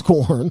ain't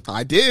scoring.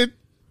 I did.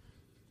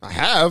 I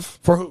have.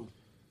 For who?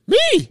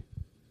 Me.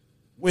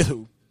 With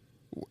who?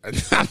 I'm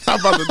not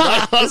about to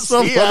die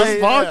myself on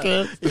this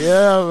podcast.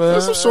 Yeah, man.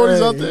 There's some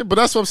shorties out there, but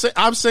that's what I'm saying.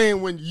 I'm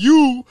saying when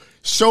you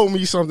show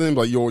me something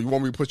like, yo, you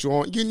want me to put you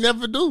on? You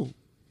never do.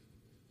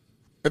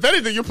 If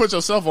anything, you put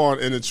yourself on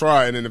and then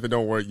try, and then if it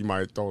don't work, you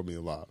might throw me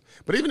a lob.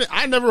 But even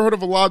I never heard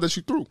of a lob that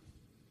you threw.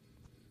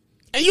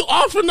 And you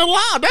offering the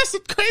lob. That's the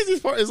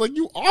craziest part. It's like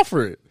you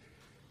offer it.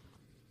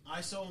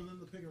 I saw him in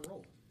the pick and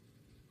roll.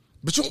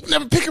 But you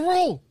never pick and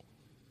roll.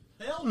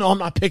 Hell no, I'm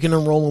not picking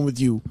and rolling with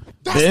you.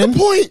 That's the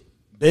point.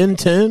 Ben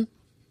 10.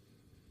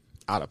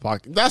 Out of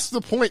pocket. That's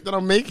the point that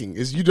I'm making,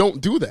 is you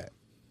don't do that.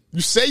 You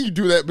say you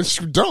do that, but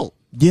you don't.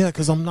 Yeah,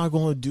 because I'm not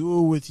going to do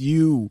it with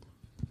you.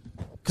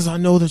 Because I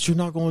know that you're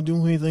not going to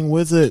do anything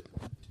with it.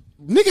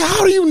 Nigga,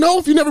 how do you know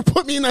if you never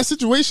put me in that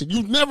situation?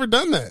 You've never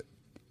done that.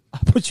 I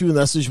put you in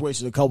that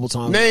situation a couple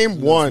times.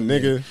 Name one,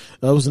 nigga.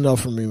 That was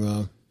enough for me,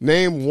 man.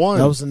 Name one.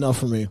 That was enough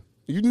for me.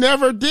 You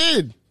never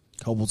did.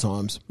 Couple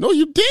times. No,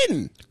 you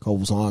didn't.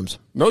 Couple times.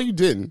 No, you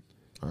didn't.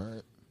 All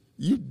right.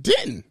 You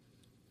didn't.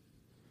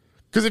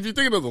 Because if you're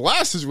thinking of the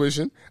last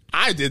situation,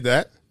 I did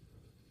that.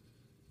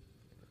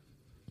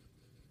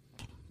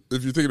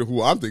 If you're thinking of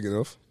who I'm thinking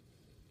of.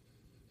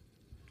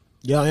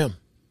 Yeah, I am.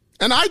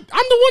 And I'm the one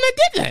that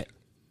did that.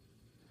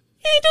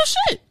 You ain't do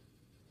shit.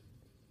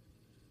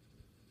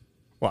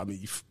 Well, I mean,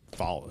 you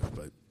follow it,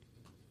 but.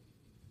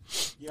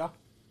 Yeah.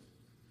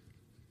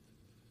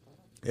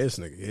 This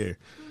nigga here.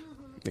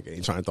 Nigga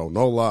ain't trying to throw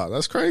no lob.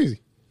 That's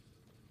crazy.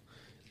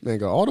 Man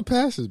got all the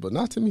passes, but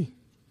not to me.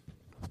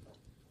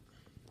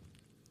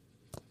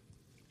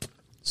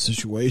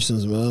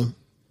 Situations, man.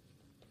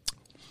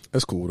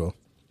 That's cool, though.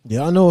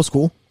 Yeah, I know it's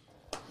cool.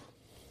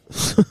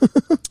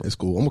 It's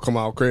cool. I'm going to come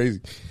out crazy.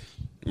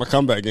 My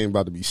comeback game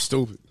about to be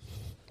stupid.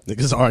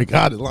 Niggas already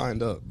got it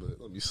lined up, but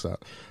let me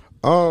stop.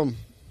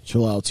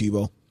 Chill out,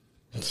 Tebow.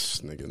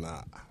 Nigga,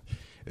 nah.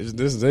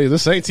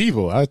 This ain't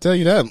Tebow. I tell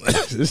you that.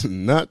 This is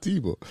not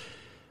Tebow.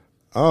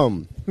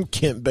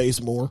 Kent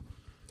Bazemore.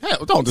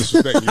 Hell, don't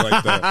disrespect me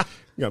like that.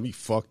 You got me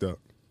fucked up.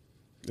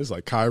 It's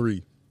like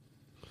Kyrie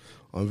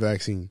on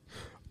vaccine.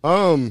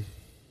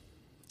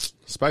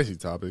 Spicy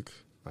topic,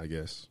 I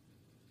guess.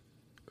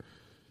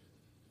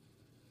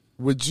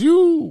 Would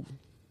you?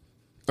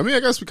 I mean, I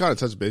guess we kind of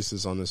touched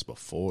bases on this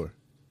before.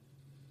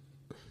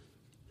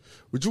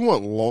 Would you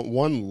want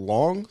one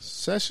long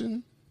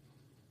session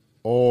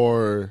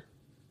or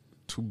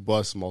to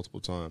bust multiple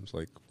times,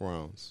 like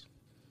rounds?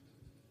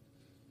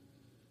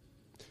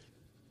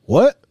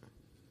 What?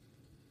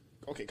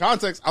 Okay,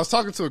 context. I was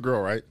talking to a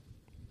girl, right?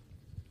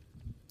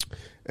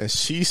 And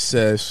she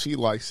says she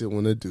likes it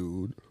when a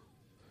dude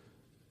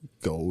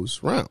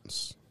goes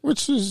rounds,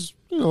 which is,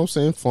 you know what I'm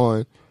saying,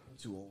 fine. I'm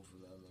too old for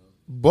that, man.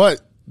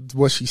 But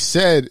what she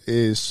said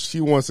is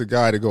she wants a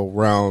guy to go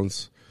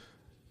rounds,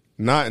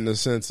 not in the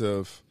sense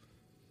of,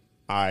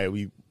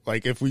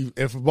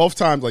 if both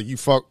times, like, you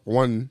fuck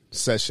one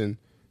session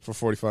for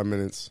 45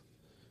 minutes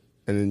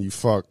and then you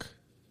fuck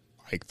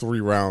like 3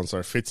 rounds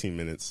or 15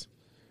 minutes.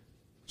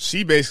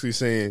 She basically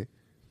saying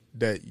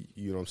that,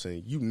 you know what I'm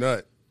saying, you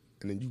nut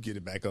and then you get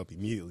it back up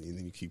immediately and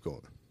then you keep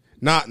going.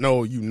 Not,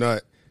 no, you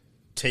nut,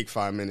 take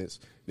 5 minutes,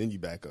 then you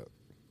back up.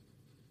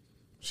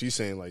 She's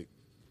saying, like,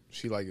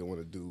 she like it when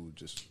a dude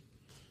just,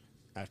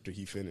 after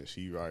he finished,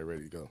 he already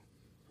ready to go.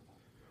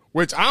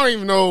 Which I don't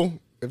even know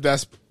if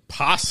that's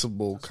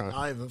possible. That's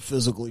not even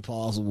physically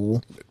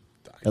possible.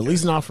 At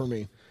least not for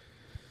me.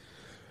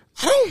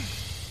 I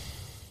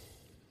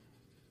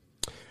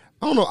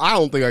don't know. I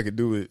don't think I could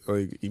do it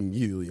like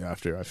immediately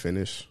after I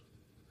finish.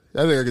 I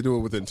think I could do it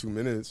within 2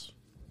 minutes.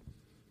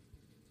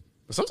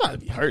 But sometimes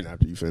it be hurting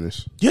after you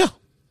finish. Yeah.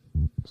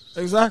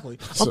 Exactly.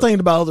 I'm thinking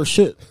about other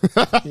shit.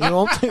 You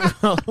know, I'm thinking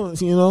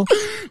about, you know.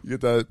 You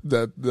get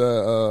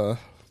that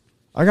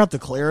I got the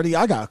clarity.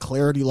 I got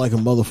clarity like a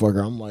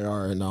motherfucker. I'm like,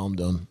 all right, now I'm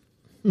done.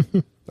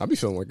 I be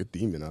feeling like a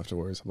demon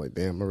afterwards. I'm like,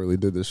 damn, I really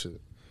did this shit.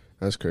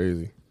 That's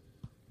crazy.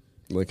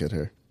 Look at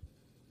her.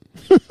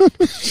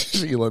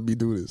 She let me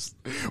do this.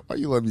 Why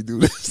you let me do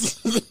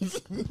this?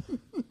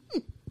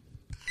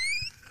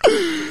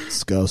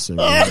 Disgusting.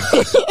 I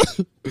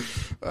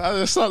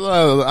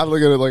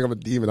look at it like I'm a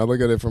demon. I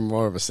look at it from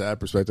more of a sad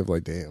perspective.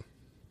 Like, damn,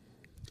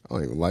 I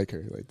don't even like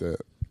her like that.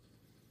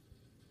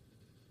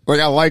 Like,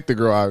 I like the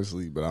girl,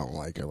 obviously, but I don't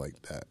like her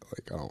like that.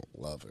 Like, I don't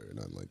love her or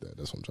nothing like that.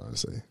 That's what I'm trying to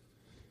say.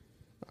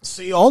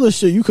 See, all this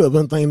shit you could have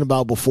been thinking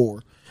about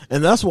before.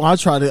 And that's why I'm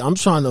trying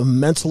to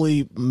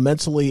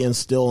mentally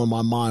instill in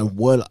my mind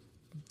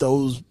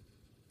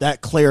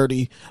that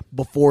clarity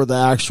before the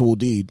actual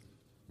deed.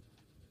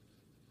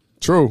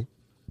 True.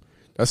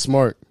 That's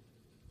smart.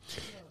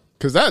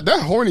 Cause that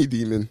horny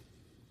demon,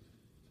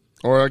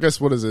 or I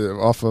guess what is it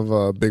off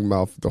of Big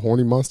Mouth, the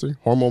horny monster,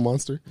 hormone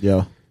monster.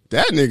 Yeah.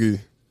 That nigga,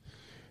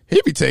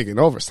 he be taking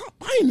over. Stop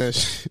buying that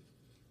shit.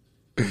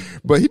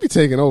 But he be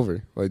taking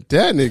over. Like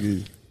that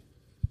nigga,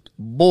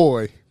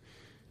 boy.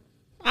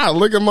 I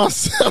look at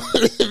myself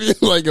and be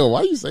like, yo,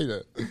 why you say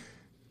that?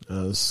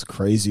 That's the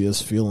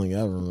craziest feeling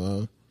ever,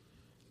 man.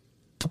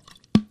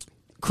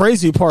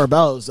 Crazy part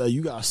about it is that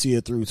you gotta see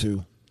it through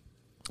too.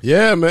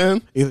 Yeah,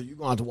 man. Either you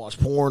gonna have to watch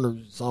porn or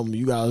something.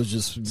 You gotta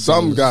just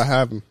Something gotta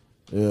happen.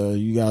 Yeah,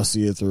 you gotta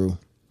see it through.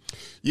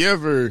 You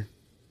ever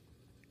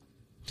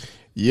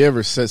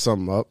set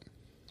something up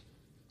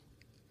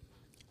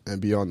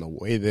and be on the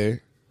way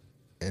there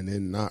and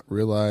then not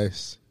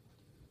realize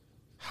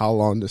how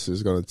long this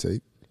is gonna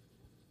take?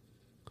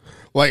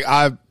 Like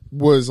I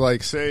was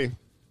like, say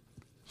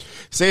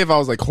if I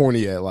was like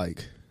horny at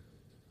like,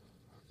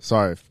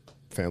 sorry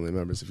family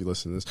members if you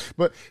listen to this,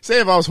 but say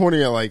if I was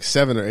horny at like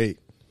 7 or 8,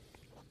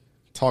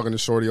 talking to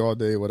shorty all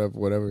day,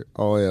 whatever.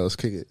 Oh yeah, let's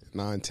kick it.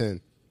 9,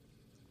 10.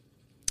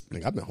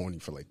 Like I've been horny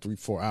for like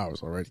 3-4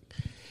 hours already.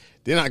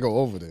 Then I go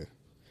over there.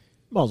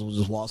 Might as well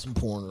just watch some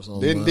porn or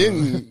something.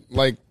 Then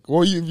like,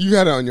 well, you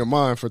had it on your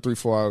mind for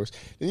 3-4 hours.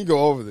 Then you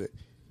go over there.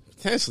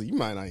 Potentially, you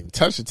might not even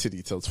touch the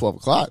titty till 12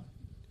 o'clock.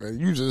 And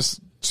you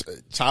just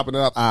chopping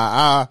it up.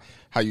 How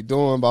you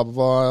doing? Blah blah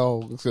blah.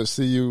 Oh, it's good to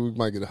see you. You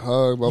might get a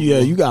hug. Blah, yeah,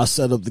 blah. you gotta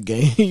set up the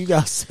game. You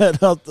gotta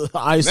set up the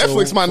ISO.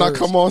 Netflix might not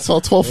come on until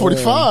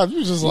 12:45.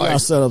 You just you like gotta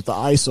set up the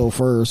ISO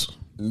first.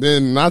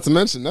 Then, not to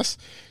mention this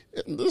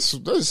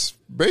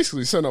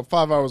basically setting up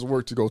 5 hours of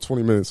work to go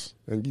 20 minutes,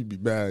 and you'd be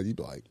bad. You'd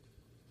be like,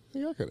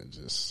 hey, I could have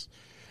just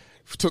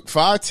took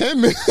 5-10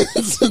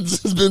 minutes and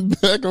just been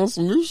back on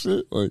some new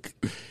shit. Like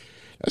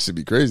that should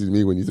be crazy to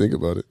me when you think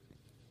about it.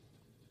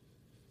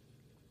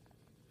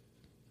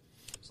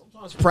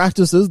 Sometimes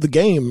practice is the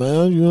game,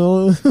 man. You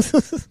know.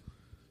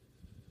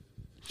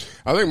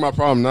 I think my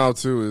problem now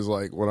too is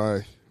like when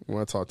I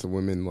talk to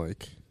women,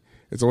 like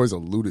it's always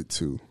alluded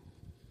to.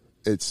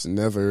 It's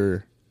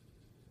never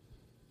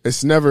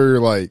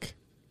like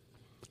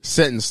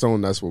set in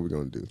stone. That's what we're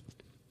gonna do.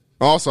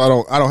 Also, I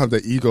don't have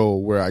the ego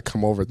where I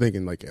come over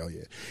thinking like, hell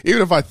yeah.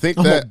 Even if I think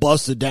I'm that gonna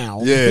bust it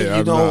down. Yeah,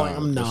 you know,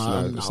 I'm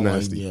not. I'm It's not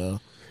nasty. Like, yeah.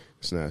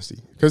 It's nasty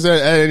because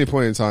at any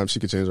point in time she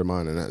could change her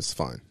mind and that's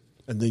fine.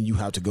 And then you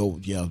have to go.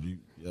 Yeah,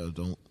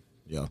 don't.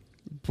 Yeah.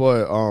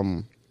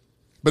 But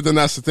then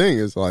that's the thing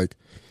is like,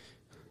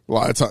 a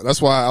lot of time,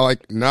 that's why I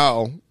like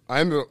now. I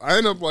end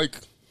up like,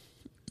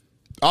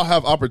 I'll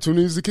have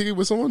opportunities to kick it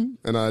with someone,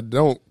 and I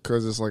don't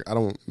because it's like I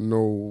don't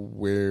know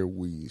where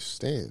we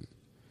stand.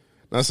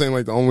 Not saying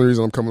like the only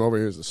reason I'm coming over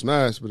here is to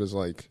smash, but it's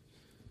like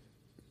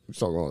you're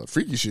talking all that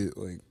freaky shit.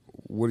 Like,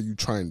 what are you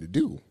trying to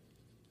do?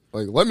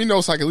 Like, let me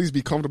know so I can at least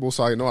be comfortable,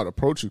 so I know how to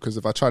approach you. Because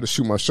if I try to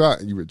shoot my shot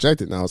and you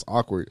reject it, now it's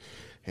awkward,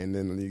 and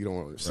then you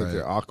don't sit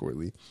there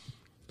awkwardly.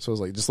 So it's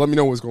like, just let me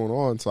know what's going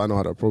on, so I know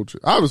how to approach it.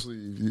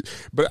 Obviously,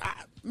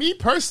 me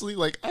personally,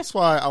 like that's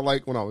why I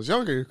like when I was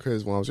younger.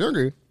 Because when I was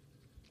younger, at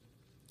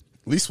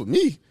least with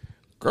me,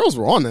 girls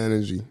were on that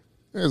energy.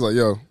 It was like,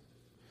 yo,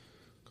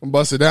 come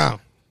bust it down.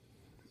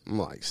 I'm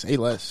like, say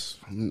less.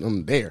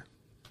 I'm there.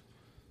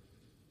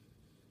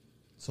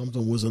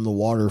 Something was in the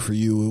water for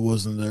you. It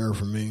wasn't there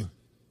for me.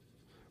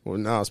 Well,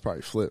 now it's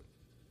probably flip.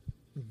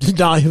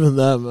 Not even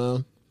that,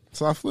 man.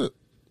 So I flip.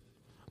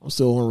 I'm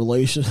still in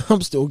relation.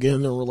 I'm still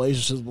getting in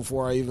relationships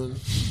before I even.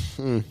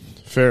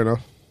 Fair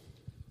enough.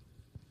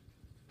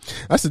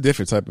 That's a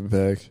different type of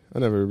bag. I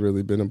never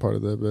really been a part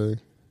of that bag.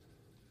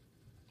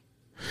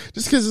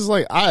 Just because it's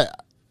like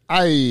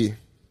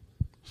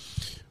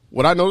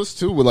what I noticed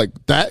too with like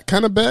that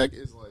kind of bag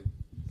is like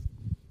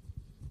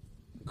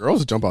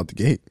girls jump out the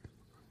gate.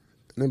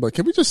 And they're like,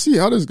 can we just see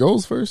how this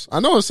goes first?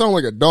 I know it sounds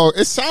like a dog.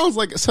 It sounds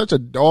like such a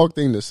dog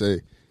thing to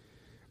say.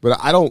 But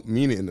I don't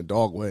mean it in a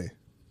dog way.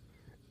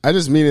 I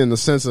just mean it in the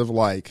sense of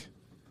like,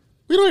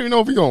 we don't even know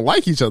if we're going to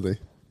like each other.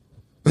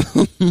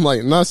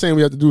 Like, I'm not saying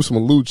we have to do some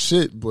lewd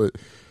shit, but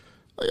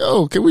like,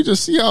 oh, can we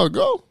just see how it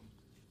go?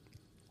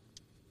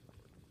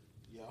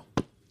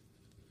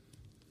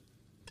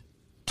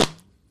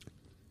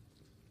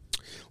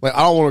 Like,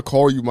 I don't want to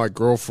call you my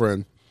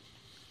girlfriend.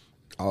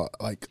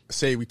 Like,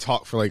 say we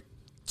talk for like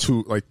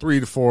 3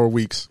 to 4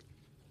 weeks,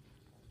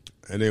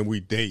 and then we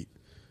date,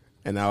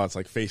 and now it's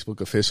like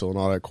Facebook official and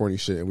all that corny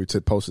shit, and we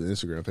posted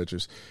Instagram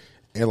pictures,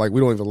 and like we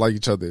don't even like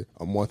each other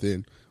a month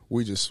in.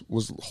 We just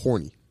was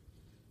horny.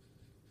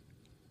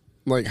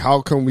 Like,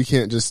 how come we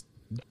can't just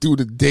do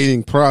the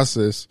dating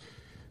process,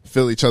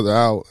 fill each other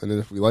out, and then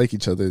if we like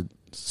each other,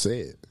 say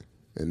it,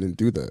 and then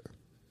do that?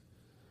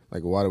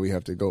 Like, why do we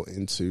have to go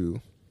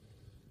into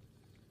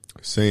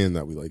saying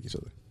that we like each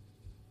other?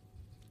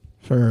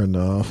 Fair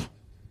enough.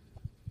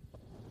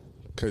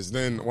 Because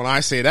then when I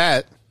say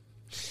that,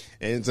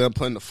 it ends up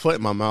putting a foot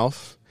in my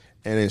mouth.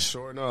 And then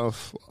sure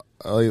enough,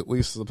 at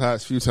least the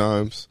past few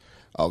times,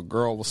 a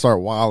girl will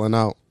start wilding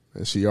out.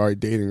 And she already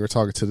dating or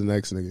talking to the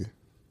next nigga.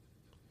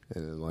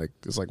 And then like,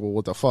 it's like, well,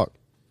 what the fuck?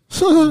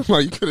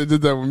 Like, you could have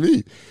did that with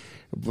me.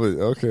 But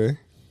okay.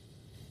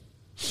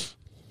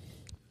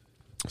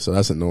 So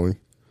that's annoying.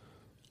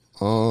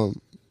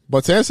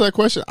 But to answer that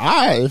question,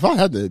 if I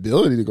had the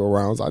ability to go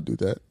rounds, I'd do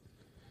that.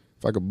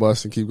 If I could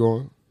bust and keep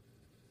going.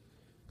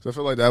 So I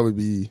feel like that would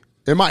be,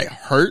 it might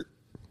hurt.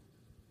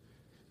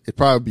 It'd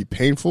probably be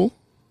painful.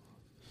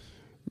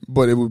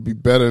 But it would be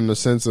better in the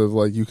sense of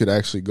like you could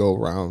actually go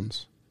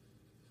rounds.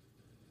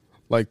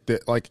 I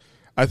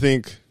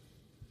think,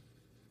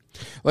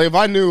 like if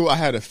I knew I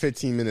had a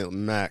 15-minute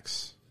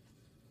max,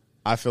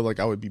 I feel like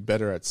I would be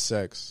better at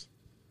sex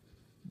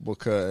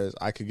because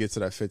I could get to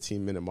that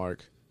 15-minute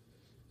mark,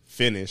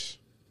 finish,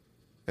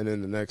 and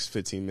then the next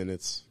 15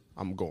 minutes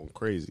I'm going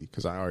crazy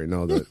because I already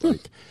know that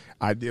like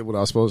I did what I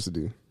was supposed to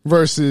do.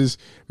 Versus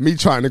me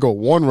trying to go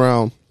one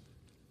round,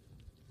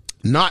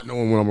 not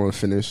knowing when I'm going to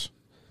finish.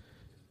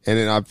 And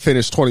then I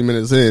finished 20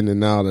 minutes in, and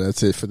now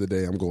that's it for the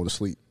day. I'm going to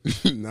sleep.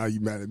 Now you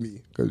mad at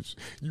me because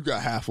you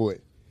got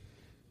halfway.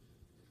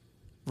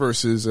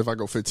 Versus if I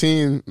go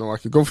 15, no, I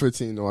could go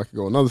 15. No, I could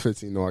go another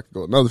 15. No, I could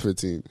go another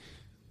 15.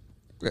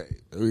 Hey,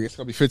 it's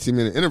going to be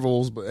 15-minute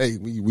intervals, but hey,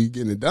 we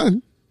getting it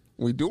done.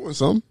 We doing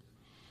something.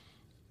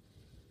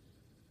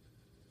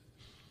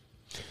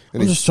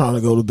 I'm just trying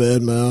to go to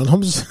bed, man.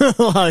 I'm just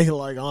like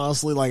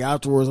honestly, like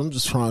afterwards, I'm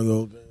just trying to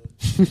go to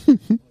bed.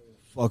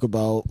 Fuck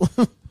about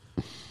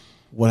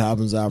what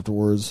happens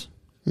afterwards.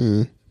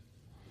 I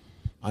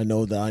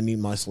know that I need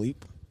my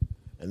sleep,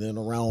 and then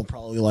around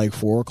probably like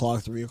 4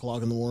 o'clock, 3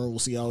 o'clock in the morning, we'll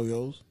see how it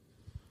goes.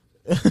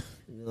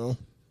 You know?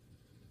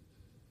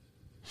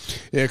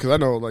 Yeah, because I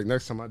know like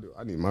next time I do,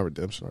 I need my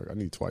redemption arc. I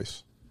need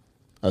twice.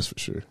 That's for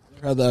sure.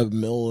 Had that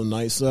middle of the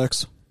night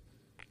sex?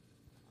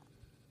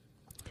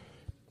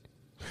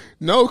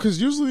 No, because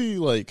usually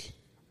like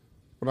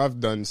when I've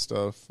done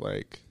stuff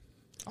like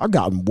I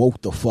gotten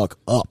woke the fuck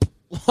up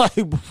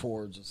like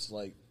before, just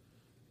like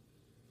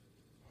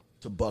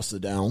to bust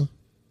it down.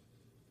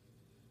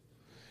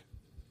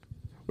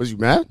 Was you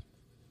mad?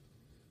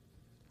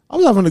 I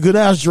was having a good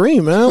ass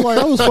dream, man. Like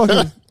I was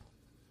fucking.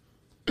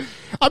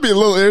 I'd be a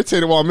little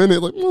irritated while I'm in it.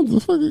 Like,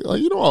 motherfucker,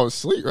 like you know I was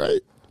asleep, right?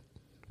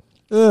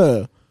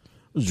 Yeah, I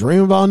was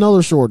dreaming about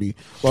another shorty.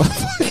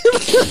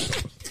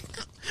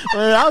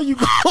 Man, how you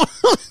going?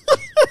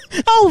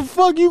 How the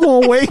fuck you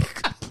gonna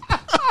wake?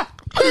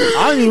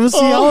 I didn't even see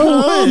how it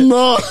went.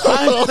 No.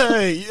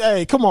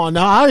 Hey, come on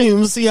now. I didn't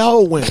even see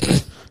how it went.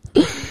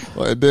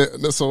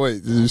 So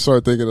wait, did you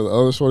start thinking of the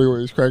other shorty where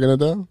he's cracking it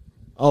down?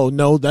 Oh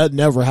no, that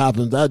never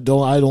happens. I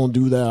don't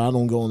do that. I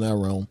don't go in that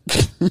realm.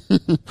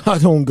 I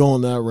don't go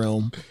in that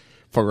realm.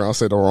 Fuck around,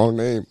 say the wrong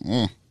name.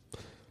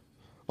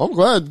 I'm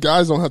glad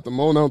guys don't have to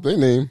moan out their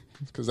name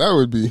because that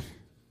would be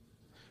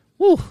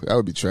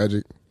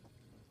tragic.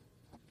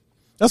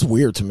 That's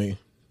weird to me.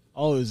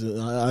 Always,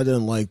 I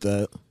didn't like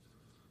that.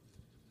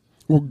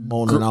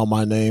 Moaning out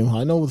my name.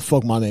 I know what the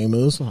fuck my name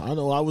is. I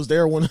know I was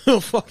there when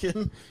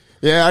fucking.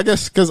 Yeah, I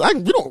guess because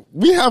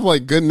we have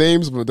like good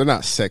names, but they're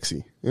not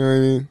sexy. You know what I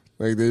mean?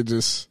 Like they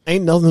just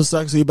ain't nothing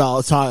sexy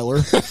about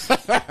Tyler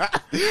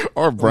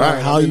or Brian.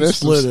 Like how you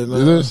split it?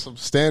 There's some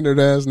standard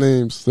ass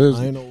names.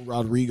 I ain't no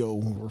Rodrigo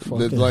or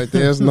fucking. Like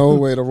there's no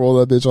way to roll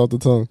that bitch off the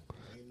tongue.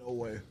 Ain't no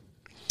way.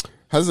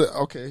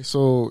 Okay,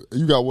 so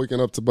you got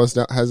waking up to bust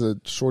down. Has a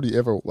shorty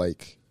ever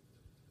like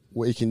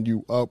waking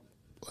you up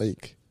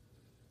like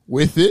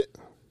with it?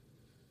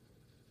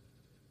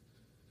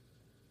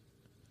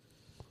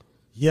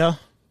 Yeah.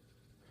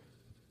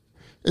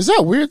 Is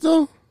that weird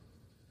though?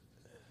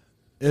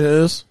 It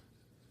is.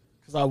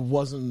 Because I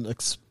wasn't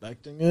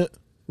expecting it.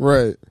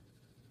 Right.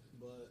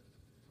 But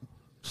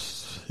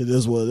it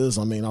is what it is.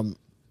 I mean,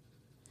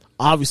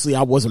 obviously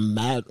I wasn't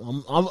mad.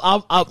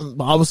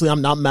 Obviously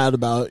I'm not mad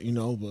about it, you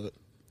know, but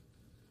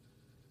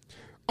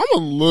I'm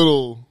a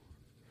little,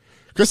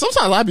 because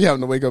sometimes I be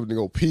having to wake up and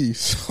go pee.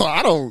 So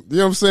I don't, you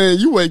know what I'm saying?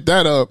 You wake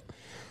that up,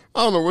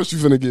 I don't know what you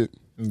finna get.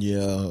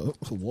 Yeah.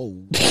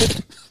 Whoa.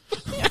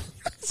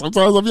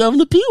 Sometimes I be having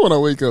to pee when I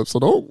wake up, so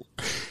don't,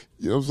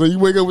 you know what I'm saying? You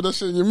wake up with that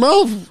shit in your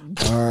mouth.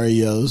 All right,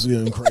 yeah, this is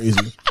getting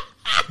crazy.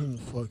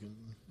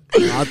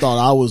 I thought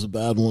I was a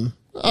bad one.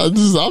 I'm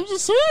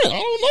just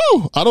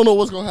saying, I don't know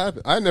what's gonna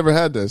happen. I never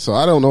had that, so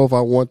I don't know if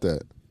I want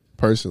that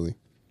personally.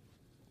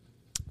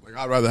 Like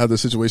I'd rather have the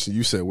situation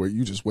you said where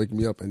you just wake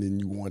me up and then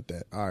you want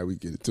that. All right, we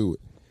get it to it.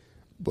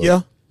 But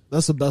yeah,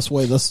 that's the best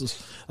way. That's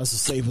the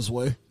safest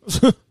way.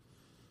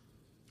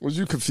 Was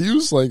you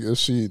confused? Like, is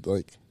she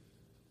like?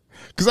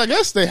 Because I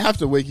guess they have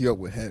to wake you up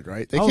with head,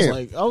 right? They I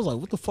can't. was like,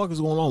 what the fuck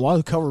is going on? Why is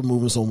the cover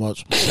moving so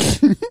much?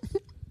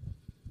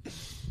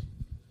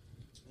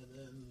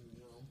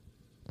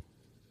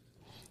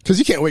 Because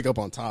you can't wake up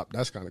on top.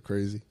 That's kind of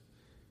crazy.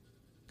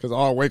 Because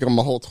I'll wake up,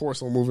 my whole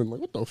torso moving.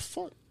 Like, what the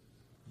fuck?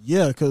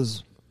 Yeah,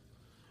 because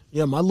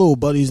my little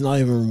buddy's not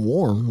even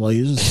warm. Like,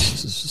 he's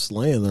just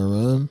laying there,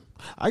 man.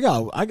 I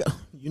got.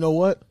 You know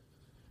what?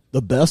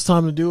 The best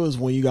time to do is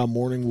when you got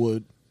morning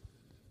wood.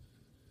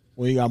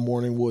 When you got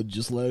morning wood,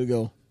 just let it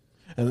go,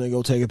 and then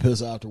go take a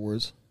piss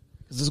afterwards.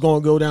 Because it's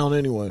going to go down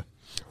anyway.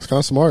 It's kind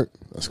of smart.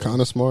 That's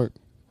kind of smart.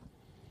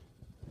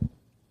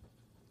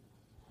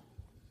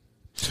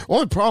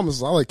 Only problem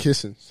is I like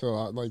kissing, so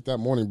I, like that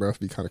morning breath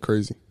be kind of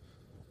crazy.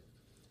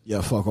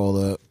 Yeah, fuck all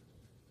that.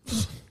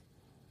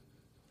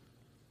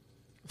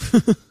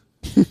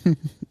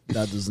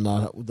 That does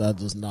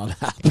not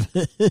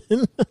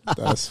happen.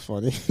 That's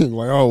funny.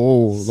 Like, oh,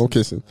 whoa, no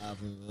kissing.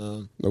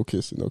 No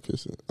kissing, no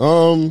kissing.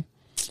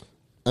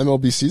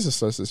 MLB season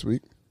starts this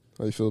week.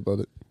 How you feel about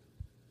it?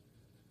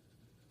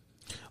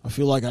 I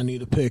feel like I need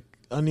to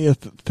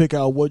pick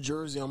out what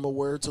jersey I'm gonna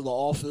wear to the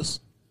office.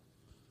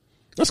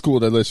 That's cool.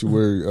 They let you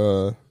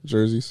wear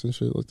jerseys and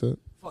shit like that.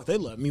 Fuck, they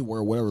let me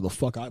wear whatever the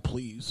fuck I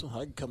please.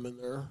 I can come in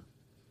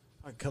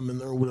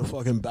there with a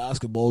fucking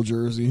basketball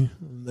jersey,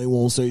 and they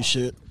won't say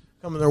shit.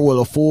 Come in there with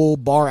a full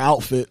bar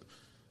outfit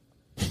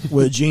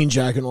with a jean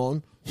jacket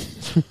on.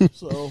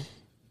 So,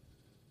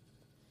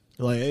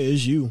 like, hey,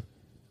 it's you.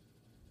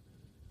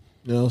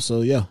 You know,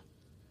 so yeah.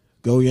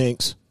 Go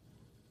Yanks.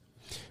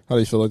 How do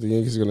you feel like the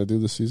Yankees are going to do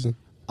this season?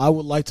 I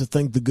would like to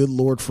thank the good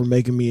Lord for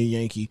making me a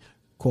Yankee,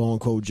 quote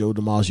unquote Joe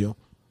DiMaggio.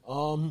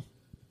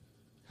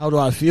 How do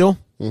I feel?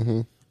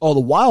 Mm-hmm. Oh, the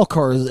wild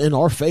card is in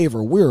our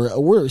favor.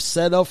 We're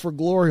set up for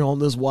glory on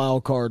this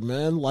wild card,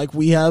 man. Like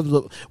we are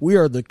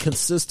the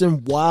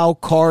consistent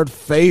wild card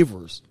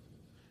favors.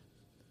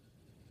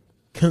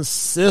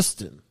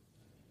 Consistent.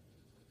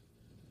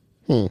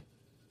 You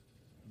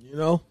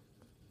know?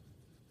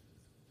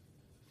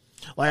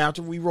 Like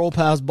after we roll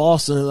past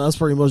Boston, that's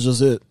pretty much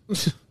just it.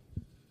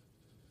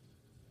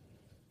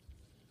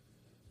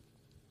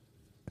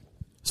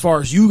 As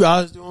far as you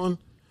guys doing,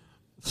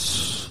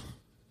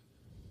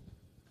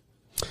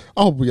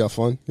 I hope we got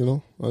fun. You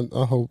know,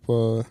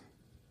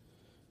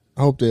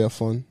 I hope they have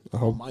fun. I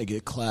hope I might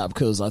get clapped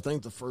because I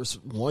think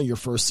your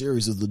first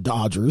series is the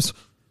Dodgers.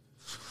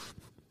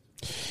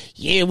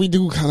 Yeah, we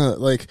do kind of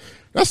like.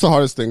 That's the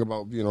hardest thing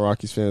about being a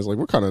Rockies fan is like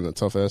we're kind of in a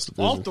tough ass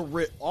division.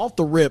 Off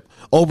the rip,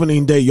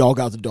 opening day, y'all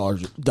got the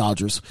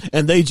Dodgers,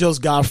 and they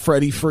just got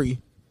Freddie Free.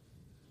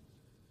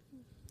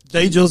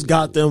 They just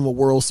got them a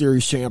World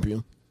Series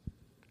champion.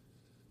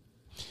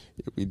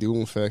 Yeah, we do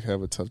in fact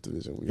have a tough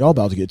division. Y'all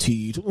about to get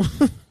teed.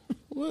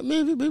 Well,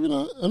 maybe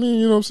not. I mean,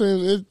 you know what I'm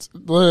saying. It's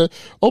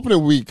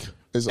opening week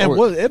is and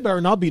always, it better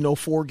not be no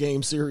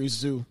 4-game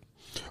series too.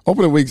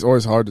 Opening week's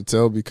always hard to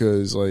tell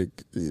because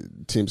like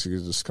teams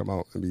can just come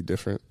out and be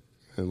different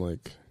and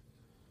like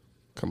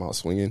come out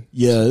swinging.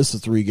 Yeah, it's a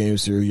 3-game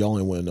series. Y'all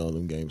ain't win none of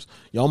them games.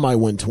 Y'all might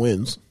win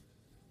Twins.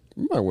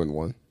 We might win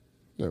one.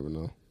 Never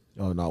know.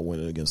 Y'all not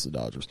winning against the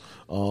Dodgers.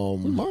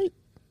 We might.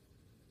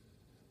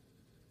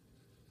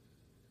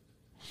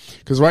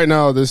 Because right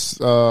now,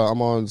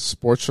 I'm on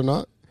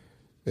Sportstronaut.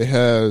 It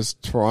has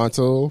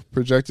Toronto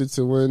projected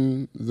to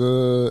win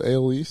the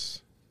AL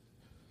East.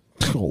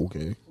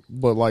 Okay.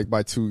 But like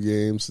by 2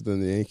 games,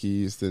 then the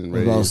Yankees, then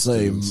Rays,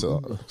 then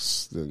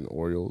Sox, then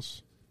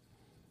Orioles.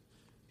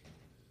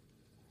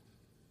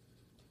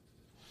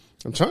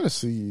 I'm trying to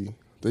see.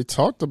 They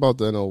talked about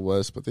the NL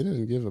West, but they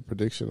didn't give a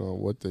prediction on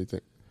what they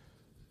think.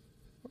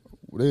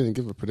 They didn't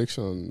give a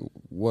prediction on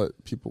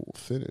what people will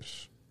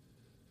finish.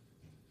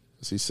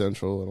 I see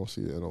Central. I don't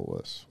see the NL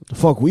West.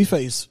 Fuck, we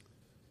face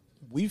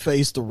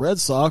the Red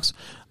Sox.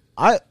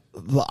 I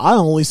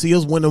only see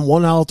us winning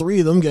 1 out of 3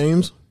 of them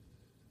games.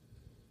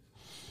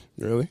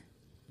 Really?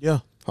 Yeah.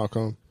 How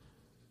come?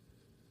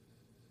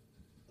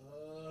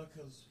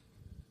 Because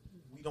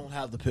we don't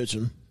have the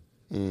pitching.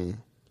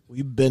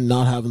 We've been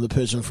not having the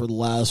pitching for the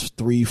last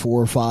 3,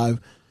 4, 5,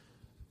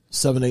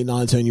 7, 8,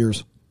 9, 10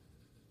 years.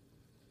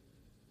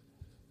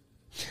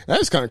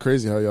 That's kind of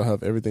crazy how y'all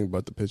have everything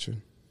but the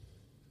pitching.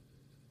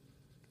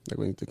 Like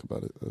when you think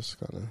about it, that's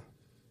kind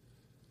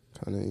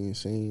of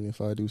insane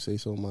if I do say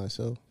so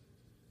myself.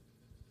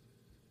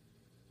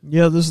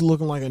 Yeah, this is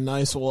looking like a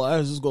nice. Well,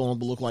 this is going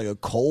to look like a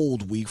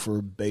cold week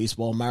for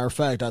baseball. Matter of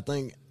fact, I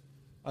think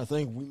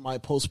we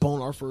might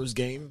postpone our first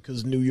game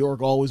because New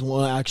York always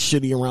want to act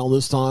shitty around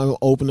this time,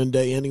 opening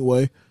day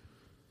anyway.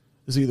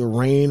 It's either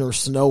rain or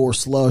snow or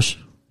slush.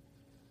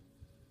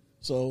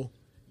 So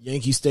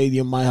Yankee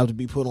Stadium might have to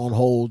be put on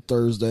hold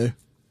Thursday.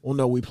 Well,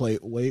 no, we play.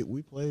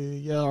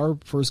 Yeah, our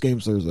first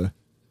game's Thursday.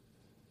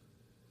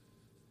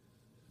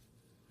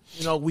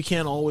 You know, we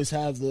can't always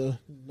have the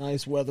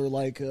nice weather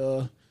like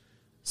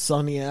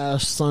sunny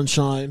ass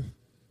sunshine,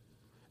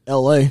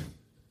 LA.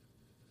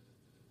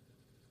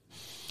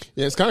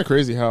 Yeah, it's kind of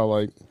crazy how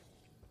like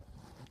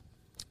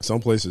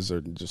some places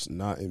are just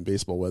not in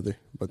baseball weather,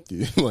 but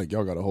like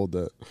y'all got to hold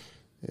that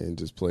and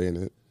just play in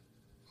it.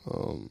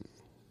 I'm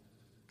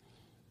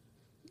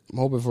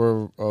hoping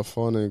for a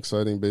fun and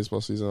exciting baseball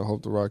season. I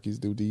hope the Rockies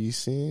do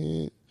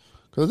decent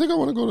because I think I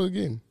want to go to a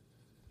game.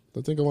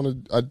 I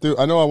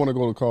know I want to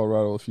go to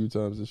Colorado a few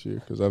times this year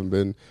because I haven't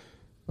been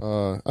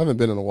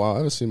in a while. I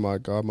haven't seen my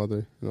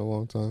godmother in a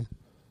long time.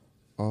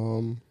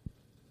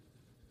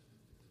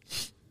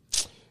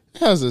 It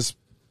has this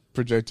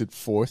projected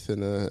 4th in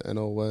the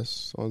NL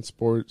West on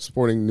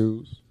sporting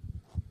news.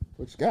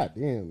 Which,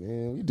 goddamn,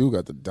 man, we do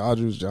got the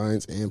Dodgers,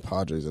 Giants, and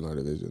Padres in our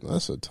division.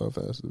 That's a tough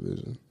ass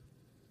division.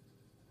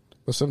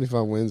 But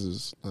 75 wins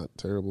is not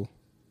terrible.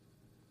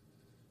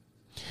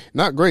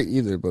 Not great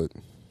either, but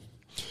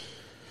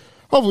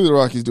Hopefully the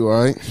Rockies do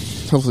all right.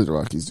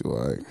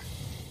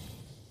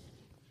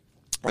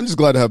 I'm just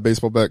glad to have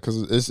baseball back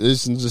because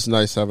it's just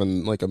nice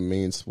having like a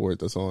main sport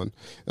that's on.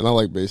 And I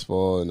like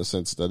baseball in the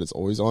sense that it's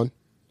always on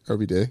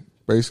every day,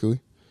 basically.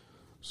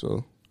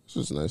 So it's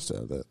just nice to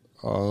have that.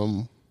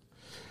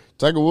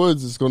 Tiger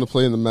Woods is going to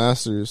play in the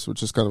Masters,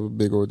 which is kind of a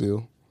big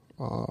ordeal.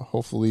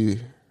 Hopefully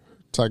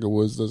Tiger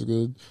Woods does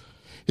good.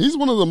 He's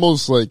one of the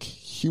most like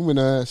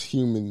human-ass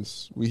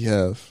humans we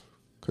have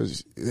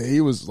because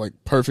he was like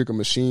perfect, a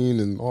machine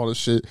and all this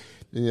shit.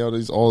 And, you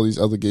know, all these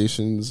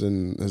allegations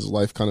and his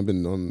life kind of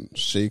been on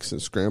shakes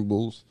and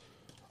scrambles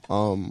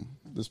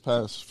this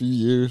past few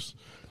years.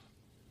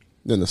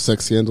 Then the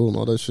sex scandal and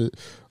all that shit.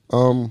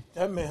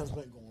 That man's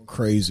been going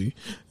crazy.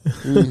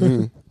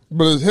 Mm-hmm.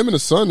 But him and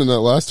his son in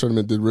that last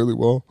tournament did really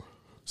well.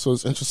 So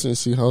it's interesting to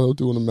see how he'll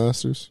do in the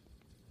Masters.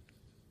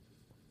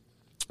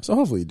 So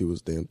hopefully he do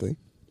his damn thing.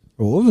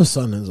 Well, if his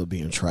son ends up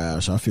being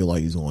trash, I feel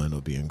like he's going to end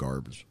up being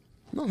garbage.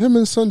 No, him and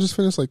his son just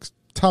finished like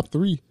top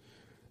 3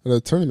 at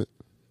that tournament.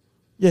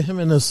 Yeah, him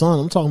and his son.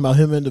 I'm talking about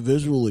him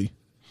individually.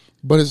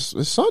 But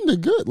his son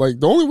did good. Like,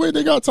 the only way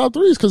they got top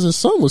 3 is because his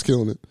son was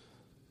killing it.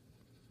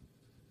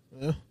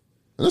 Yeah.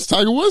 And that's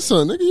Tiger Woods'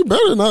 son. Nigga, you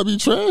better not be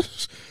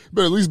trash. You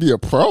better at least be a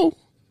pro,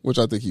 which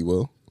I think he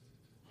will.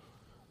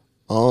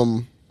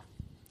 So,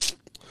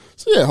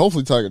 yeah,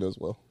 hopefully Tiger does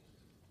well.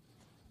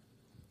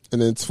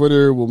 And then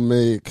Twitter will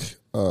make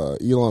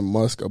Elon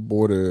Musk a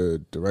board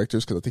of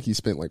directors because I think he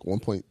spent like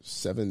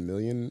 $1.7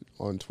 million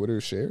on Twitter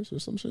shares or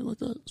some shit like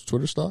that.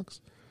 Twitter stocks.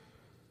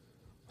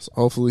 So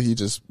hopefully he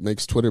just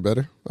makes Twitter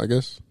better, I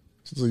guess.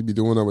 Since he'd be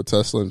doing that with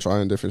Tesla and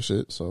trying different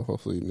shit. So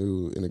hopefully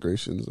new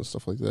integrations and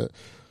stuff like that.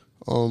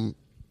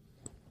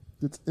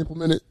 It's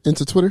implemented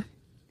into Twitter.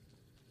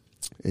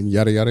 And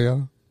yada, yada,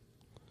 yada.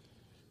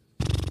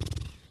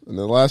 And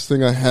the last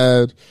thing I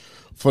had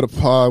for the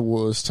pod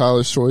was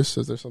Tyler's Choice.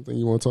 Is there something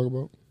you want to talk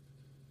about?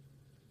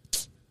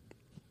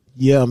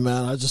 Yeah,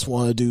 man. I just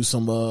want to do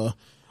some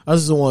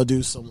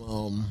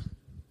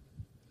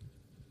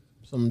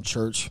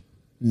church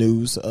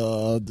news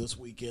this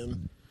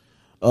weekend.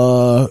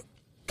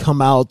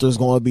 Come out. There's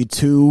going to be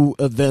 2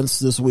 events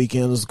this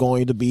weekend. It's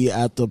going to be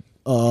at the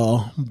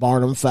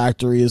Barnum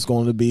Factory. It's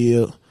going to be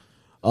a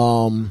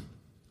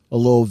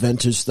little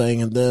vintage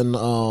thing, and then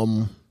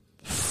I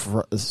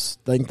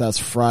think that's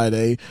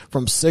Friday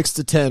from 6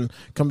 to 10.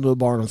 Come to the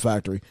Barnum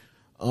Factory.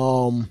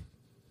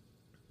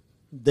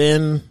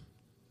 Then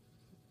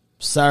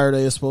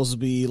Saturday is supposed to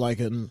be like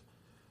I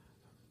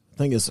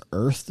think it's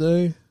Earth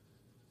Day.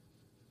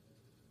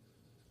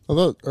 I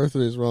thought Earth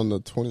Day is around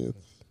the 20th.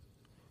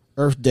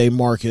 Earth Day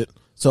market.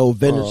 So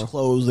vintage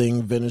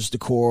clothing, vintage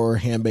decor,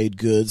 handmade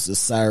goods is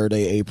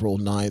Saturday, April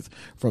 9th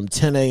from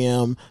 10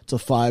 a.m. to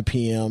 5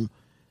 p.m.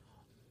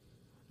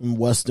 in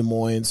West Des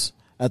Moines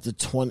at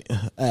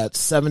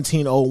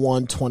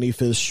 1701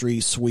 25th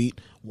Street,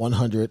 Suite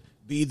 100.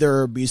 Be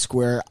there, be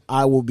square.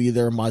 I will be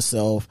there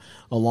myself,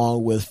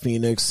 along with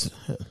Phoenix,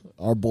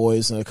 our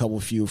boys, and a couple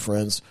few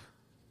friends.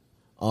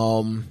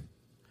 And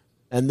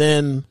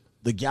then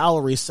the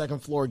gallery, second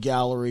floor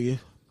gallery,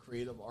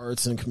 Creative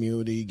Arts and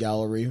Community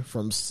Gallery,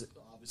 from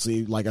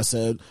obviously, like I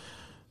said,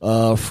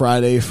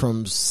 Friday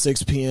from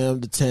 6 p.m.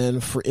 to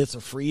 10. It's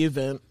a free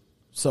event,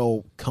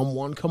 so come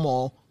one, come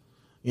all.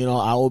 You know,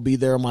 I will be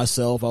there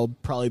myself. I'll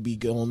probably be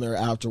going there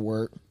after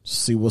work to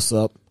see what's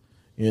up.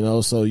 You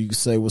know, so you can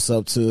say what's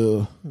up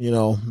to, you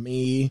know,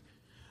 me,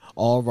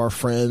 all of our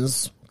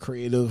friends,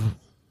 creative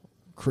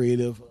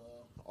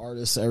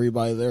artists,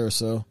 everybody there.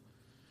 So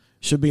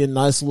should be a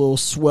nice little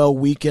swell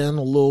weekend.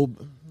 A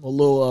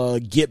little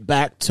get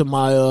back to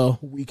my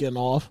weekend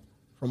off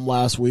from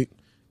last week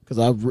because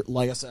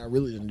like I said, I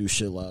really didn't do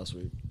shit last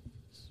week.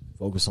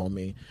 Focus on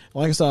me.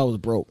 Like I said, I was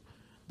broke.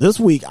 This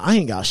week I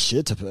ain't got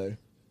shit to pay.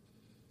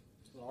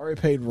 I already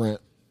paid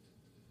rent.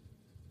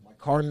 My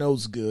car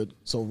note's good.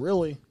 So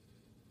really,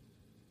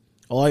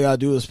 all I gotta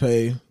do is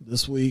pay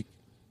this week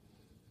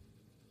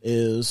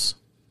is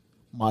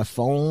my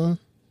phone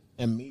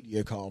and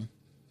Mediacom.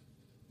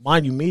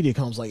 Mind you,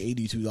 Mediacom's like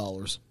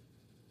 $82.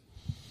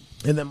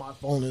 And then my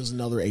phone is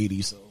another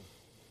 $80, so.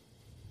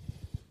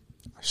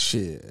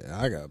 Shit,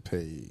 I gotta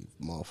pay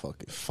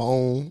motherfucking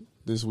phone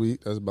this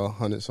week. That's about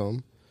 100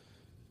 something.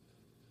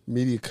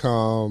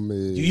 Mediacom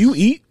is. Do you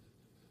eat?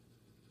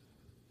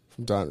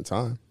 From time to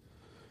time.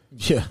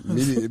 Yeah.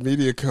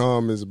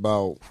 Mediacom is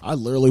about. I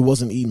literally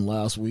wasn't eating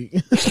last week.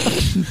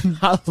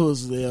 I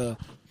was there.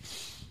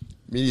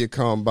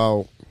 Mediacom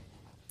about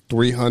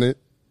 300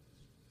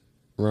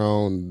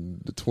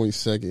 around the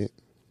 22nd.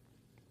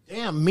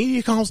 Damn,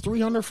 Mediacom's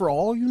 300 for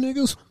all you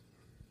niggas?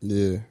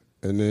 Yeah.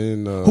 And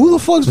then who the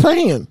fuck's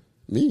paying?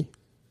 Me.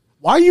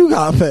 Why you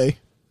gotta pay?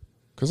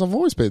 Because I've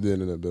always paid the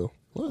internet bill.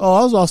 What? Oh,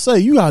 I was about to say,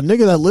 you got a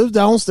nigga that lives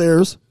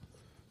downstairs.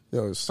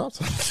 Yo, stop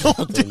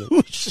talking. Don't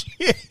do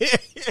shit.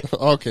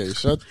 Okay,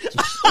 shut.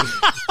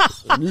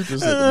 Mute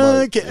this nigga,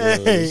 Mike.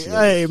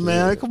 Hey,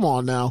 man, come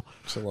on now.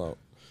 Chill out.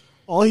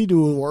 All he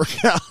do is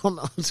work out. No,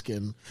 I'm just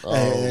kidding.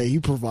 Hey, he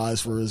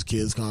provides for his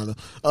kids, kind of.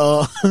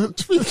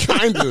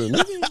 Kind of.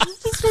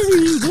 What are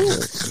you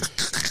doing?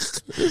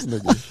 This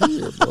nigga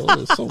here, bro.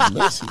 It's so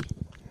messy.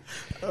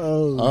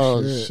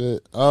 Oh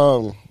shit.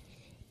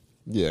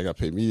 Yeah, I got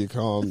paid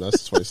Mediacom.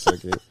 That's the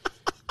 22nd.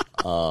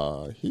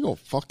 He gonna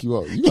fuck you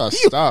up. You gotta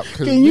stop.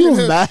 Can you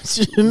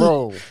imagine,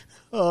 bro?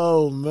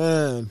 Oh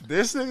man,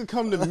 this nigga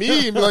come to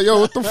me and be like, "Yo,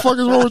 what the fuck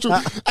is wrong with you?"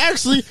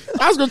 Actually,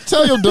 I was gonna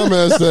tell your dumb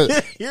ass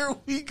that. Here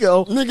we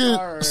go,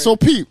 nigga. Right. So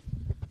Pete.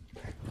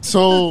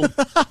 So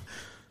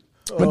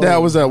my dad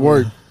was at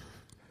work,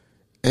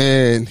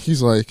 and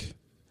he's like,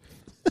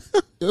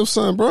 "Yo,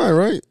 son, Brian,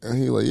 right?" And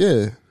he like,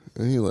 "Yeah,"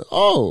 and he like,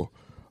 "Oh,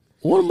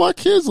 one of my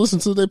kids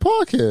listens to their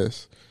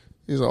podcast."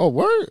 He's like, "Oh,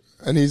 word?"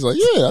 And he's like,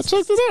 "Yeah, I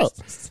checked it out."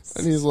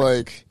 And he's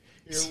like,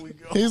 "Here we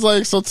go." He's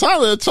like, "So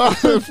Tyler and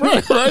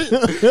Frank, right?"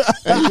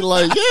 And he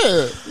like,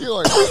 "Yeah." He's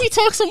like, "Why he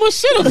talk so much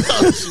shit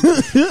about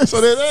you?" So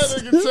then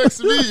that nigga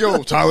texted me,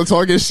 "Yo, Tyler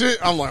talking shit."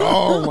 I'm like,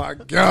 "Oh my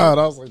god!"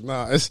 I was like,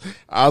 "Nah."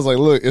 I was like,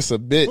 "Look, it's a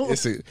bit.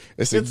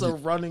 It's a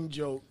running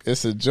joke.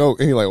 It's a joke."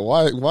 And he like,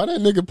 "Why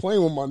that nigga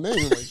playing with my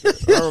name like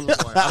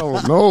that?" I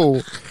don't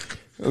know.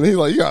 And he's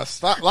like, "You gotta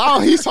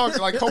stop." He's talking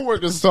like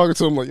coworkers talking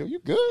to him like, "Yo, you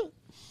good?"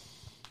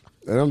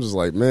 And I'm just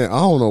like, man, I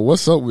don't know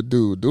what's up with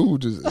dude.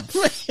 Dude just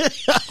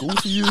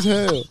goofy as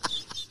hell.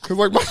 Cause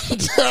like my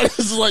dad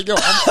is like, "Yo,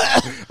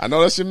 I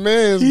know that's your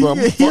man's, but I'm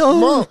gonna fuck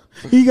him up."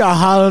 He got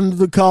hot under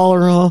the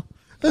collar, huh?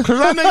 Cause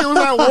that nigga was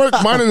at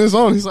work minding his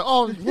own. He's like,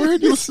 "Oh, where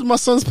did you listen to my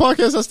son's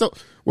podcast?" That's the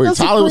wait, that's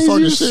Tyler was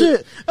talking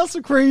shit. That's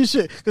the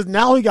crazy shit. Cause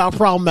now he got a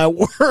problem at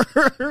work.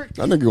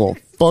 That nigga gonna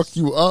fuck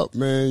you up,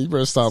 man. You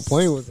better stop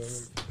playing with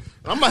him.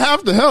 I'm gonna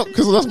have to help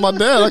because that's my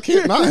dad. I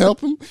can't not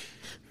help him.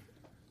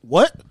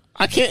 What?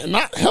 I can't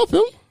not help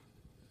him.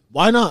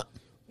 Why not?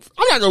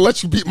 I'm not gonna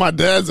let you beat my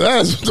dad's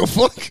ass. What the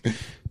fuck?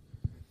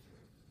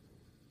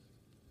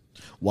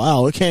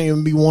 Wow, it can't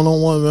even be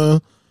one-on-one,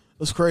 man.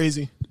 That's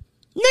crazy.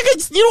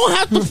 Niggas, you don't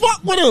have to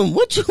fuck with him.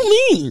 What you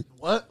mean?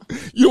 What?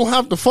 You don't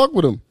have to fuck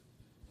with him.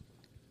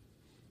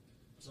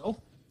 So?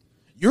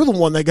 You're the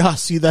one that gotta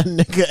see that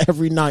nigga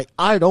every night.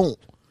 I don't.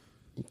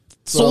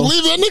 So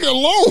leave that nigga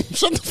alone.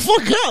 Shut the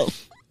fuck up.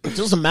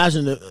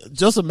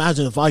 Just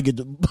imagine if I get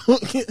to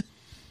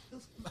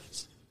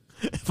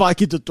if I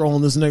get to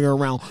throwing this nigga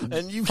around.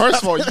 And you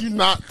first of all, you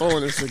not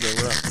throwing this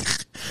nigga around.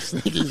 This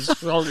nigga is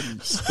strong to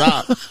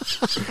stop.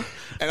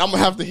 And I'm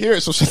gonna have to hear it,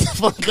 so shut the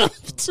fuck up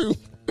too.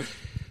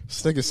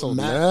 This nigga's so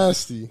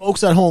nasty.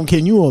 Folks at home,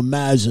 can you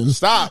imagine?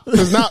 Stop.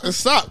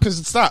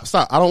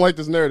 Stop. I don't like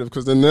this narrative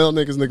because then now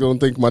nigga gonna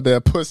think my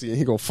dad pussy and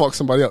he gonna fuck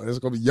somebody else. It's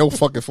gonna be your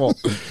fucking fault.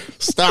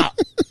 Stop.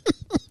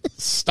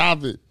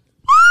 Stop it.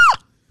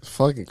 It's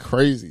fucking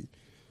crazy.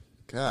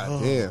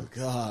 God damn.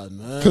 God,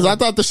 man. Because I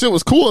thought the shit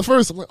was cool at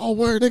first. I'm like, oh,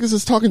 word, niggas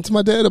is talking to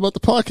my dad about the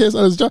podcast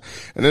on his job.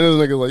 And then this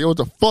nigga like, yo, what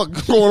the fuck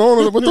going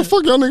on? What the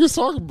fuck y'all niggas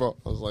talking about?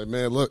 I was like,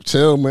 man, look,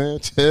 chill, man,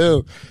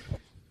 chill.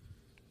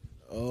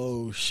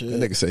 Oh, shit.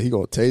 That nigga said he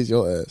gonna tase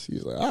your ass.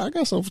 He's like, I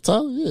got something for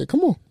Tyler. Yeah,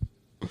 come on.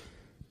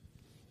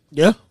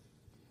 Yeah.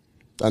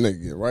 That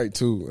nigga get right,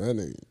 too. That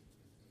nigga.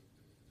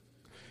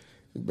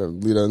 You better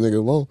leave that nigga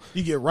alone.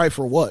 You get right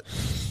for what?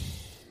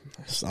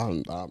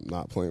 I'm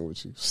not playing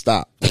with you.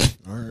 Stop.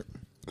 All right.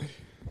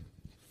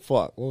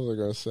 Fuck. What was I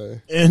gonna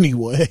say?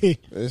 Anyway,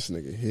 this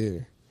nigga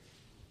here.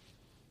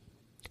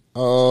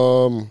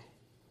 I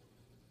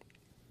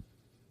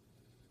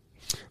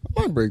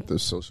might break the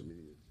social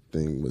media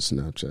thing with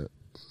Snapchat.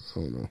 I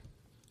don't know.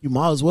 You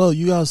might as well.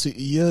 You gotta see.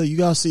 Yeah, you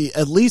gotta see.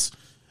 At least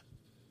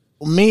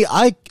me,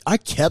 I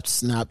kept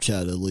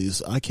Snapchat. At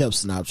least I kept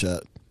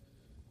Snapchat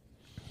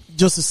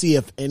just to see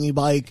if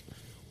anybody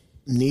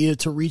needed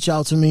to reach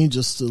out to me,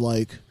 just to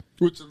like.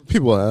 Which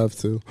people have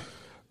to.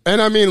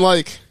 And I mean,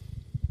 like,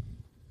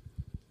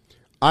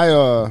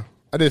 I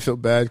didn't feel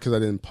bad because I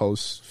didn't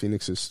post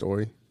Phoenix's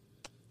story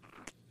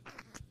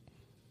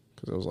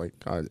because I was like,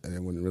 I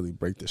wouldn't really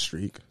break the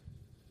streak.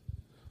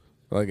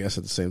 But I guess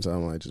at the same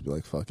time, I might just be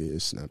like, fuck it,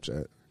 it's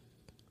Snapchat.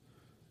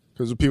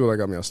 Because the people that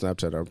got me on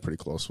Snapchat I'm pretty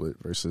close with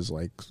versus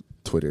like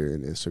Twitter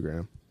and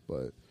Instagram.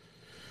 But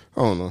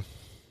I don't know.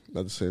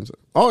 At the same time.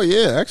 Oh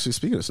yeah, actually,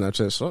 speaking of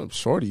Snapchat,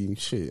 Shorty,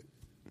 shit,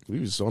 we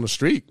was on the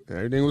street.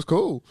 Everything was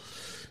cool.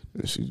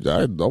 And she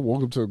died. I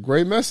woke up to a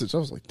great message. I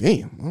was like,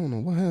 damn, I don't know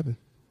what happened.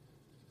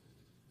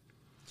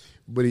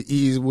 But it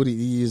is what it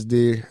is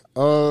there.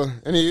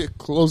 Any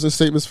closing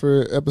statements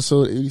for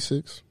episode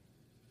 86?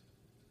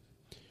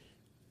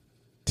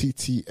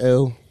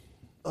 TTL.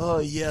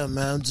 Yeah,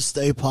 man. Just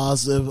stay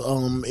positive.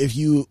 If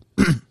you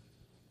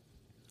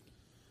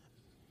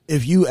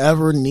if you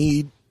ever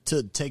need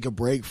to take a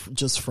break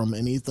just from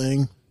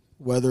anything,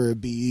 whether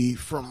it be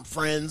from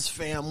friends,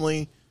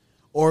 family,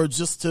 or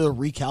just to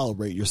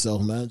recalibrate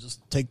yourself, man,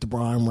 just take the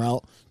Brian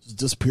route. Just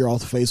disappear off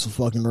the face of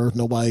fucking earth.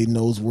 Nobody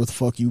knows where the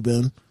fuck you've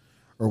been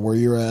or where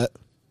you're at,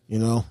 you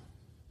know?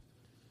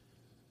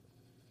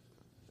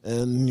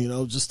 And, you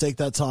know, just take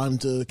that time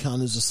to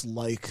kind of just,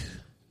 like,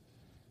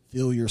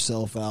 feel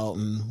yourself out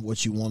and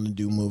what you want to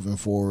do moving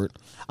forward.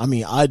 I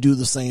mean, I do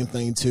the same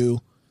thing, too.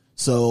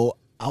 So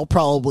I'll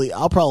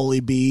probably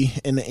be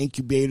in the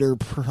incubator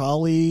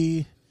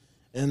probably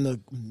in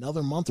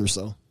another month or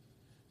so.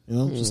 You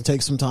know, just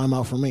take some time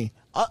out for me.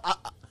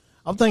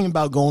 I'm thinking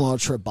about going on a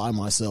trip by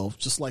myself,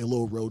 just like a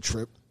little road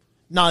trip.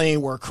 Not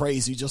anywhere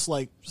crazy, just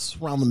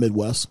around the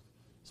Midwest.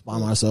 Just by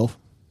myself.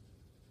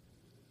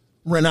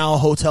 Rent out a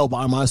hotel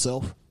by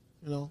myself,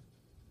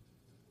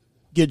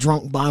 Get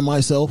drunk by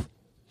myself.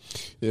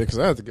 Yeah, because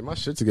I have to get my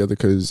shit together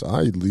because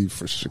I leave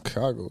for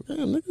Chicago.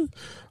 Yeah, nigga.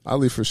 I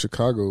leave for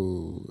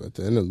Chicago at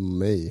the end of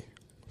May.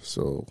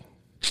 So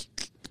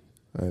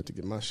I have to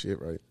get my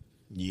shit right.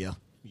 Yeah,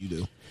 you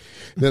do.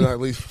 Then I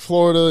leave for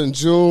Florida in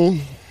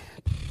June.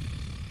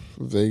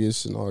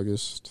 Vegas in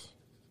August.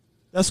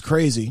 That's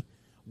crazy.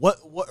 Where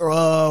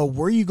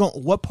are you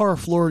going? What part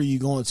of Florida are you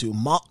going to?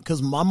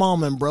 Because my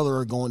mom and brother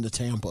are going to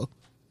Tampa.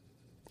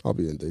 I'll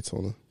be in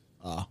Daytona.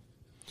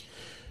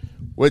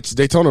 Which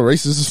Daytona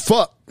racist as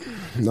fuck.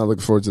 Not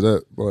looking forward to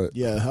that, but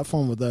yeah, have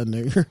fun with that,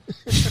 nigga.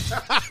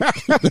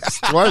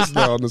 That's twice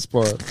now on this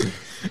pod.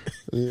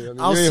 Yeah,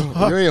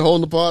 you ain't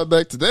holding the pod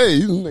back today.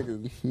 You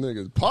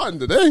niggas podding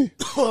today.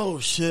 Oh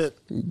shit!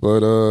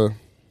 But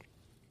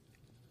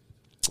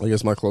I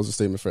guess my closing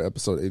statement for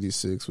episode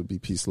 86 would be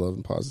peace, love,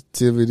 and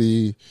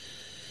positivity.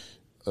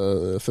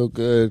 I feel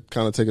good,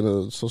 kind of taking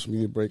a social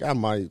media break. I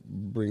might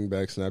bring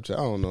back Snapchat.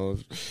 I don't know.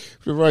 If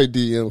the right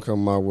DM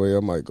come my way, I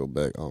might go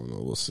back. I don't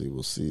know.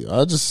 We'll see.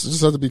 I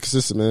just have to be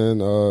consistent, man.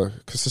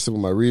 Consistent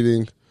with my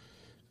reading,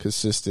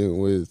 consistent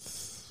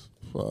with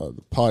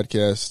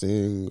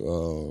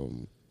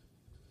podcasting,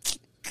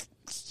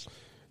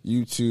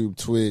 YouTube,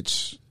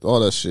 Twitch, all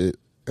that shit.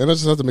 And I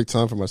just have to make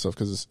time for myself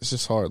because it's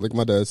just hard. Like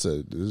my dad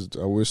said,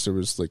 I wish there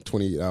was like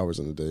 28 hours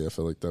in a day. I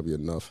feel like that'd be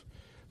enough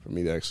for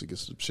me to actually get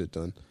some shit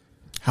done.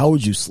 How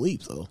would you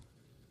sleep though?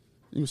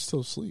 You would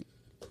still sleep.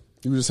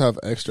 You would just have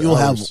extra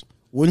hours.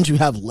 Wouldn't you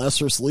have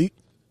lesser sleep?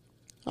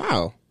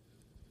 How?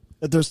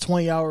 If there's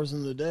 20 hours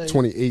in the day.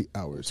 28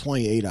 hours.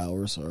 28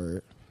 hours, all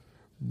right.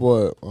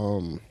 But,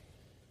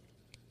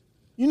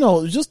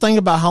 just think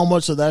about how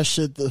much of that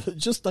shit,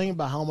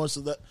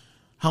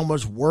 how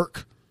much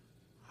work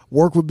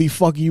would be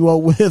fucking you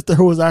up with if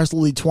there was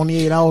actually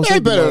 28 hours. They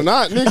better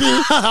not,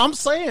 nigga. I'm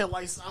saying,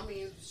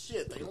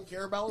 shit, they don't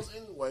care about us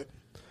anyway.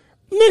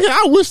 Nigga,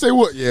 I wish they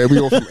would. Yeah, we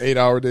go from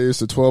 8-hour days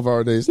to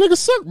 12-hour days. Nigga,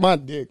 suck my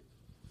dick.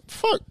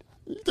 Fuck.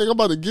 You think I'm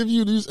about to give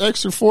you these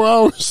extra 4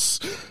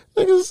 hours?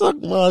 Nigga,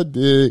 suck my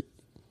dick.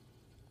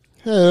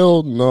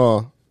 Hell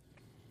no.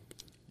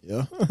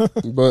 Yeah.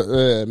 But,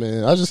 yeah,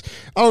 man, I don't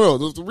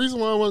know. The reason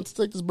why I wanted to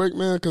take this break,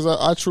 man, because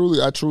I truly,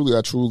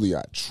 to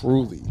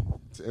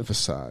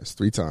emphasize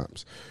 3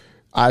 times,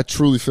 I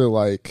truly feel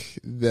like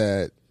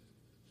that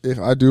if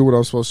I do what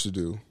I'm supposed to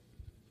do,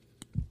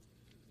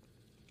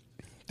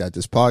 that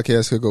this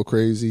podcast could go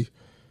crazy.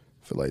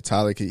 I feel like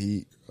Tyler could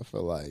eat. I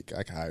feel like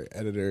I could hire an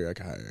editor. I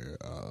could hire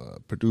a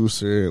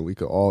producer, and we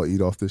could all eat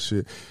off this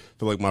shit. I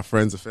feel like my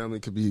friends and family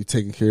could be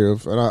taken care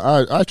of. And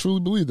I truly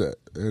believe that.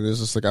 And it's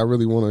just like I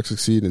really want to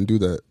succeed and do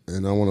that.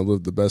 And I want to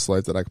live the best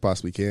life that I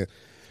possibly can.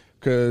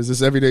 Because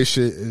this everyday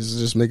shit is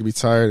just making me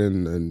tired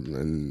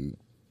and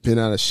been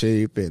out of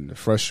shape and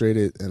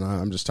frustrated. And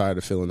I'm just tired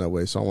of feeling that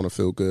way. So I want to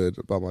feel good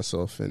about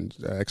myself and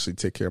actually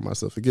take care of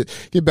myself and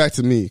get back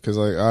to me. Because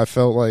I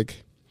felt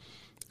like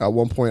at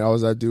one point I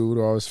was that dude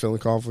where I was feeling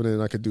confident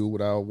and I could do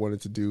what I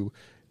wanted to do.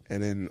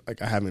 And then I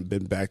haven't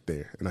been back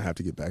there and I have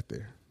to get back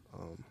there.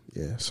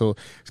 Yeah. So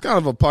it's kind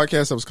of a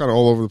podcast that was kind of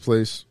all over the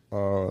place.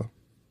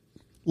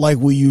 Like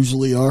we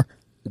usually are.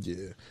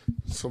 Yeah.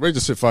 So rate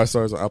this shit 5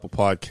 stars on Apple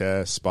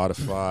Podcasts,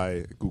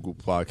 Spotify, Google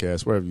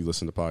Podcasts, wherever you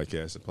listen to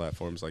podcasts and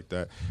platforms like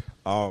that.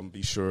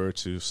 Be sure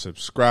to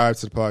subscribe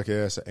to the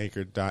podcast at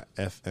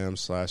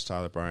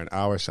anchor.fm/Tyler Brian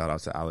Hour. Shout out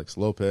to Alex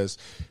Lopez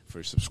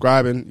for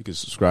subscribing. You can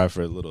subscribe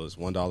for as little as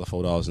 $1, $4,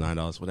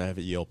 $9, whatever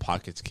your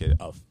pockets can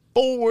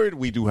afford.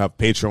 We do have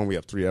Patreon. We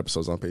have 3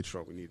 episodes on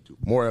Patreon. We need to do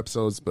more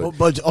episodes. But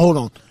hold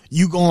on.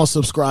 You going to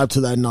subscribe to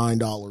that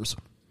 $9.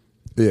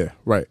 Yeah,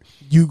 right.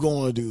 You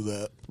going to do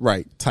that.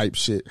 Right, type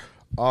shit.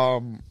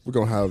 We're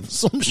going to have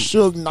some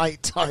Suge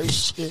Knight type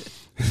shit.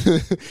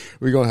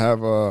 we're going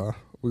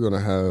to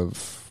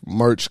have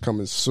merch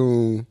coming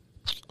soon.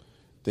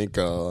 Think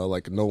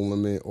like No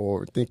Limit,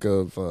 or think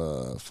of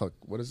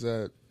what is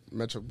that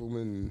Metro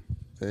Boomin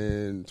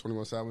and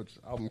 21 Savage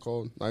album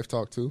called Knife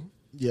Talk 2?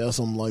 Yeah,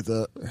 something like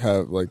that.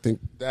 Think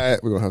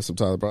that we're going to have some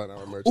Tyler Brian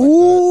Hour merch. Ooh. Like that.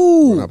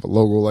 We're going to have a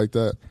logo like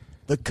that.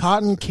 The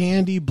Cotton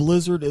Candy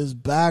Blizzard is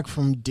back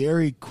from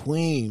Dairy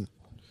Queen.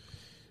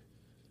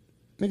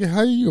 Nigga,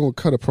 how you gonna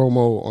cut a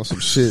promo on some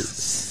shit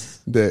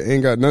that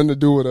ain't got nothing to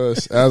do with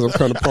us as I'm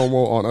cutting a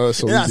promo on us?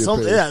 So it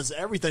has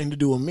everything to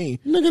do with me.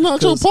 Nigga,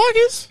 not your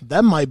pockets?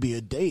 That might be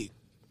a date.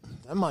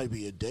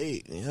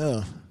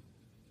 Yeah.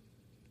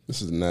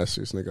 This is the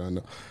nastiest nigga I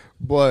know.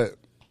 But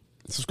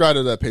subscribe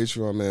to that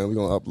Patreon, man. We're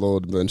gonna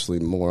upload eventually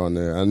more on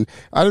there. And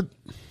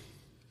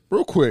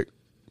real quick,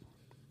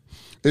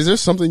 is there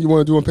something you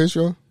want to do on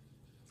Patreon?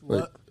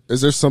 What?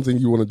 Is there something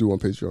you want to do on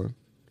Patreon?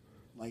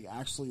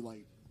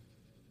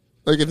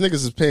 Like if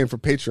niggas is paying for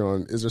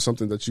Patreon, is there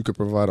something that you could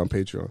provide on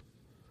Patreon?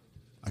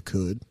 I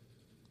could.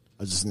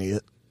 I just need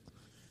it.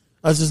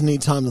 I just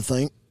need time to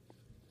think.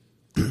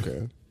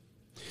 Okay.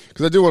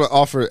 Because I do want to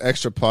offer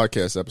extra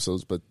podcast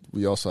episodes, but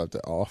we also have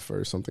to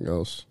offer something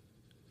else.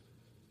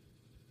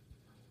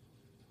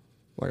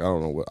 Like, I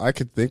don't know what I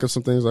could think of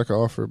some things I could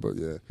offer, but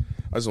yeah,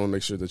 I just want to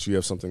make sure that you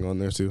have something on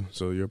there too,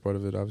 so you're a part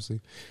of it, obviously.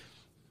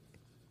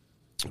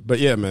 But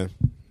yeah, man,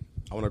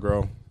 I want to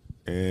grow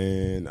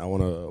and I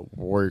want to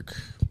work.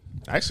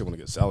 I actually want to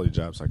get salary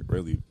jobs so I could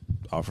really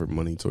offer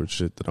money towards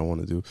shit that I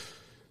want to do.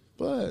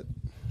 But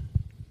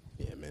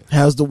yeah, man,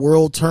 as the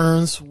world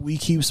turns, we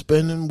keep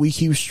spending, we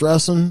keep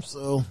stressing.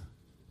 So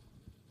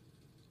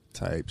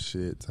type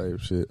shit.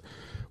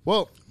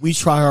 Well, we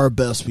try our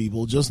best,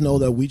 people. Just know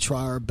that we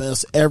try our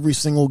best every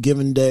single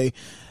given day.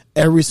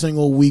 Every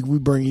single week we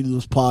bring you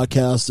this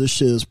podcast. This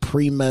shit is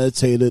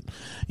premeditated.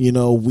 You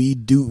know, we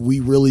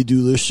really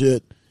do this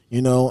shit,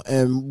 you know,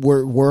 and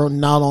we're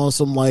not on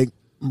some like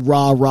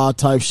rah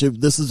type shit.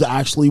 This is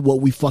actually what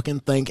we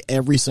fucking think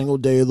every single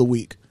day of the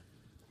week.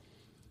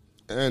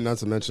 And not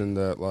to mention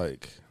that,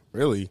 like,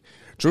 really,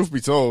 truth be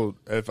told,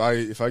 if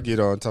I get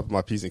on top of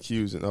my P's and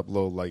Q's and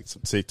upload like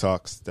some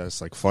TikToks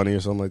that's like funny or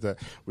something like that,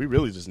 we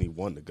really just need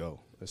one to go.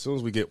 As soon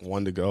as we get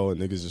one to go and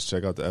niggas just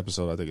check out the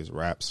episode, I think it's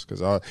wraps. Because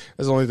that's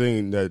the only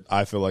thing that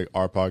I feel like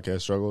our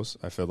podcast struggles.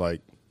 I feel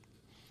like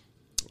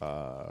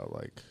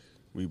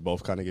we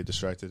both kind of get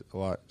distracted a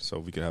lot. So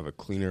we could have a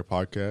cleaner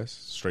podcast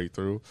straight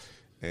through.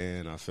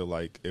 And I feel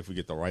like if we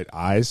get the right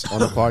eyes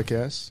on the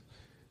podcast,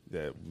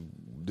 that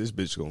this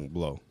bitch gonna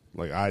blow.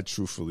 Like, I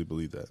truthfully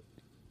believe that.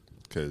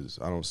 Because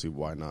I don't see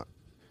why not.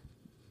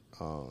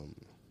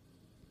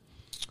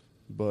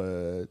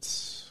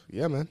 But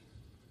yeah, man.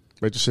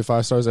 Rate the shit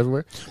 5 stars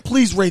everywhere.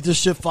 Please rate this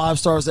shit 5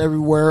 stars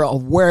everywhere,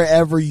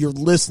 wherever you're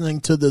listening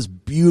to this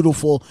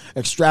beautiful,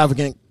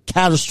 extravagant,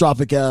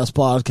 catastrophic ass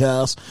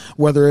podcast.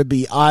 Whether it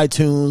be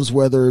iTunes,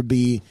 whether it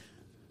be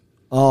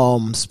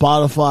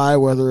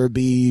Spotify, whether it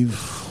be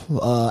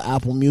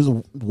Apple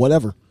Music,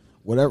 whatever,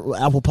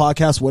 Apple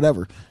Podcasts,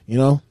 whatever. You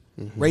know,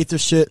 rate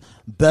this shit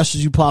best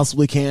as you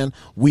possibly can.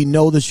 We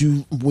know that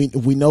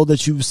we know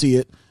that you see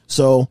it.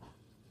 So,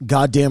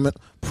 God damn it,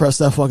 press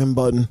that fucking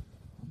button.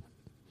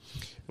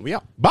 We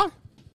out. Bye.